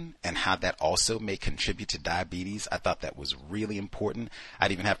pollution and how that also may contribute to diabetes, I thought that was really important.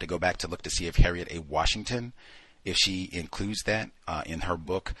 I'd even have to go back to look to see if Harriet A. Washington, if she includes that in her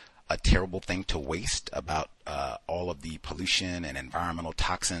book, A Terrible Thing to Waste, about all of the pollution and environmental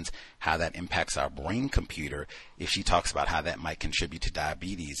toxins, how that impacts our brain computer, if she talks about how that might contribute to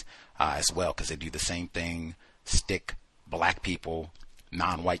diabetes as well, because they do the same thing, stick black people,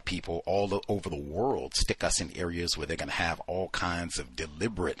 non-white people all over the world, stick us in areas where they're going to have all kinds of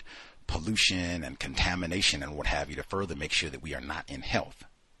deliberate pollution and contamination and what have you to further make sure that we are not in health.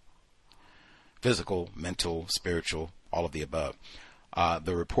 Physical, mental, spiritual, all of the above.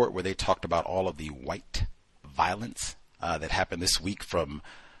 The report where they talked about all of the white violence that happened this week from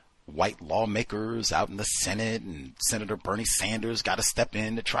white lawmakers out in the Senate, and Senator Bernie Sanders got to step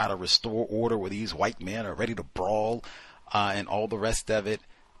in to try to restore order where these white men are ready to brawl and all the rest of it.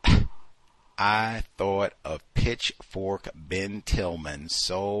 I thought of Pitchfork Ben Tillman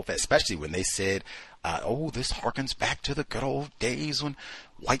so, especially when they said, this harkens back to the good old days when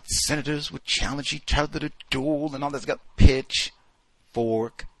white senators would challenge each other to duel and all this. Got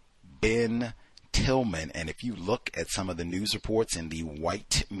Pitchfork Ben Tillman. And if you look at some of the news reports in the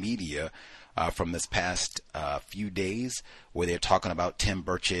white media from this past few days, where they're talking about Tim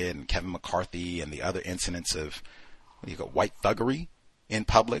Burchett and Kevin McCarthy and the other incidents of white thuggery in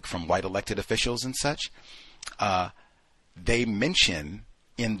public from white elected officials and such, they mention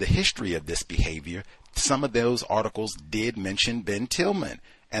in the history of this behavior, some of those articles did mention Ben Tillman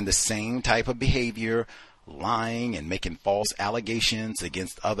and the same type of behavior, lying and making false allegations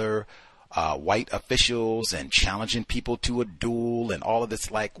against other white officials and challenging people to a duel and all of this.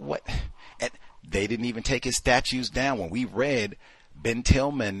 Like what? And they didn't even take his statues down. When we read Ben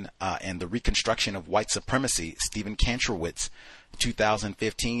Tillman and the Reconstruction of White Supremacy, Stephen Kantrowitz,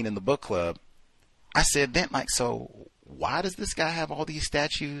 2015 in the book club, I said then, like, so why does this guy have all these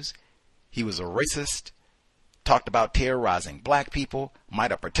statues? He was a racist, talked about terrorizing black people,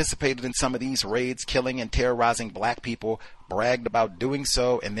 might have participated in some of these raids, killing and terrorizing black people, bragged about doing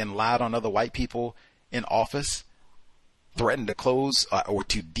so, and then lied on other white people in office, threatened to close or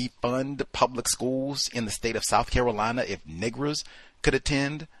to defund public schools in the state of South Carolina if Negroes could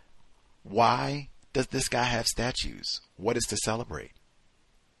attend. Why does this guy have statues? What is to celebrate?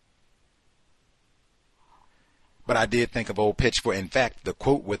 But I did think of old Pitchfork. In fact, the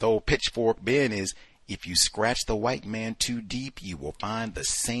quote with old Pitchfork Ben is, if you scratch the white man too deep, you will find the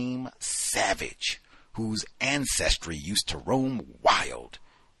same savage whose ancestry used to roam wild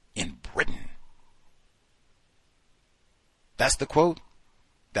in Britain. That's the quote.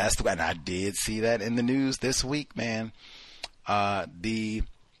 And I did see that in the news this week, man. They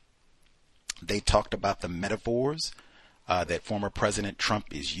talked about the metaphors that former President Trump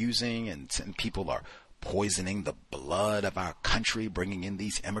is using, and people are poisoning the blood of our country, bringing in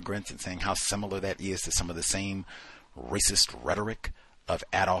these immigrants, and saying how similar that is to some of the same racist rhetoric of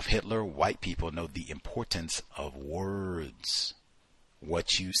Adolf Hitler. White people know the importance of words.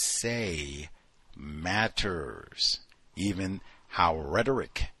 What you say matters. Even how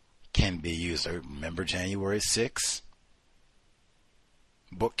rhetoric can be used. Remember January 6th?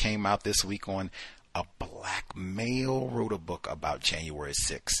 Book came out this week on a black male wrote a book about January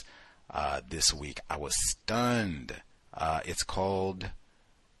 6th this week. I was stunned. It's called,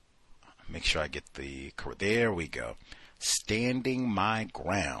 make sure I get there we go. Standing My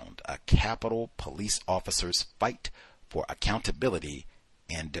Ground, a Capitol Police Officer's Fight for Accountability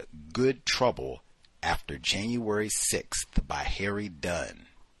and Good Trouble After January 6th by Harry Dunn.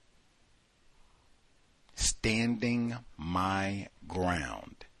 Standing My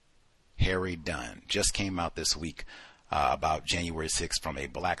Ground, Harry Dunn. Just came out this week about January 6th from a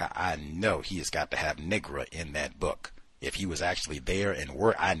black. I know he has got to have Negra in that book. If he was actually there and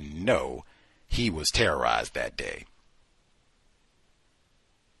I know he was terrorized that day.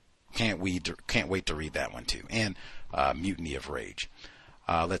 Can't wait to read that one too. And Mutiny of Rage.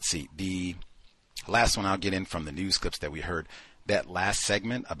 Let's see. The last one I'll get in from the news clips that we heard. That last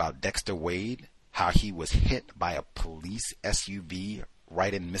segment about Dexter Wade, how he was hit by a police SUV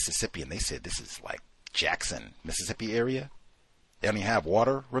right in Mississippi. And they said this is like Jackson, Mississippi area. They don't even have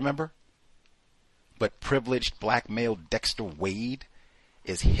water, remember? But privileged black male Dexter Wade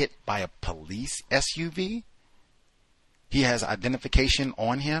is hit by a police SUV. He has identification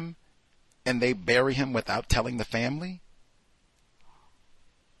on him, and they bury him without telling the family?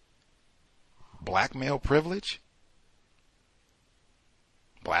 Black male privilege?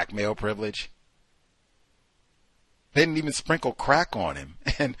 Black male privilege? They didn't even sprinkle crack on him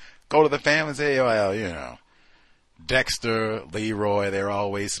and go to the family and say, well, you know, Dexter, Leroy, they're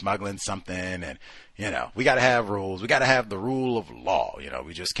always smuggling something, and, you know, we got to have rules. We got to have the rule of law. You know,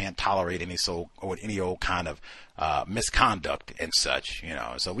 we just can't tolerate any old kind of misconduct and such, you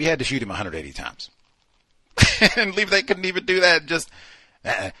know. So we had to shoot him 180 times. And they couldn't even do that. Just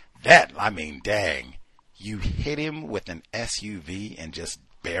dang. You hit him with an SUV and just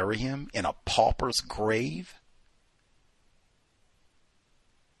bury him in a pauper's grave?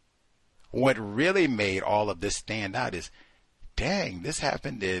 What really made all of this stand out is, dang, this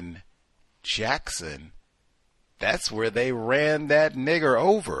happened in Jackson. That's where they ran that nigger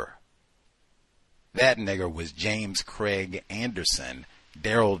over. That nigger was James Craig Anderson,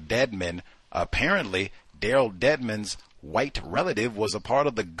 Daryl Dedman. Apparently, Daryl Dedman's white relative was a part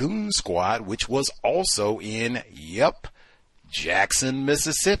of the goon squad, which was also in, Jackson,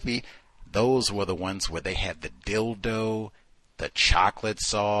 Mississippi. Those were the ones where they had the dildo, the chocolate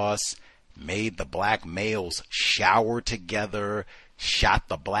sauce, made the black males shower together, shot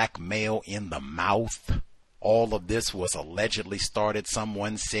the black male in the mouth. All of this was allegedly started.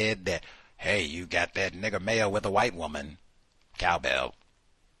 Someone said that, hey, you got that nigger male with a white woman. Cowbell.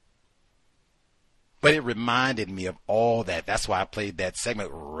 But it reminded me of all that. That's why I played that segment.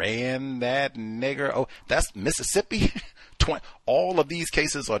 Ran that nigger. Oh, that's Mississippi. All of these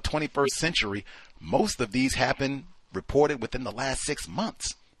cases are 21st century. Most of these happened reported within the last 6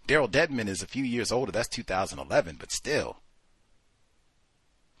 months. Daryl Dedman is a few years older. That's 2011, but still.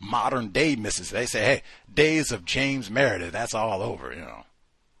 Modern day Mississippi. They say, hey, days of James Meredith, that's all over, you know.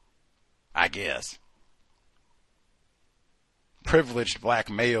 I guess. Privileged black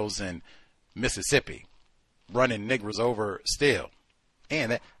males in Mississippi running niggers over still.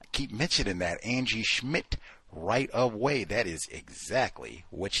 And I keep mentioning that. Angie Schmidt, right of way. That is exactly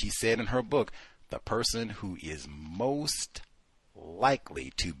what she said in her book. The person who is most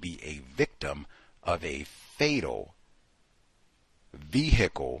likely to be a victim of a fatal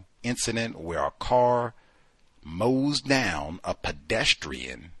vehicle incident where a car mows down a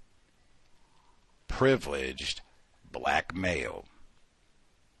pedestrian, privileged black male.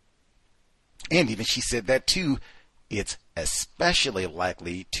 And even she said that too, it's especially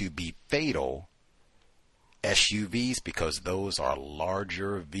likely to be fatal SUVs because those are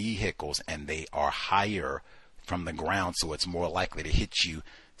larger vehicles and they are higher from the ground, so it's more likely to hit you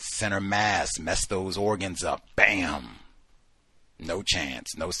center mass, mess those organs up. Bam! No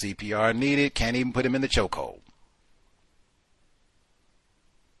chance. No CPR needed. Can't even put him in the chokehold.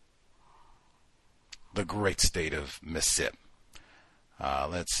 The great state of Mississippi.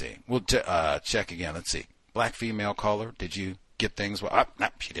 Let's see. We'll check again. Let's see. Black female caller. Did you get things? Well, no,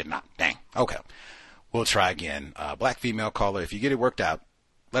 she did not. Dang. Okay. We'll try again. Black female caller, if you get it worked out,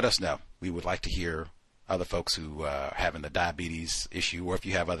 let us know. We would like to hear other folks who are having the diabetes issue, or if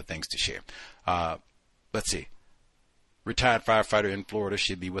you have other things to share. Let's see. Retired firefighter in Florida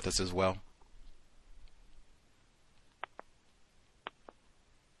should be with us as well.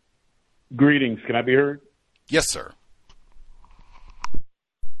 Greetings. Can I be heard? Yes, sir.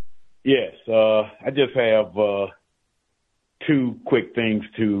 Yes. I just have two quick things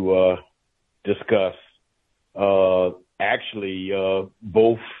to discuss. Actually,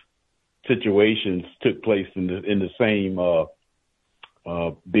 both situations took place in the same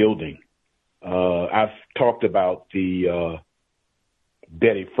building. I've talked about the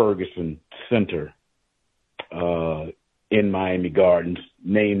Betty Ferguson Center in Miami Gardens,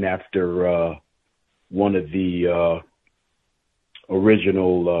 named after one of the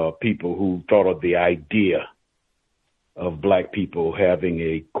original people who thought of the idea of black people having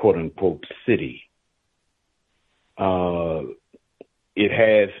a quote-unquote city. It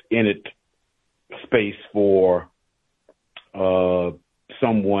has in it space for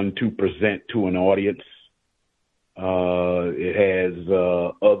someone to present to an audience. It has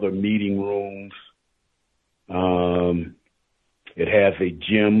other meeting rooms. It has a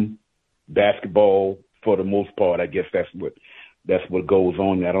gym, basketball for the most part. I guess that's what goes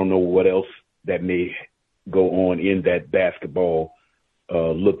on. I don't know what else that may go on in that basketball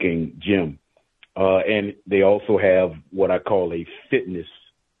looking gym. And they also have what I call a fitness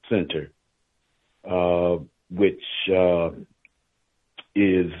center, which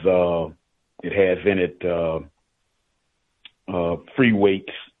is it has in it free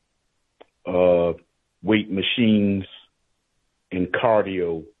weights, weight machines, and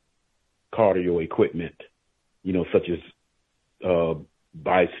cardio equipment, such as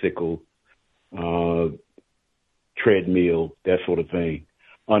bicycle, treadmill, that sort of thing.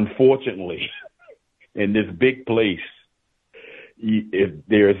 Unfortunately, in this big place, if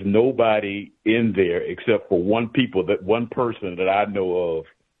there's nobody in there except for one person that I know of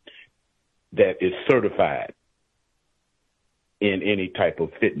that is certified in any type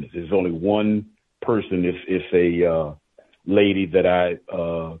of fitness. There's only one person. It's a lady that I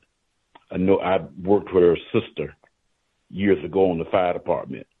know. I worked with her sister years ago in the fire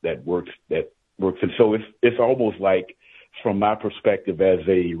department that works. And so it's almost like, from my perspective as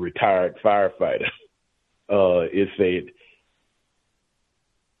a retired firefighter, it's a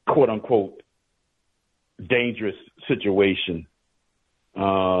quote unquote dangerous situation.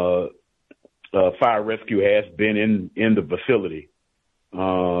 Fire rescue has been in the facility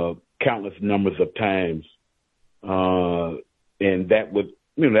countless numbers of times, and that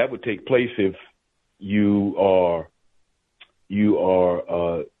would take place if you are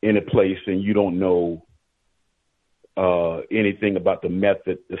in a place and you don't know anything about the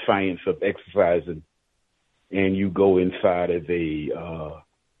method, the science of exercising, and you go inside of a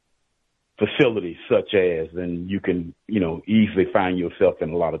facility such as, and you can, easily find yourself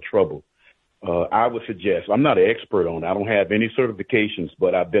in a lot of trouble. I would suggest, I'm not an expert on it. I don't have any certifications,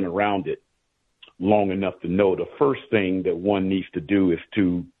 but I've been around it long enough to know the first thing that one needs to do is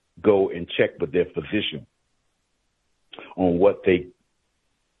to go and check with their physician on what they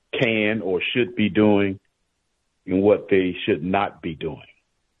can or should be doing and what they should not be doing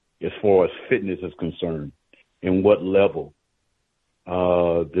as far as fitness is concerned and what level.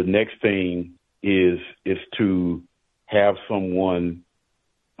 The next thing is to have someone,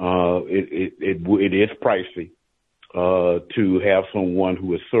 it is pricey, to have someone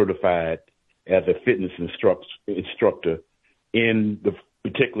who is certified as a fitness instructor in the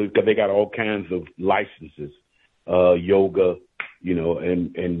particular, because they got all kinds of licenses, yoga,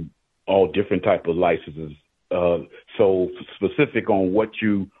 and all different type of licenses. So specific on what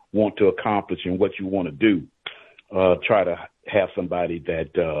you want to accomplish and what you want to do, try to have somebody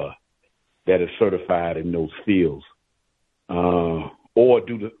that is certified in those fields, or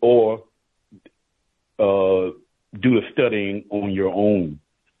do the studying on your own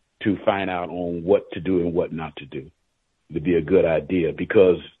to find out on what to do and what not to do. It'd be a good idea,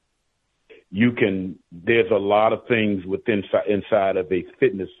 because there's a lot of things inside of a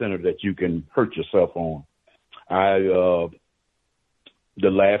fitness center that you can hurt yourself on. I was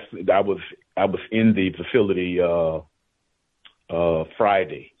in the facility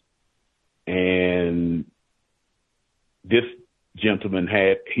Friday, and this gentleman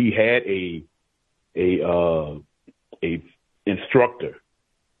had a instructor,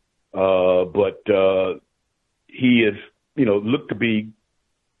 but he is looked to be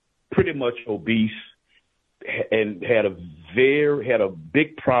pretty much obese and had a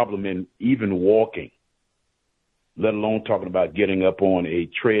big problem in even walking, let alone talking about getting up on a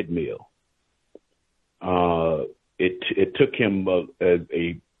treadmill. it took him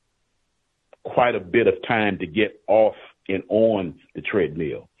quite a bit of time to get off and on the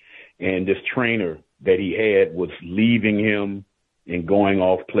treadmill. And this trainer that he had was leaving him and going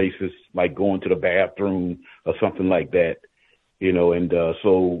off places, like going to the bathroom or something like that, and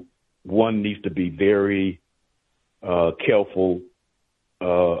so one needs to be very careful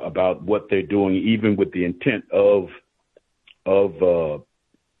about what they're doing, even with the intent of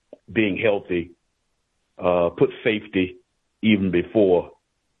being healthy. Put safety even before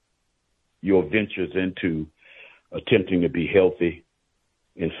your ventures into attempting to be healthy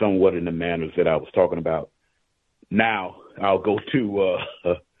and somewhat in the manners that I was talking about. Now I'll go to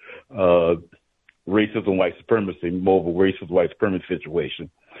racism, white supremacy, more of a racism, white supremacy situation.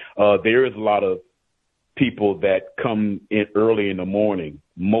 There is a lot of people that come in early in the morning.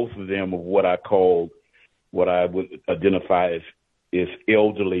 Most of them are what I would identify as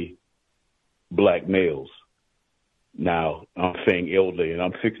elderly black males. Now, I'm saying elderly, and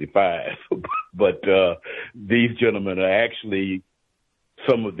I'm 65, but these gentlemen are actually,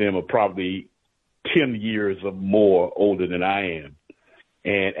 some of them are probably 10 years or more older than I am.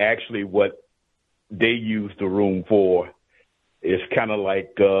 And actually what they use the room for is kind of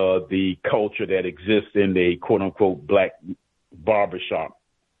like the culture that exists in the quote-unquote black barbershop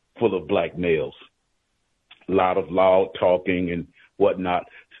full of black males. A lot of loud talking and whatnot.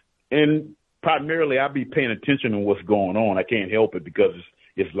 And primarily, I'll be paying attention to what's going on. I can't help it because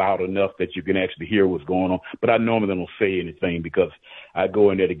it's loud enough that you can actually hear what's going on. But I normally don't say anything because I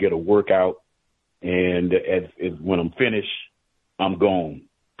go in there to get a workout, and when I'm finished, I'm gone.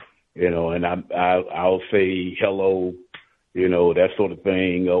 And I'll say hello, that sort of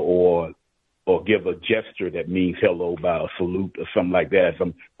thing, or give a gesture that means hello by a salute or something like that as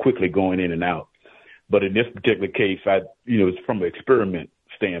I'm quickly going in and out. But in this particular case, it's from an experiment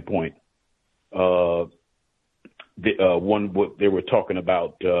standpoint. They were talking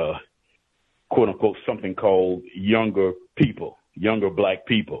about, quote unquote, something called younger black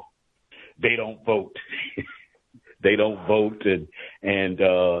people. They don't vote. They don't vote. And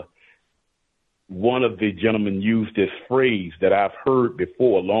one of the gentlemen used this phrase that I've heard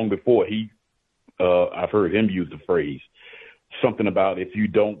before, long before I've heard him use the phrase, something about if you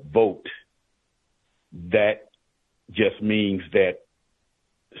don't vote, that just means that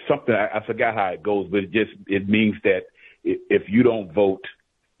something, I forgot how it goes, but it means that if you don't vote,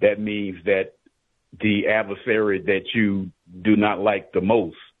 that means that the adversary that you do not like the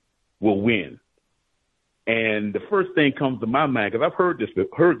most will win. And the first thing comes to my mind, because I've heard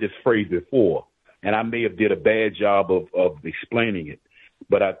this phrase before, and I may have did a bad job of explaining it,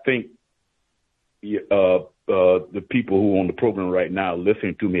 but I think the people who are on the program right now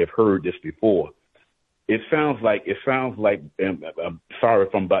listening to me have heard this before. It sounds like, and I'm sorry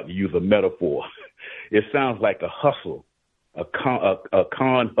if I'm about to use a metaphor, it sounds like a hustle, a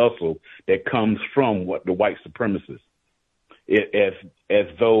con hustle that comes from the white supremacists. As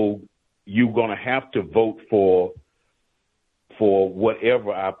though you're going to have to vote for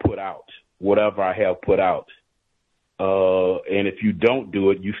whatever I put out, whatever I have put out. And if you don't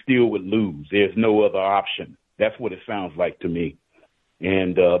do it, you still would lose. There's no other option. That's what it sounds like to me.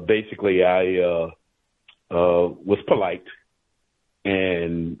 And basically, I was polite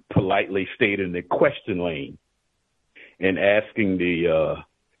and politely stayed in the question lane and asking the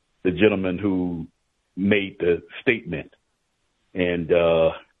gentleman who made the statement. And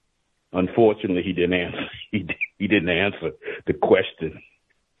unfortunately, he didn't answer. He didn't answer the question.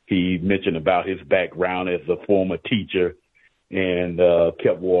 He mentioned about his background as a former teacher and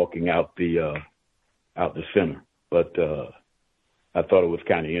kept walking out the center. But I thought it was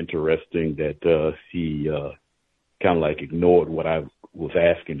kind of interesting that he kind of like ignored what I was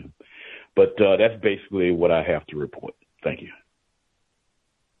asking him. But that's basically what I have to report. Thank you.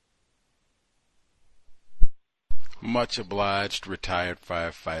 Much obliged, retired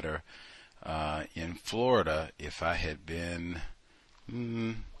firefighter in Florida. If I had been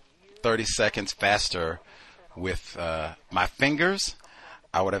 30 seconds faster with my fingers,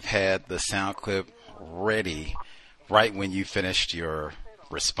 I would have had the sound clip ready right when you finished your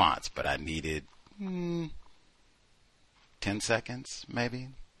response. But I needed 10 seconds, maybe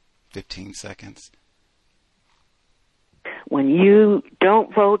 15 seconds. When you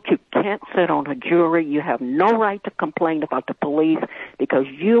don't vote, you can't sit on a jury. You have no right to complain about the police because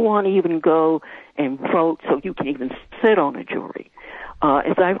you won't even go and vote so you can even sit on a jury.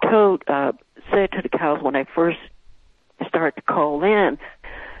 As I've said to the cows when I first started to call in,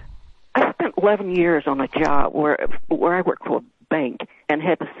 I spent 11 years on a job where I worked for a bank and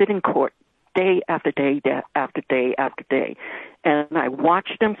had to sit in court day after day after day after day. And I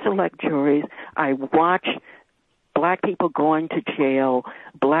watched them select juries. I watched black people going to jail,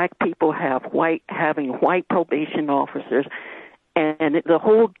 black people having white probation officers, and the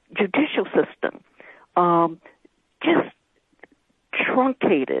whole judicial system just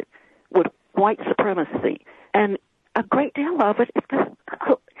truncated with white supremacy. And a great deal of it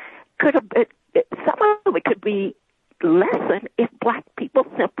some of it could be lessened if black people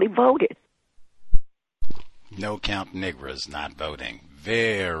simply voted. No count Negroes not voting.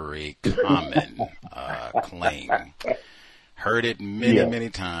 Very common claim. Heard it many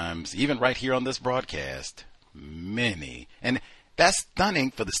times, even right here on this broadcast. Many. And that's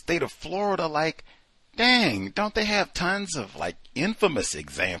stunning for the state of Florida. Like, dang, don't they have tons of, like, infamous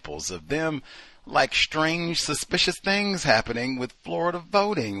examples of them, like, strange, suspicious things happening with Florida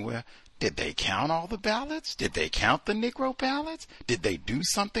voting? Where did they count all the ballots? Did they count the Negro ballots? Did they do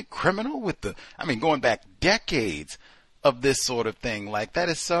something criminal with going back decades of this sort of thing? Like, that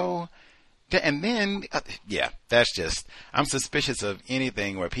is so. And then, that's just, I'm suspicious of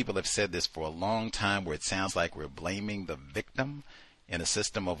anything where people have said this for a long time, where it sounds like we're blaming the victim in a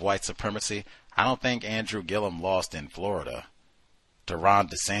system of white supremacy. I don't think Andrew Gillum lost in Florida to Ron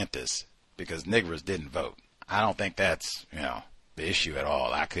DeSantis because Negroes didn't vote. I don't think that's, the issue at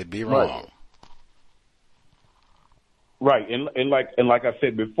all. I could be wrong. Right. And like I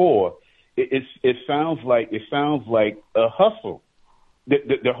said before, it sounds like a hustle.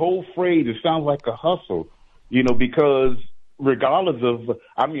 The whole phrase, it sounds like a hustle, because regardless of,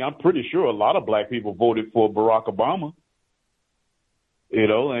 I'm pretty sure a lot of black people voted for Barack Obama,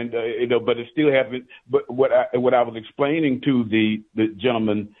 but it still haven't. But what I was explaining to the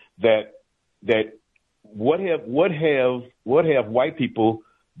gentleman that what have white people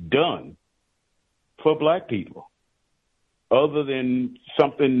done for black people other than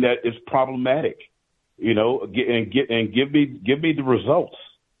something that is problematic? And give me the results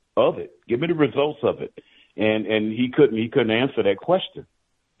of it. Give me the results of it. And he couldn't answer that question.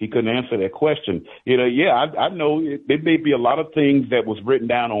 He couldn't answer that question. I know there may be a lot of things that was written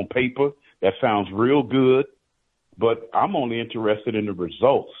down on paper that sounds real good, but I'm only interested in the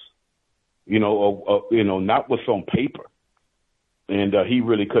results. Not what's on paper. And he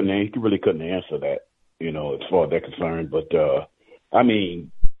really couldn't answer that. As far as that's concerned. But I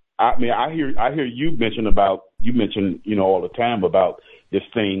hear you mention all the time about this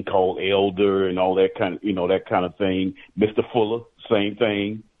thing called elder and all that kind of thing. Mr. Fuller, same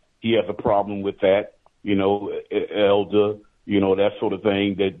thing. He has a problem with that, elder, that sort of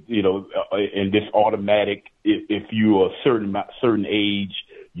thing. That and this automatic. If you are a certain age,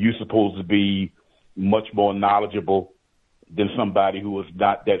 you're supposed to be much more knowledgeable than somebody who is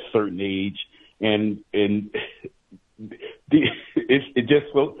not that certain age, and it's just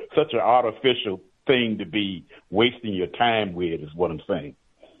such an artificial thing to be wasting your time with, is what I'm saying.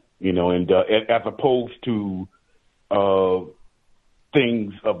 And as opposed to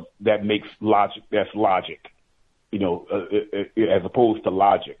things that makes logic, that's logic. As opposed to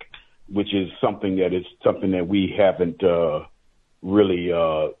logic, which is something that we haven't really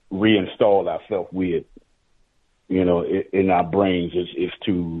reinstalled ourselves with. In our brains is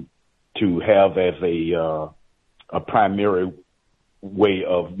to have as a primary way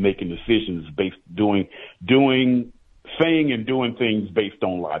of making decisions based saying and doing things based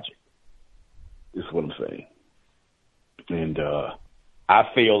on logic. Is what I'm saying. And I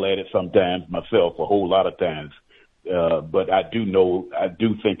fail at it sometimes myself, a whole lot of times. But I do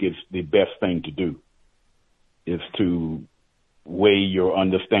think it's the best thing to do is to weigh your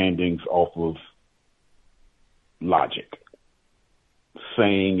understandings off of logic,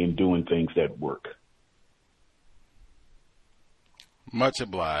 saying and doing things that work. Much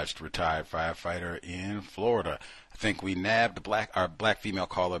obliged, retired firefighter in Florida. I think we nabbed our black female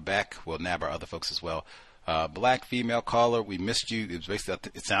caller back. We'll nab our other folks as well. Black female caller, we missed you.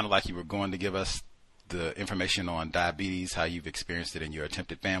 It sounded like you were going to give us the information on diabetes, how you've experienced it in your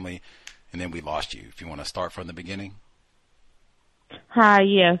attempted family, and then we lost you. If you want to start from the beginning. Hi,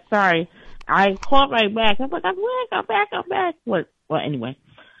 yeah, sorry. I called right back. I'm like, I'm back. Well, anyway.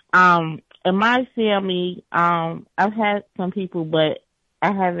 In my family, I've had some people, but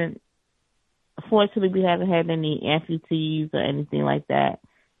fortunately, we haven't had any amputees or anything like that.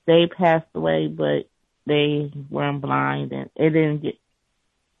 They passed away, but they weren't blind, and it didn't get,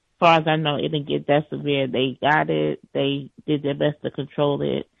 as far as I know, it didn't get that severe. They got it. They did their best to control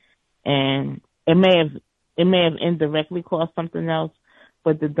it, and it may have indirectly caused something else,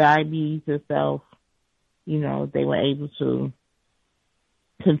 but the diabetes itself, they were able to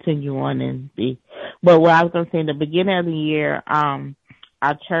continue on and be. But what I was going to say, in the beginning of the year, our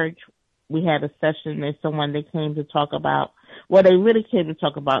church, we had a session. There's someone that came to talk about, well, they really came to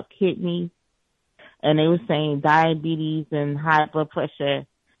talk about kidneys, and they were saying diabetes and high blood pressure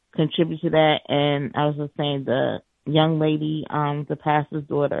contribute to that. And I was just saying the young lady, the pastor's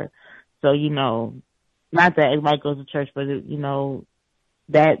daughter. So, not that everybody goes to church, but,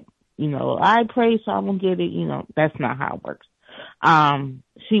 that, I pray so I won't get it, that's not how it works.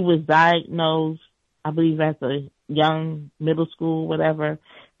 She was diagnosed, I believe, as a young middle school, whatever,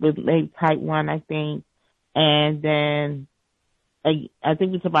 with maybe type 1, I think. And then I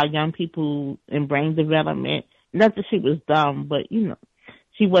think it's about young people in brain development. Not that she was dumb, but,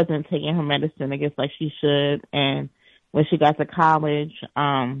 she wasn't taking her medicine, I guess, like she should. And when she got to college,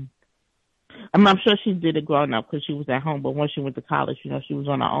 I'm sure she did it growing up because she was at home, but once she went to college, she was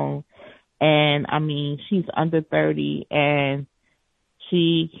on her own. And, she's under 30, and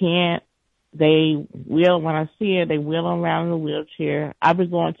she can't, when I see her, they wheel her around in a wheelchair. I've been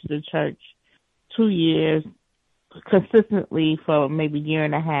going to the church 2 years consistently for maybe a year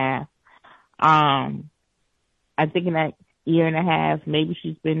and a half. I think in that year and a half, maybe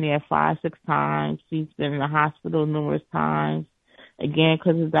she's been there 5-6 times. She's been in the hospital numerous times. Again,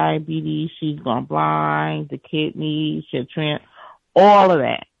 because of diabetes, she's gone blind, the kidneys, all of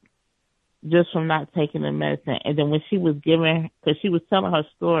that, just from not taking the medicine. And then when she was because she was telling her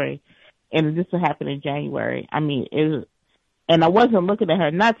story, and this will happen in January. And I wasn't looking at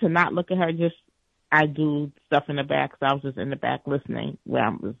her, not to not look at her, just I do stuff in the back, so I was just in the back listening where I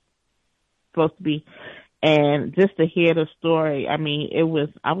was supposed to be. And just to hear the story, I was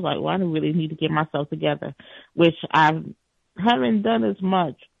like, well, I don't really need to get myself together, which I haven't done as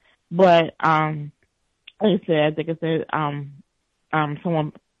much. But, like I said,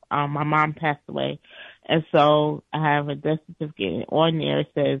 someone, my mom passed away. And so I have a death certificate on there.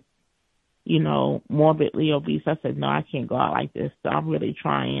 It says, morbidly obese. I said, no, I can't go out like this. So I'm really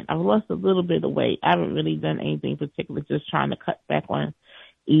trying. I've lost a little bit of weight. I haven't really done anything particular, just trying to cut back on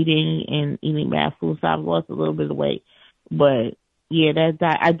eating bad food. So I've lost a little bit of weight. But yeah,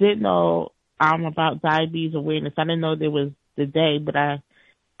 I didn't know about diabetes awareness. I didn't know there was the day, but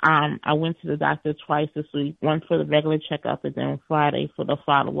I went to the doctor twice this week, once for the regular checkup and then Friday for the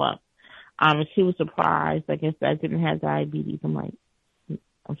follow-up. And she was surprised, I guess, that I didn't have diabetes. I'm like,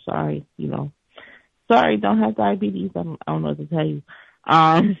 I'm sorry, sorry, don't have diabetes. I don't know what to tell you.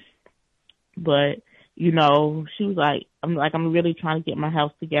 But, she was like, I'm really trying to get my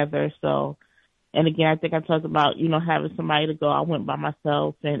health together. So, and again, I think I talked about, having somebody to go. I went by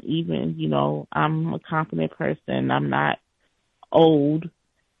myself, and even, I'm a confident person. I'm not old.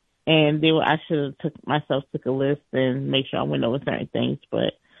 And I should have took a list and make sure I went over certain things,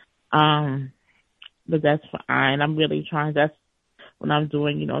 but that's fine. I'm really trying. That's what I'm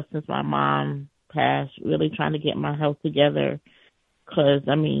doing, since my mom passed, really trying to get my health together. Cause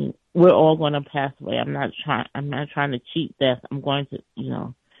we're all going to pass away. I'm not trying to cheat death. I'm going to,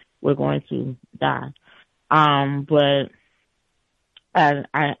 we're going to die. But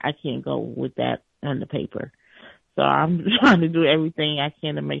I can't go with that on the paper. So I'm trying to do everything I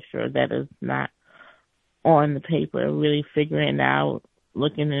can to make sure that it's not on the paper, really figuring out,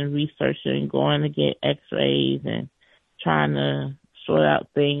 looking and researching, going to get x-rays and trying to sort out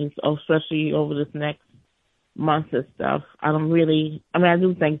things, especially over this next month and stuff. I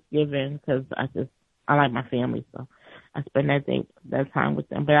do Thanksgiving because I like my family, so I spend that time with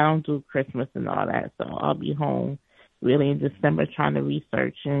them. But I don't do Christmas and all that, so I'll be home really in December trying to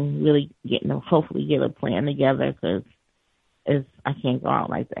research and really hopefully get a plan together because I can't go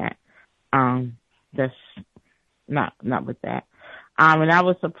out like that. That's not with that. And I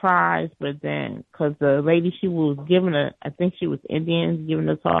was surprised, but then, cause the lady, she was giving I think she was Indian, giving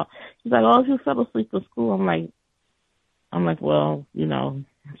a talk. She's like, oh, if you fell asleep at school, I'm like, well,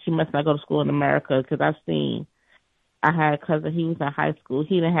 she must not go to school in America, cause I had a cousin, he was in high school,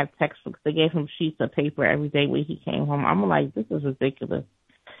 he didn't have textbooks. They gave him sheets of paper every day when he came home. I'm like, this is ridiculous.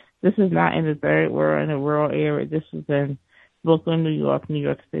 This is not in the third world, in the rural area. This is in Brooklyn, New York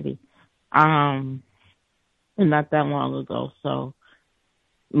City. And not that long ago. So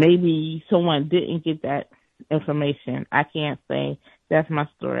maybe someone didn't get that information. I can't say that's my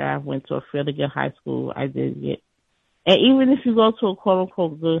story. I went to a fairly good high school. I did get, and even if you go to a quote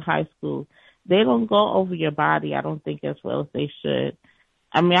unquote good high school, they don't go over your body, I don't think, as well as they should.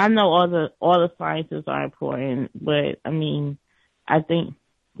 I know all the sciences are important, but I think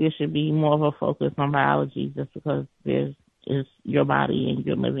there should be more of a focus on biology just because is your body and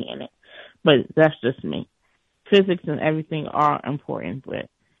you're living in it. But that's just me. Physics and everything are important, but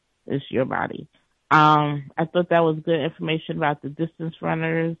it's your body. I thought that was good information about the distance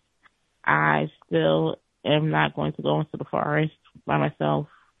runners. I still am not going to go into the forest by myself.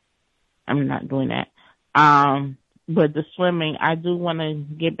 I'm not doing that. But the swimming, I do want to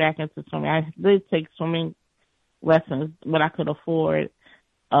get back into swimming. I did take swimming lessons when I could afford.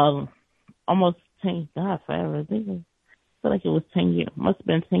 Almost 10, God, forever. I feel like it was 10 years. Must have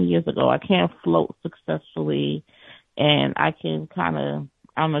been 10 years ago. I can't float successfully, and I can kind of,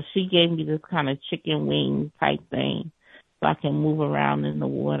 I don't know, she gave me this kind of chicken wing type thing so I can move around in the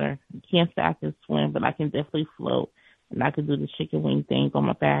water. I can't say I can swim, but I can definitely float, and I can do the chicken wing thing on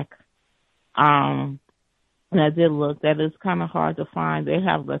my back. And I did look. That is kind of hard to find. They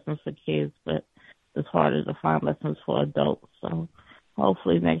have lessons for kids, but it's harder to find lessons for adults. So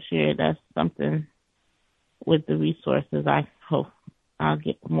hopefully next year that's something with the resources. I hope I'll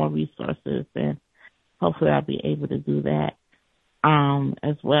get more resources, and hopefully I'll be able to do that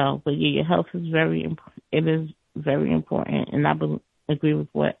as well. But yeah, your health is very important, and I agree with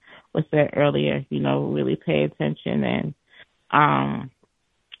what was said earlier. Really pay attention and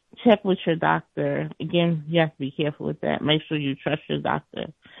check with your doctor. Again, you have to be careful with that. Make sure you trust your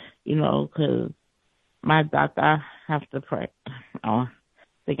doctor, because my doctor, I have to pray. I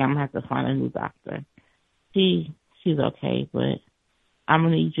think I'm going to have to find a new doctor. She's okay, but I'm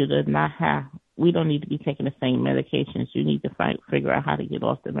going to need you to we don't need to be taking the same medications. You need to figure out how to get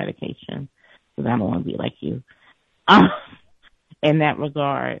off the medication, because I don't want to be like you in that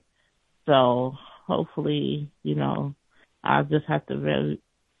regard. So hopefully, I'll just have to really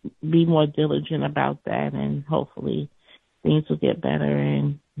be more diligent about that, and hopefully things will get better.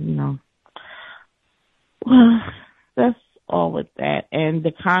 And that's all with that. And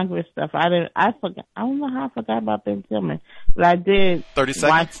the Congress stuff, I forgot. I don't know how I forgot about Ben Tillman, but I did 30 seconds.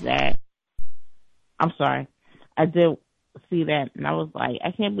 Watch that. I'm sorry, I did see that, and I was like,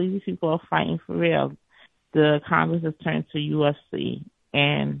 I can't believe these people are fighting for real. The Congress has turned to UFC,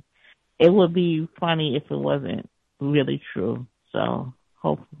 and it would be funny if it wasn't really true. So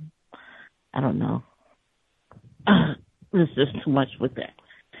hopefully, I don't know. There's just too much with that.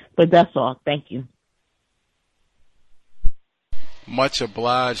 But that's all. Thank you. Much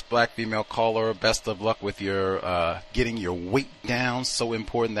obliged, black female caller. Best of luck with your getting your weight down. So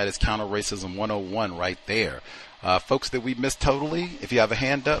important. That is Counter Racism 101 right there. Folks that we missed totally, if you have a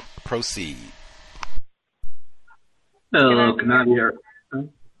hand up, proceed. Hello, can I hear?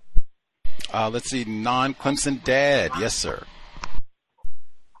 Let's see, non-Clemson dad. Yes, sir.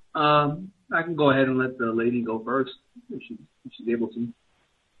 I can go ahead and let the lady go first if she's able to.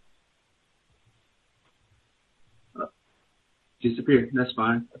 Disappear. That's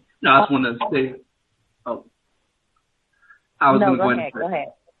fine. No, I just want to say. Oh, I was going to go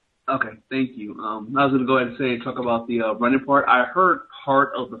ahead. Okay, thank you. I was going to go ahead and say and talk about the running part. I heard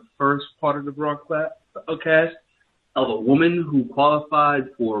part of the first part of the broadcast of a woman who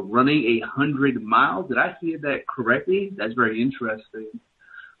qualified for running 100 miles. Did I hear that correctly? That's very interesting.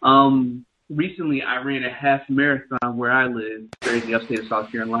 Recently, I ran a half marathon where I live, in the upstate of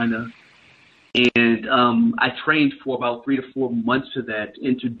South Carolina. And I trained for about 3 to 4 months for that.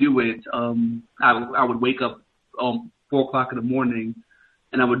 And to do it, I would wake up 4 o'clock in the morning,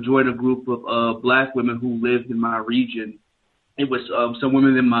 and I would join a group of black women who lived in my region. It was some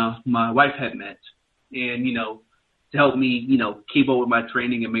women that my wife had met. And, to help me, keep up with my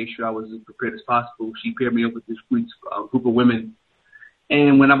training and make sure I was as prepared as possible, she paired me up with this group of women.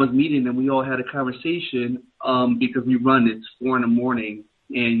 And when I was meeting them, we all had a conversation because we run, it's 4 in the morning.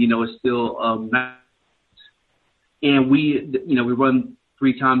 And, it's still night. And we run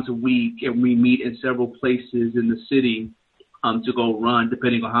 3 times a week, and we meet in several places in the city to go run,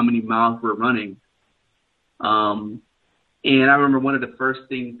 depending on how many miles we're running. And I remember one of the first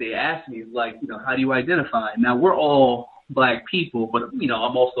things they asked me is like, how do you identify? Now, we're all black people, but,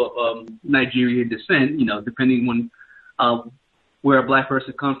 I'm also of Nigerian descent, depending on where a black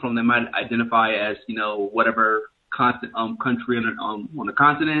person comes from, they might identify as, whatever country on the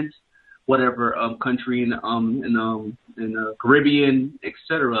continent, whatever country in the Caribbean,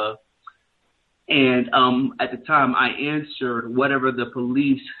 etc. And at the time, I answered whatever the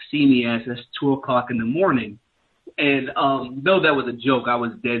police see me as 2 o'clock in the morning. And though that was a joke, I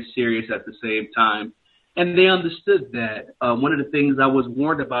was dead serious at the same time. And they understood that. One of the things I was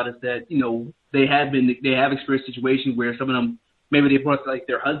warned about is that they have experienced situations where some of them maybe they brought like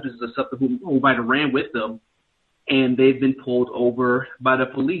their husbands or something who might have ran with them. And they've been pulled over by the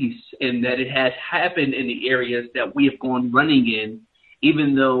police, and that it has happened in the areas that we have gone running in,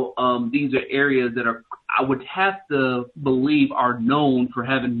 even though these are areas that I would have to believe are known for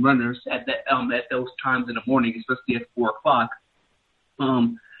having runners at those times in the morning, especially at 4 o'clock,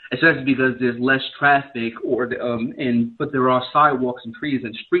 especially because there's less traffic but there are sidewalks and trees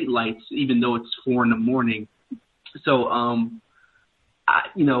and street lights, even though it's 4 in the morning. So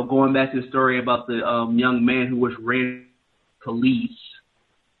going back to the story about the young man who was ran police,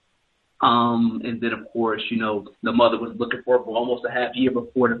 and then of course, the mother was looking for it for almost a half year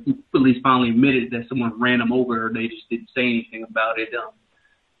before the police finally admitted that someone ran him over. They just didn't say anything about it.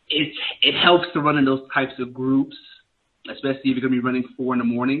 It helps to run in those types of groups, especially if you're going to be running 4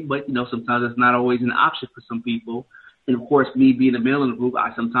 a.m. But sometimes it's not always an option for some people. And of course, me being a male in the group,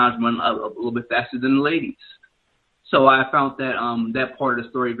 I sometimes run a little bit faster than the ladies. So I found that that part of the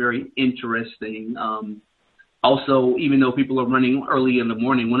story very interesting. Also, even though people are running early in the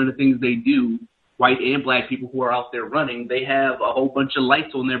morning, one of the things they do, white and black people who are out there running, they have a whole bunch of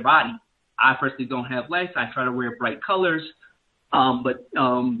lights on their body. I personally don't have lights. I try to wear bright colors. But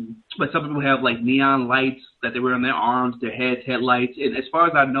some people have like neon lights that they wear on their arms, their heads, headlights. And as far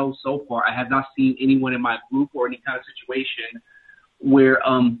as I know so far, I have not seen anyone in my group or any kind of situation where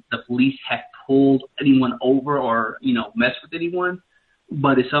the police have pulled anyone over or, messed with anyone.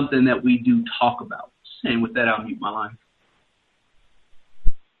 But it's something that we do talk about. And with that, I'll mute my line.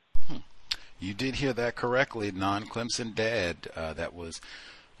 You did hear that correctly, non-Clemson dad. That was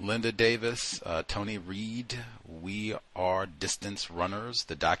Linda Davis, Tony Reed. We Are Distance Runners,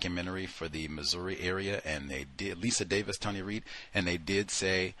 the documentary for the Missouri area, and they did, Lisa Davis, Tony Reed, and they did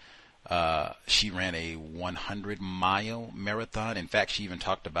say she ran a 100-mile marathon. In fact, she even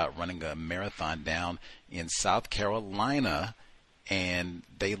talked about running a marathon down in South Carolina, and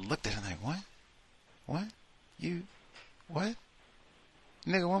they looked at her like, what? What? You? What?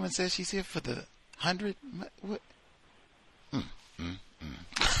 Nigga woman says she's here for the 100? What?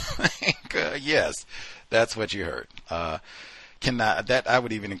 Yes, that's what you heard. I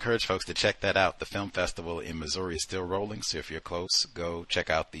would even encourage folks to check that out. The film festival in Missouri is still rolling, so if you're close, go check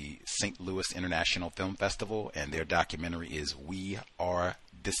out the St. Louis International Film Festival, and their documentary is We Are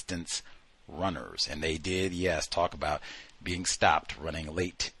Distance Runners. And they did, yes, talk about being stopped running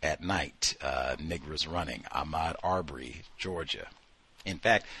late at night, niggers running, Ahmaud Arbery, Georgia. In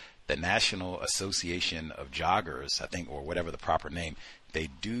fact, the National Association of Joggers, I think, or whatever the proper name, they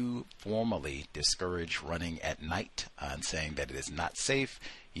do formally discourage running at night, and saying that it is not safe,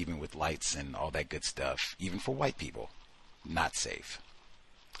 even with lights and all that good stuff, even for white people, not safe.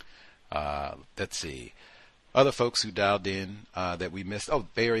 Let's see. Other folks who dialed in that we missed. Oh,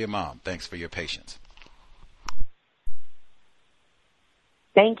 Bay Area Mom, thanks for your patience.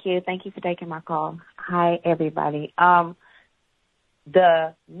 Thank you. Thank you for taking my call. Hi, everybody.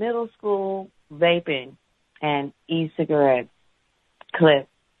 The middle school vaping and e-cigarette clip,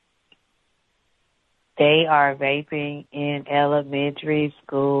 they are vaping in elementary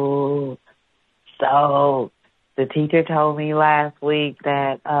school. So the teacher told me last week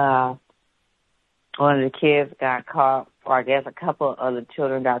that one of the kids got caught, or I guess a couple of the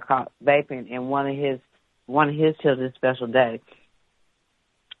children got caught vaping, and one of his children's special day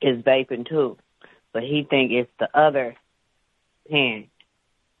is vaping too, but he think it's the other pen,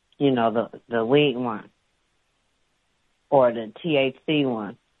 the weed one or the THC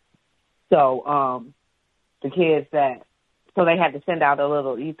one. So the kids so they had to send out a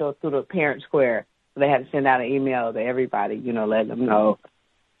little ethos through the parent square. So they had to send out an email to everybody, letting them know,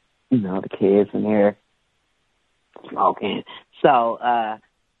 the kids in there smoking. So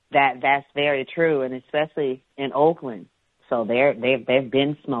that's very true, and especially in Oakland. So they've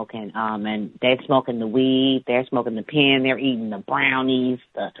been smoking, and they're smoking the weed, they're smoking the pen, they're eating the brownies,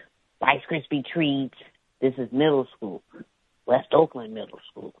 the Rice Krispie treats. This is middle school, West Oakland Middle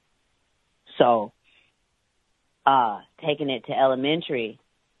School. So taking it to elementary,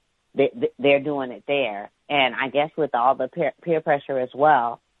 they're doing it there, and I guess with all the peer pressure as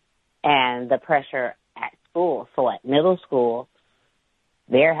well, and the pressure at school. So at middle school,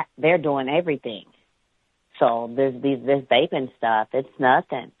 they're doing everything. So this vaping stuff, it's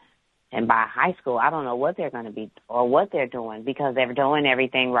nothing. And by high school, I don't know what they're going to be or what they're doing, because they're doing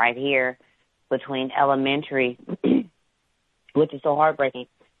everything right here between elementary, which is so heartbreaking,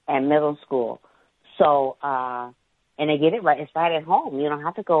 and middle school. So, and they get it right. It's right at home. You don't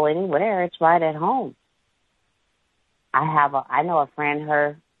have to go anywhere. It's right at home. I know a friend,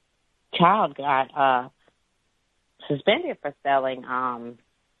 her child got suspended for selling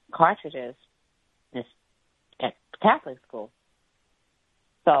cartridges at Catholic school.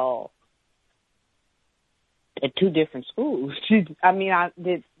 So, at 2 different schools.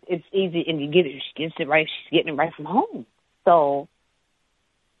 It's easy, and she gets it right. She's getting it right from home. So,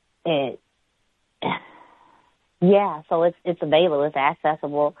 so it's available, it's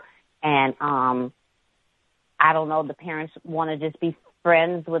accessible, and I don't know. The parents want to just be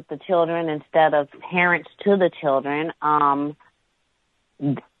friends with the children instead of parents to the children.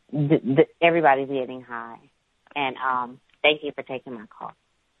 Everybody's getting high. And Thank you for taking my call.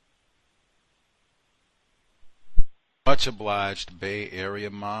 Much obliged, Bay Area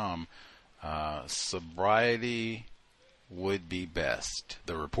mom. Sobriety would be best.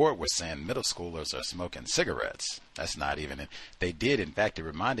 The report was saying middle schoolers are smoking cigarettes. That's not even it. They did, in fact, it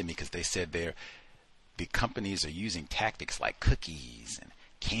reminded me because they said the companies are using tactics like cookies and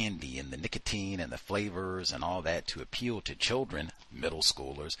candy and the nicotine and the flavors and all that to appeal to children, middle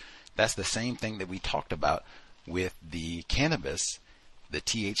schoolers. That's the same thing that we talked about with the cannabis, the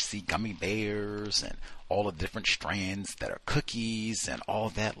THC gummy bears and all the different strands that are cookies and all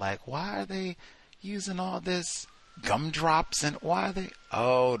that. Like, why are they using all this gumdrops and why are they?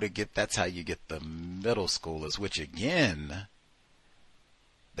 Oh, that's how you get the middle schoolers, which again,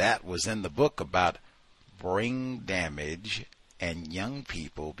 that was in the book about brain damage and young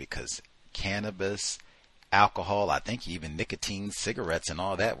people because cannabis, alcohol, I think even nicotine, cigarettes and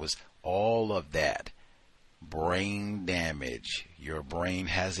all that was all of that. Brain damage. Your brain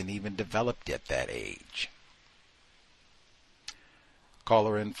hasn't even developed at that age.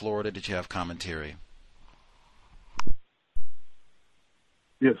 Caller in Florida, did you have commentary?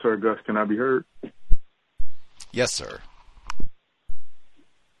 Yes, sir. Gus, can I be heard? Yes, sir.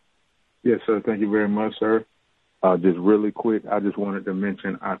 Yes, sir. Thank you very much, sir. Just really quick, I just wanted to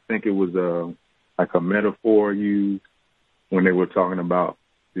mention, I think it was like a metaphor used when they were talking about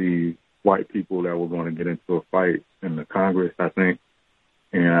the white people that were going to get into a fight in the Congress, I think.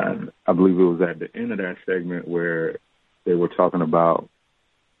 And I believe it was at the end of that segment where they were talking about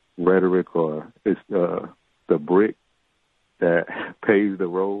rhetoric or it's the brick that paves the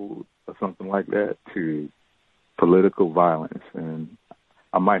road or something like that to political violence. And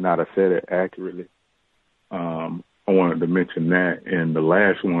I might not have said it accurately. I wanted to mention that. And the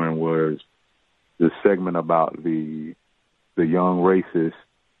last one was the segment about the young racists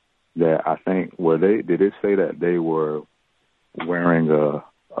that I think, did it say that they were wearing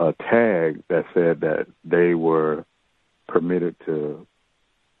a tag that said that they were permitted to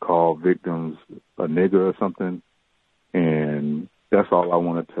call victims a nigger or something? And that's all I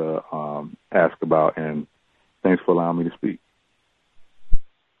wanted to ask about. And thanks for allowing me to speak.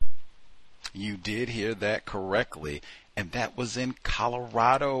 You did hear that correctly. And that was in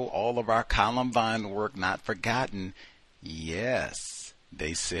Colorado. All of our Columbine work not forgotten. Yes,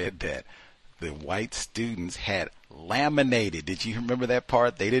 they said that the white students had laminated. Did you remember that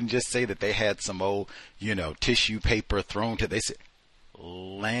part? They didn't just say that they had some old, tissue paper thrown to. They said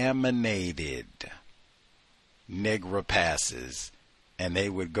laminated Negra passes. And they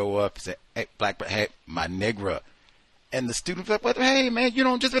would go up and say, hey, black, hey, my Negra. And the students were like, what? Hey, man, you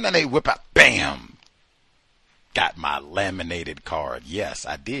don't just, and they whip out, bam, got my laminated card. Yes,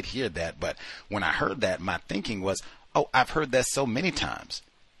 I did hear that. But when I heard that, my thinking was, oh, I've heard that so many times.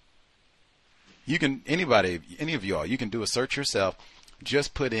 You can, any of y'all, you can do a search yourself.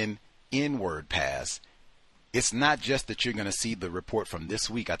 Just put in N-word pass. It's not just that you're going to see the report from this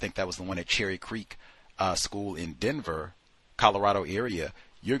week. I think that was the one at Cherry Creek School in Denver, Colorado area.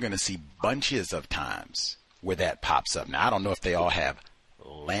 You're going to see bunches of times where that pops up. Now, I don't know if they all have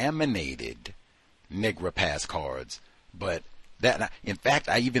laminated Negra pass cards, but that, in fact,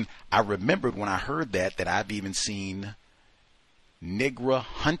 I remembered when I heard that I've even seen Negra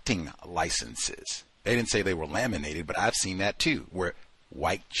hunting licenses. They didn't say they were laminated, but I've seen that too, where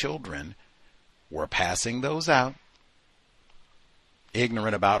white children were passing those out,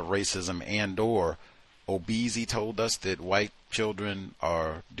 ignorant about racism, and or Obeezy told us that white children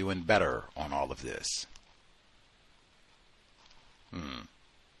are doing better on all of this.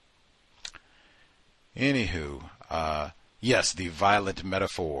 Anywho, yes, the violent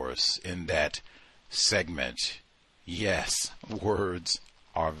metaphors in that segment. Yes, words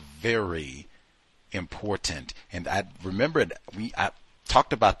are very important. And I remembered I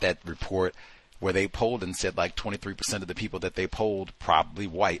talked about that report where they polled and said like 23% of the people that they polled, probably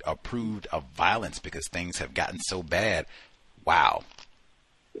white, approved of violence because things have gotten so bad. Wow.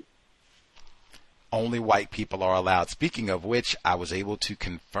 Only white people are allowed. Speaking of which, I was able to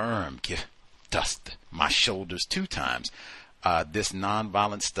confirm, dust my shoulders 2 times. This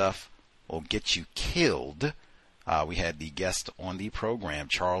nonviolent stuff will get you killed. We had the guest on the program,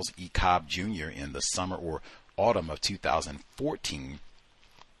 Charles E. Cobb Jr., in the summer or autumn of 2014.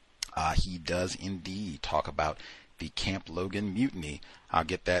 He does indeed talk about the Camp Logan mutiny. I'll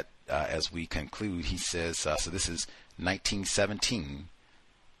get that as we conclude. He says, so this is 1917.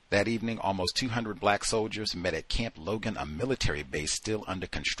 That evening, almost 200 black soldiers met at Camp Logan, a military base still under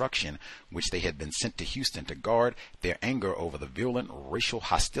construction, which they had been sent to Houston to guard. Their anger over the virulent racial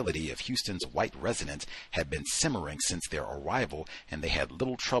hostility of Houston's white residents had been simmering since their arrival, and they had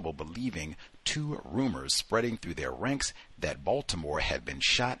little trouble believing two rumors spreading through their ranks that Baltimore had been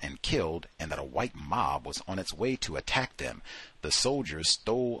shot and killed and that a white mob was on its way to attack them. The soldiers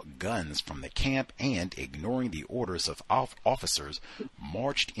stole guns from the camp and, ignoring the orders of officers,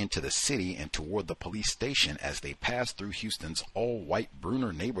 marched into the city and toward the police station. As they passed through Houston's all-white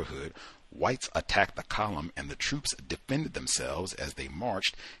Bruner neighborhood, whites attacked the column and the troops defended themselves. As they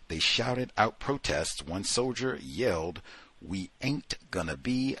marched, they shouted out protests. One soldier yelled, "We ain't gonna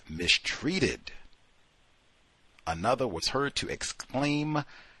be mistreated." Another was heard to exclaim,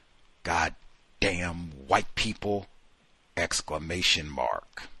 "God damn white people!" exclamation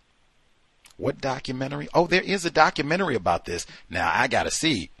mark. What documentary? Oh, there is a documentary about this. Now, I gotta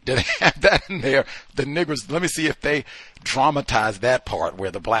see. Do they have that in there? The niggers, let me see if they dramatize that part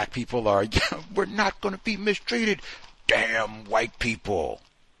where the black people are, we're not gonna be mistreated. Damn white people.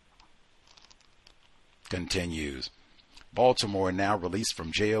 Continues. Baltimore, now released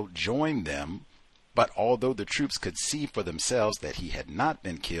from jail, joined them, but although the troops could see for themselves that he had not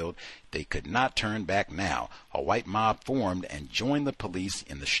been killed, they could not turn back now. A white mob formed and joined the police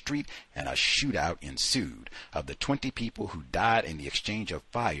in the street, and a shootout ensued. Of the 20 people who died in the exchange of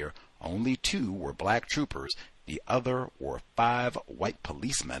fire, only 2 were black troopers. The other were 5 white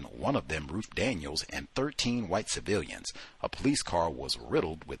policemen, one of them Ruth Daniels, and 13 white civilians. A police car was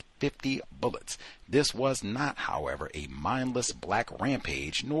riddled with 50 bullets. This was not, however, a mindless black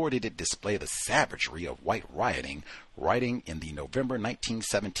rampage, nor did it display the savagery of white rioting. Writing in the November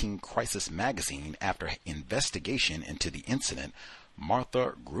 1917 Crisis magazine after investigation into the incident,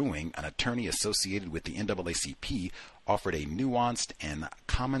 Martha Grewing, an attorney associated with the NAACP, offered a nuanced and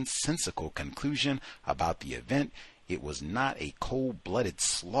commonsensical conclusion about the event. It was not a cold-blooded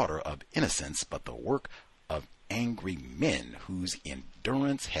slaughter of innocents, but the work of angry men whose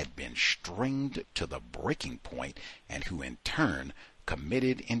endurance had been strained to the breaking point and who in turn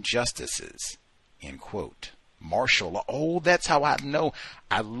committed injustices. End quote. Martial law. Oh, that's how I know.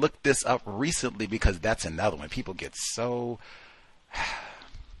 I looked this up recently because that's another one. People get so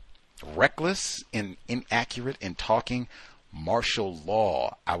reckless and inaccurate in talking martial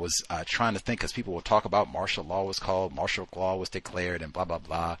law. I was trying to think because people will talk about martial law was called, martial law was declared, and blah, blah,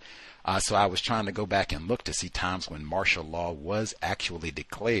 blah. So I was trying to go back and look to see times when martial law was actually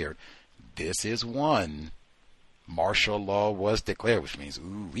declared. This is one. Martial law was declared, which means,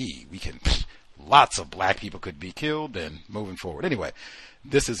 we can, lots of black people could be killed and moving forward. Anyway,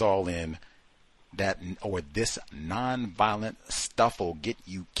 this is all in that, or This Nonviolent Stuff'll Get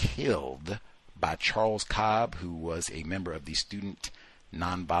You Killed by Charles Cobb, who was a member of the Student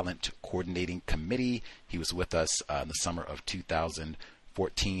Nonviolent Coordinating Committee. He was with us in the summer of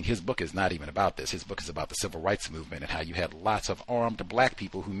 2014. His book is not even about this. His book is about the civil rights movement and how you had lots of armed black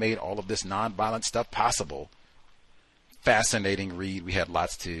people who made all of this nonviolent stuff possible. Fascinating read. We had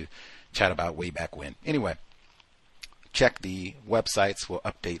lots to chat about way back when. Anyway, check the websites. We'll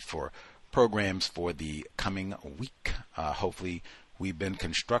update for programs for the coming week. Hopefully we've been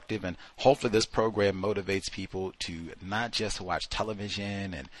constructive, and hopefully this program motivates people to not just watch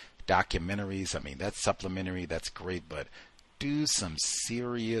television and documentaries. I mean, that's supplementary, that's great, but do some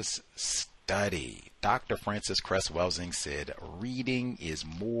serious study. Dr. Francis Cress Welsing said reading is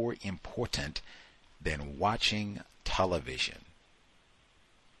more important than watching television.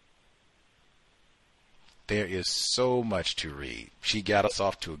 There is so much to read. She got us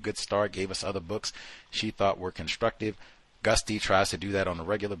off to a good start, gave us other books she thought were constructive. Gusty tries to do that on a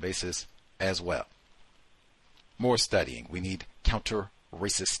regular basis as well. More studying. We need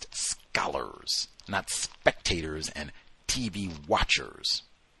counter-racist scholars, not spectators and TV watchers.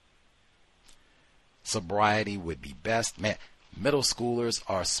 Sobriety would be best. Man, middle schoolers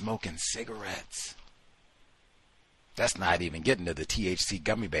are smoking cigarettes. That's not even getting to the THC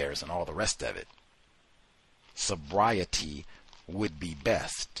gummy bears and all the rest of it. Sobriety would be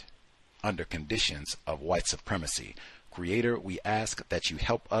best under conditions of white supremacy. Creator, we ask that you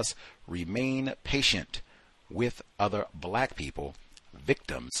help us remain patient with other black people,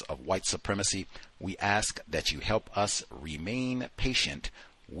 victims of white supremacy. We ask that you help us remain patient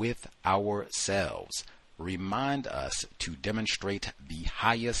with ourselves. Remind us to demonstrate the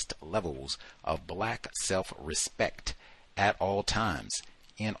highest levels of black self-respect at all times,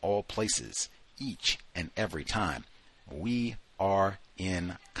 in all places, each and every time we are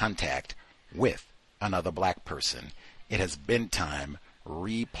in contact with another black person. It has been time.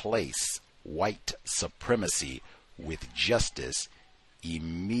 Replace white supremacy with justice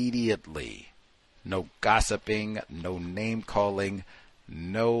immediately. No gossiping, no name calling,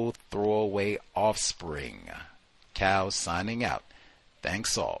 no throwaway offspring. Cal signing out.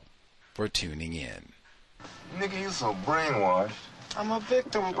 Thanks all for tuning in. Nigga, you so brainwashed. I'm a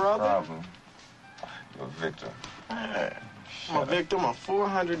victim, brother. Problem. A victim. I'm a victim of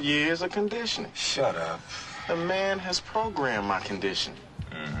 400 years of conditioning. Shut up. The man has programmed my condition.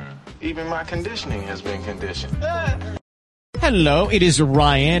 Even my conditioning has been conditioned. Hello, it is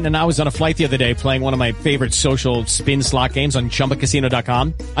Ryan, and I was on a flight the other day playing one of my favorite social spin slot games on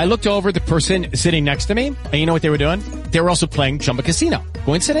ChumbaCasino.com. I looked over at the person sitting next to me, and you know what they were doing? They were also playing Chumba Casino.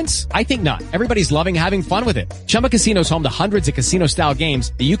 Coincidence? I think not. Everybody's loving having fun with it. Chumba Casino is home to hundreds of casino-style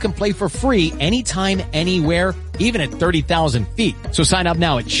games that you can play for free anytime, anywhere, even at 30,000 feet. So sign up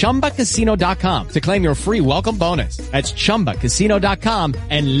now at ChumbaCasino.com to claim your free welcome bonus. That's ChumbaCasino.com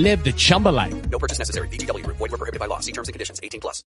and live the Chumba life. No purchase necessary. VGW. Void where prohibited by law. See terms and conditions. 18+.